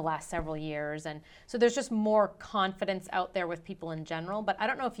in the last several years. And so there's just more confidence out there with people in general. But I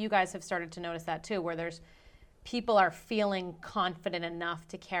don't know if you guys have started to notice that too, where people are feeling confident enough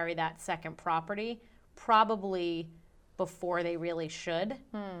to carry that second property, probably before they really should.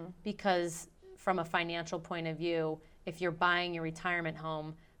 Because from a financial point of view, if you're buying your retirement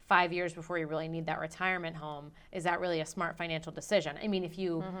home 5 years before you really need that retirement home, is that really a smart financial decision? I mean,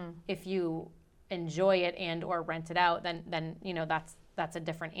 if you enjoy it and or rent it out, then that's a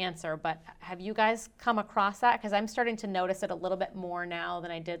different answer. But have you guys come across that? Because I'm starting to notice it a little bit more now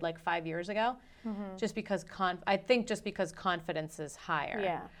than I did like 5 years ago, just because I think just because confidence is higher.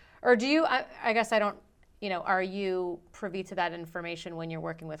 Yeah. Or do you? I guess I don't. Are you privy to that information when you're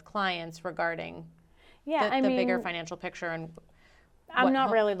working with clients regarding the bigger financial picture and? I'm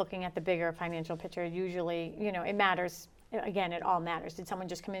not really looking at the bigger financial picture. Usually, it matters. Again, it all matters. Did someone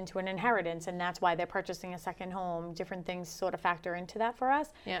just come into an inheritance and that's why they're purchasing a second home? Different things sort of factor into that for us.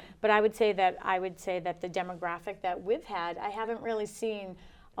 Yeah. But I would say that the demographic that we've had, I haven't really seen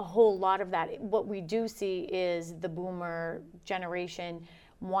a whole lot of that. What we do see is the boomer generation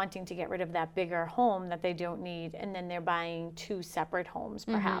wanting to get rid of that bigger home that they don't need, and then they're buying two separate homes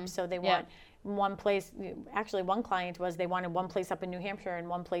perhaps. So they want one place. Actually, one client they wanted one place up in New Hampshire and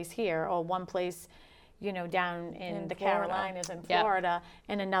one place here, or one place down in the Florida. Carolinas and Florida,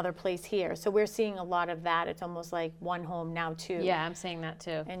 and another place here. So we're seeing a lot of that. It's almost like one home now too. Yeah, I'm seeing that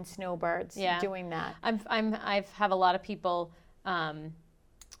too. And snowbirds doing that. I've have a lot of people,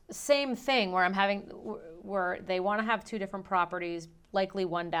 same thing where they want to have two different properties, likely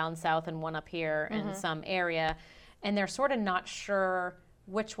one down south and one up here in some area, and they're sort of not sure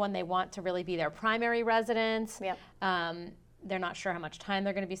which one they want to really be their primary residence. They're not sure how much time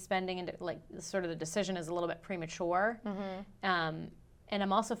they're going to be spending, and sort of the decision is a little bit premature. And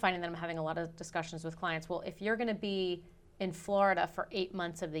I'm also finding that I'm having a lot of discussions with clients. Well, if you're going to be in Florida for 8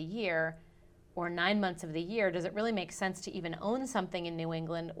 months of the year or 9 months of the year, does it really make sense to even own something in New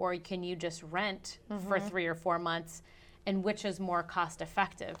England, or can you just rent for 3 or 4 months and which is more cost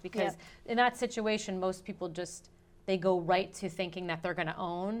effective. Because in that situation, most people they go right to thinking that they're going to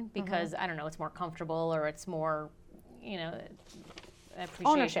own because, I don't know, it's more comfortable or it's more, appreciation.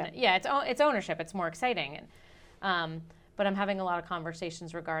 Ownership. Yeah, it's ownership. It's more exciting. But I'm having a lot of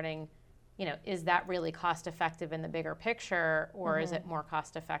conversations regarding, is that really cost effective in the bigger picture, or is it more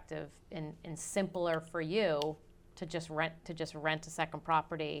cost effective and simpler for you to just rent a second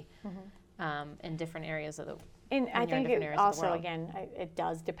property in different areas of the world? And I think it also, again, it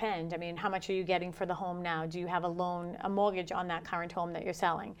does depend. I mean, how much are you getting for the home now? Do you have a mortgage on that current home that you're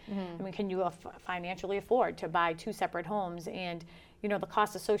selling? I mean, can you financially afford to buy two separate homes? And, the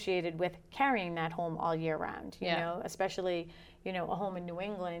cost associated with carrying that home all year round, you know, especially, a home in New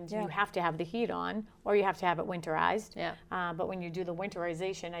England, you have to have the heat on or you have to have it winterized. Yeah. But when you do the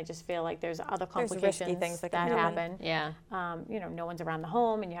winterization, I just feel like there's other complications things that happen. Yeah. No one's around the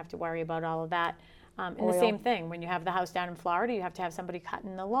home and you have to worry about all of that. And the same thing, when you have the house down in Florida, you have to have somebody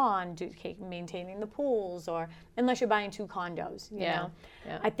cutting the lawn, maintaining the pools, or unless you're buying two condos, you know.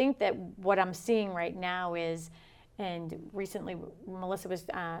 Yeah. I think that what I'm seeing right now is, and recently Melissa was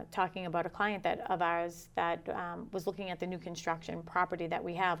talking about a client of ours that was looking at the new construction property that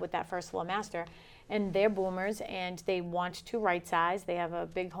we have with that first floor master, and they're boomers and they want to right size. They have a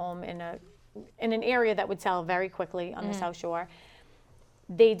big home in an area that would sell very quickly on the South Shore.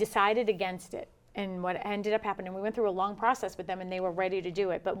 They decided against it. And what ended up happening, we went through a long process with them and they were ready to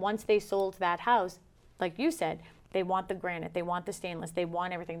do it. But once they sold that house, like you said, they want the granite, they want the stainless, they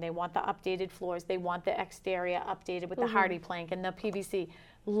want everything. They want the updated floors, they want the exterior updated with the hardy plank and the PVC,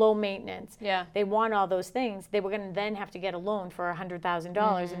 low maintenance. Yeah. They want all those things. They were going to then have to get a loan for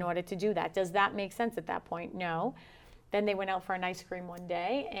 $100,000 in order to do that. Does that make sense at that point? No. Then they went out for an ice cream one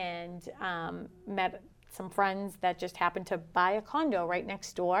day and met some friends that just happened to buy a condo right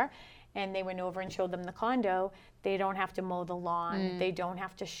next door. And they went over and showed them the condo. They don't have to mow the lawn. They don't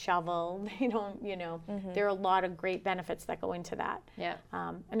have to shovel. They don't, there are a lot of great benefits that go into that. Yeah.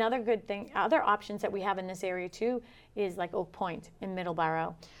 Another good thing, other options that we have in this area too is like Oak Point in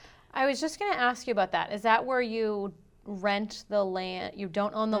Middleborough. I was just going to ask you about that. Is that where you rent the land? You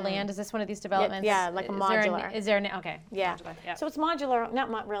don't own the land? Is this one of these developments? Yeah, like a modular. Is there okay. Yeah. Yep. So it's modular,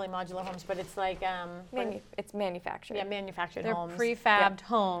 not really modular homes, but it's like it's manufactured. Yeah, manufactured They're homes. They're prefabbed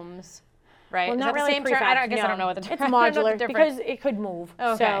homes, right? Well, is not that really the same term? I guess I don't know what the term. It's modular because it could move.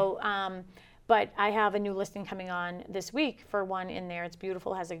 Okay. So, but I have a new listing coming on this week for one in there. It's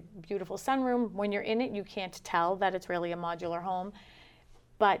beautiful, has a beautiful sunroom. When you're in it, you can't tell that it's really a modular home.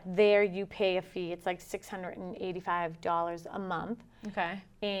 But there you pay a fee. It's like $685 a month. Okay.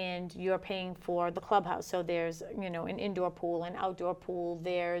 And you're paying for the clubhouse. So there's, an indoor pool, an outdoor pool.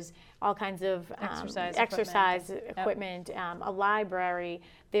 There's all kinds of exercise equipment, a library.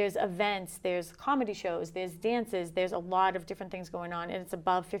 There's events. There's comedy shows. There's dances. There's a lot of different things going on. And it's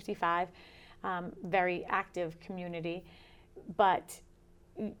above 55. Very active community. But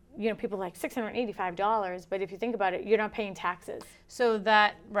people are like $685, but if you think about it, you're not paying taxes. So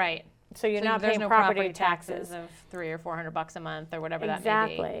that, right. So you're not there's paying no property taxes of $300 or $400 a month or whatever that may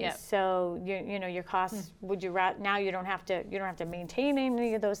be. Exactly. Yep. So your costs. Now you don't have to maintain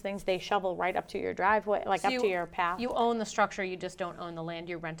any of those things. They shovel right up to your driveway, up to your path. You own the structure. You just don't own the land.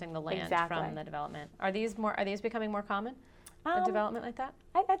 You're renting the land from the development. Are these becoming more common? A development like that?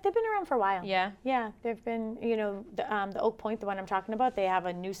 They've been around for a while. Yeah? Yeah, they've been, the Oak Point, the one I'm talking about, they have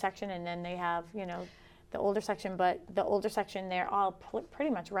a new section and then they have, the older section, but the older section, they're all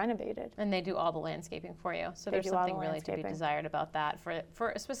pretty much renovated. And they do all the landscaping for you. So there's something really to be desired about that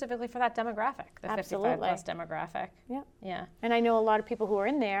for specifically for that demographic, the 55 plus demographic. Yeah. Yeah. And I know a lot of people who are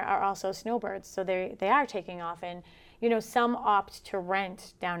in there are also snowbirds, so they are taking off. And some opt to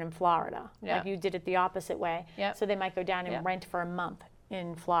rent down in Florida, like you did it the opposite way. Yep. So they might go down and rent for a month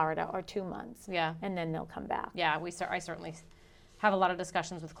in Florida or 2 months. Yeah. And then they'll come back. Yeah, I certainly have a lot of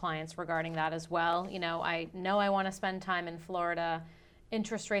discussions with clients regarding that as well. I know I want to spend time in Florida.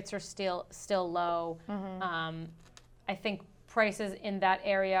 Interest rates are still low. Mm-hmm. I think prices in that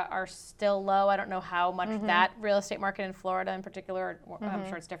area are still low. I don't know how much that real estate market in Florida in particular, I'm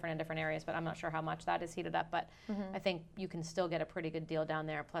sure it's different in different areas, but I'm not sure how much that is heated up. But I think you can still get a pretty good deal down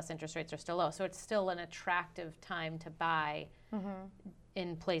there, plus interest rates are still low. So it's still an attractive time to buy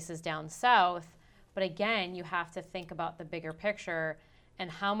in places down south. But again, you have to think about the bigger picture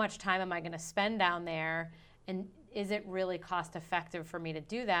and how much time am I going to spend down there, and is it really cost effective for me to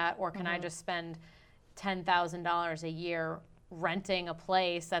do that, or can I just spend $10,000 a year renting a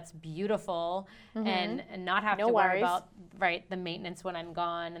place that's beautiful and not have to worry about the maintenance when I'm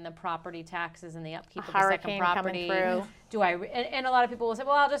gone and the property taxes and the upkeep of the second property. Coming through. And a lot of people will say,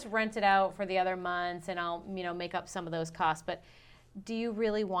 well, I'll just rent it out for the other months and I'll make up some of those costs. But do you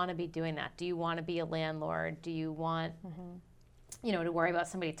really want to be doing that? Do you want to be a landlord? Do you want to worry about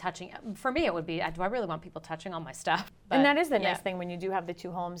somebody touching? For me, it would be, do I really want people touching all my stuff? But, and that is the nice thing when you do have the 2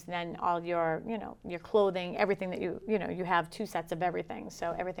 homes, then all your, your clothing, everything that you have 2 sets of everything.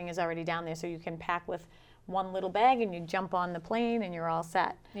 So everything is already down there. So you can pack with one little bag and you jump on the plane and you're all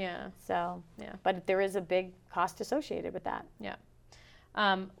set. Yeah. So, but there is a big cost associated with that. Yeah.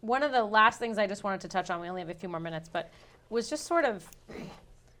 One of the last things I just wanted to touch on, we only have a few more minutes, but was just sort of,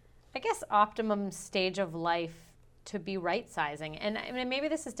 I guess, optimum stage of life to be right-sizing. And I mean, maybe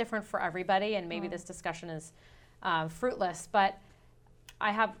this is different for everybody, and maybe this discussion is fruitless, but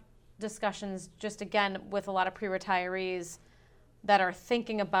I have discussions just, again, with a lot of pre-retirees that are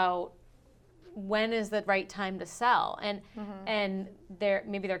thinking about when is the right time to sell. And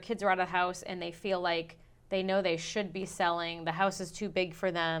maybe their kids are out of the house and they feel like they know they should be selling. The house is too big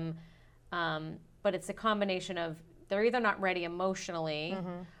for them. But it's a combination of they're either not ready emotionally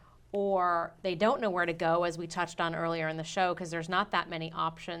or they don't know where to go, as we touched on earlier in the show, because there's not that many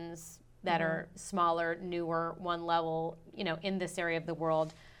options that are smaller, newer, one level, in this area of the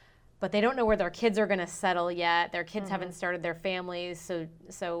world. But they don't know where their kids are going to settle yet. Their kids haven't started their families,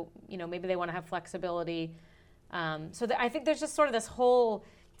 so maybe they want to have flexibility. I think there's just sort of this whole,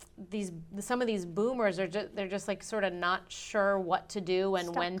 some of these boomers they're just like sort of not sure what to do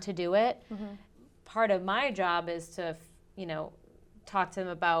and when to do it. Part of my job is to, talk to them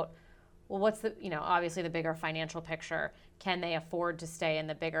about, well, what's the, obviously the bigger financial picture. Can they afford to stay in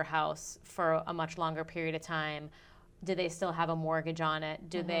the bigger house for a much longer period of time? Do they still have a mortgage on it?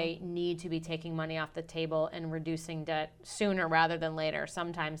 Do they need to be taking money off the table and reducing debt sooner rather than later?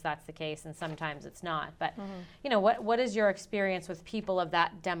 Sometimes that's the case and sometimes it's not. But, what is your experience with people of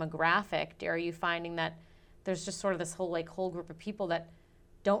that demographic? Are you finding that there's just sort of this whole group of people that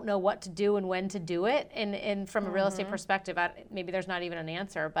don't know what to do and when to do it? And from a real estate perspective, maybe there's not even an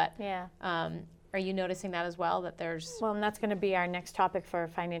answer, but are you noticing that as well, that there's... Well, and that's going to be our next topic for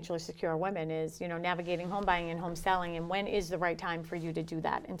financially secure women is, navigating home buying and home selling, and when is the right time for you to do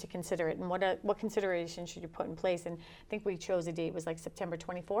that and to consider it, and what considerations should you put in place? And I think we chose a date, was like September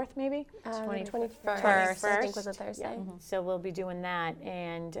 24th, maybe? 21st, I think was a Thursday. Yeah. So we'll be doing that,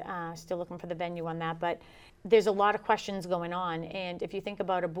 and still looking for the venue on that. But there's a lot of questions going on, and if you think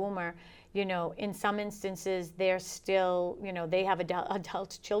about a boomer, in some instances, they're still, they have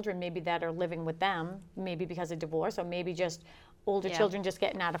adult children maybe that are living with them, maybe because of divorce, or maybe just older children just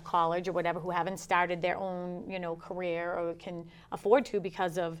getting out of college or whatever, who haven't started their own, career or can afford to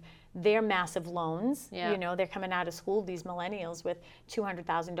because of their massive loans. They're coming out of school, these millennials, with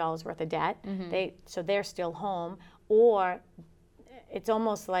 $200,000 worth of debt. So they're still home, or it's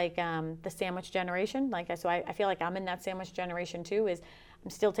almost like the sandwich generation. So I feel like I'm in that sandwich generation too, is I'm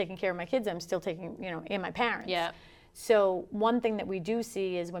still taking care of my kids, I'm still taking, and my parents. Yeah. So one thing that we do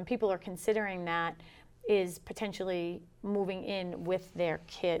see is when people are considering that is potentially moving in with their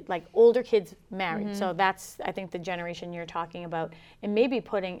kid, like older kids married. So that's, I think, the generation you're talking about, and maybe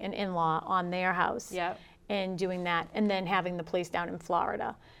putting an in-law on their house and doing that, and then having the place down in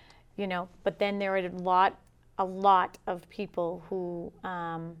Florida, But then there are a lot of people who,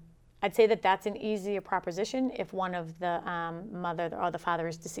 I'd say that that's an easier proposition if one of the mother or the father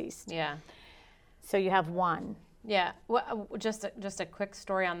is deceased. Yeah. So you have one. Yeah. Well, just a quick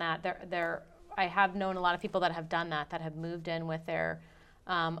story on that. I have known a lot of people that have done that have moved in with their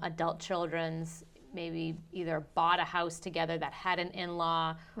adult children's, maybe either bought a house together that had an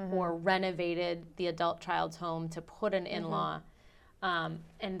in-law or renovated the adult child's home to put an in-law.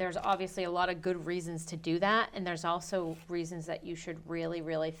 And there's obviously a lot of good reasons to do that, and there's also reasons that you should really,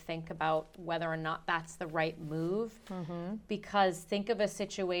 really think about whether or not that's the right move. Because think of a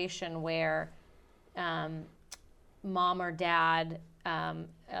situation where mom or dad,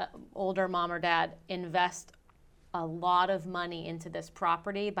 older mom or dad, invest a lot of money into this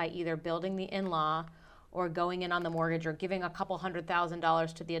property by either building the in-law or going in on the mortgage or giving a couple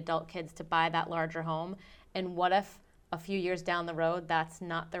 $100,000 to the adult kids to buy that larger home. And what if a few years down the road, that's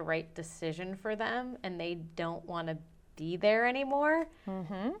not the right decision for them and they don't want to be there anymore?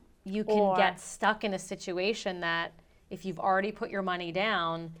 You can get stuck in a situation that if you've already put your money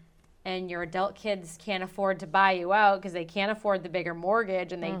down and your adult kids can't afford to buy you out because they can't afford the bigger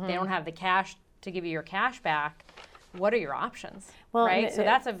mortgage and they don't have the cash to give you your cash back, what are your options? Right? So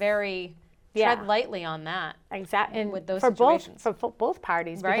that's a very tread lightly on that. Exactly. And with those for situations. both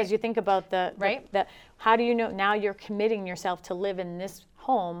parties, because you think about the how do you know now you're committing yourself to live in this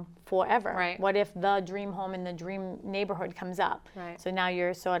home forever? Right. What if the dream home in the dream neighborhood comes up? Right. So now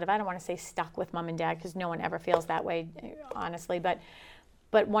you're sort of, I don't want to say stuck with mom and dad, because no one ever feels that way, honestly, but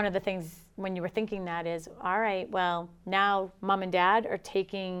one of the things when you were thinking that is, all right, well, now mom and dad are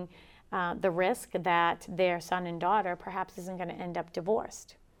taking the risk that their son and daughter perhaps isn't going to end up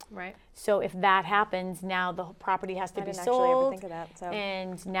divorced. Right. So if that happens, now the property has to be sold. I didn't actually ever think of that. So.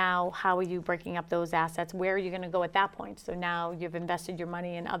 And now how are you breaking up those assets? Where are you going to go at that point? So now you've invested your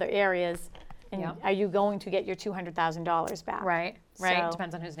money in other areas. And are you going to get your $200,000 back? Right. Right. So,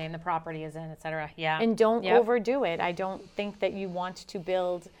 depends on whose name the property is in, et cetera. Yeah. And don't overdo it. I don't think that you want to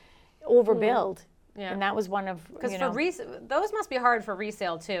overbuild. Yeah. And that was one of, because those must be hard for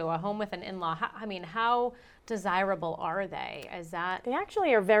resale too. A home with an in-law. How desirable are they? They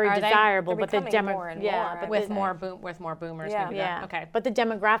actually are very desirable, but the with more boomers. Yeah. Maybe okay. But the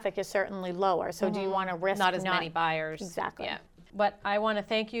demographic is certainly lower. So do you want to risk not as many buyers? Exactly. Yeah. But I want to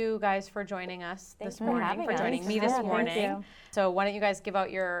thank you guys for joining us this morning, for joining me this morning. So why don't you guys give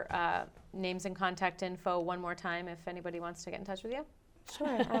out your names and contact info one more time if anybody wants to get in touch with you?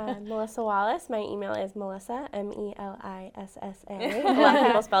 Sure. Melissa Wallace. My email is Melissa, Melissa. A lot of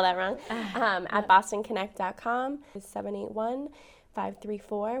people spell that wrong. At bostonconnect.com is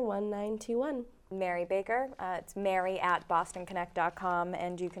 781-534-1921. Mary Baker. It's Mary at bostonconnect.com,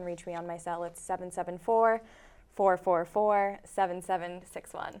 and you can reach me on my cell. It's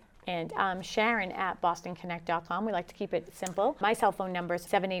 774-444-7761. And Sharon at bostonconnect.com. We like to keep it simple. My cell phone number is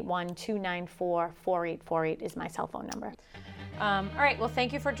 781-294-4848 is my cell phone number. All right. Well,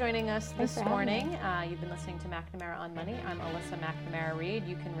 thank you for joining us this morning. You've been listening to McNamara on Money. I'm Alyssa McNamara Reed.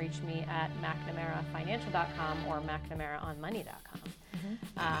 You can reach me at McNamaraFinancial.com or McNamaraOnMoney.com.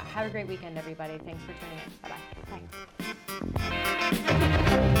 Have a great weekend, everybody. Thanks for tuning in. Bye-bye.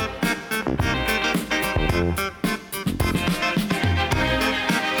 Bye.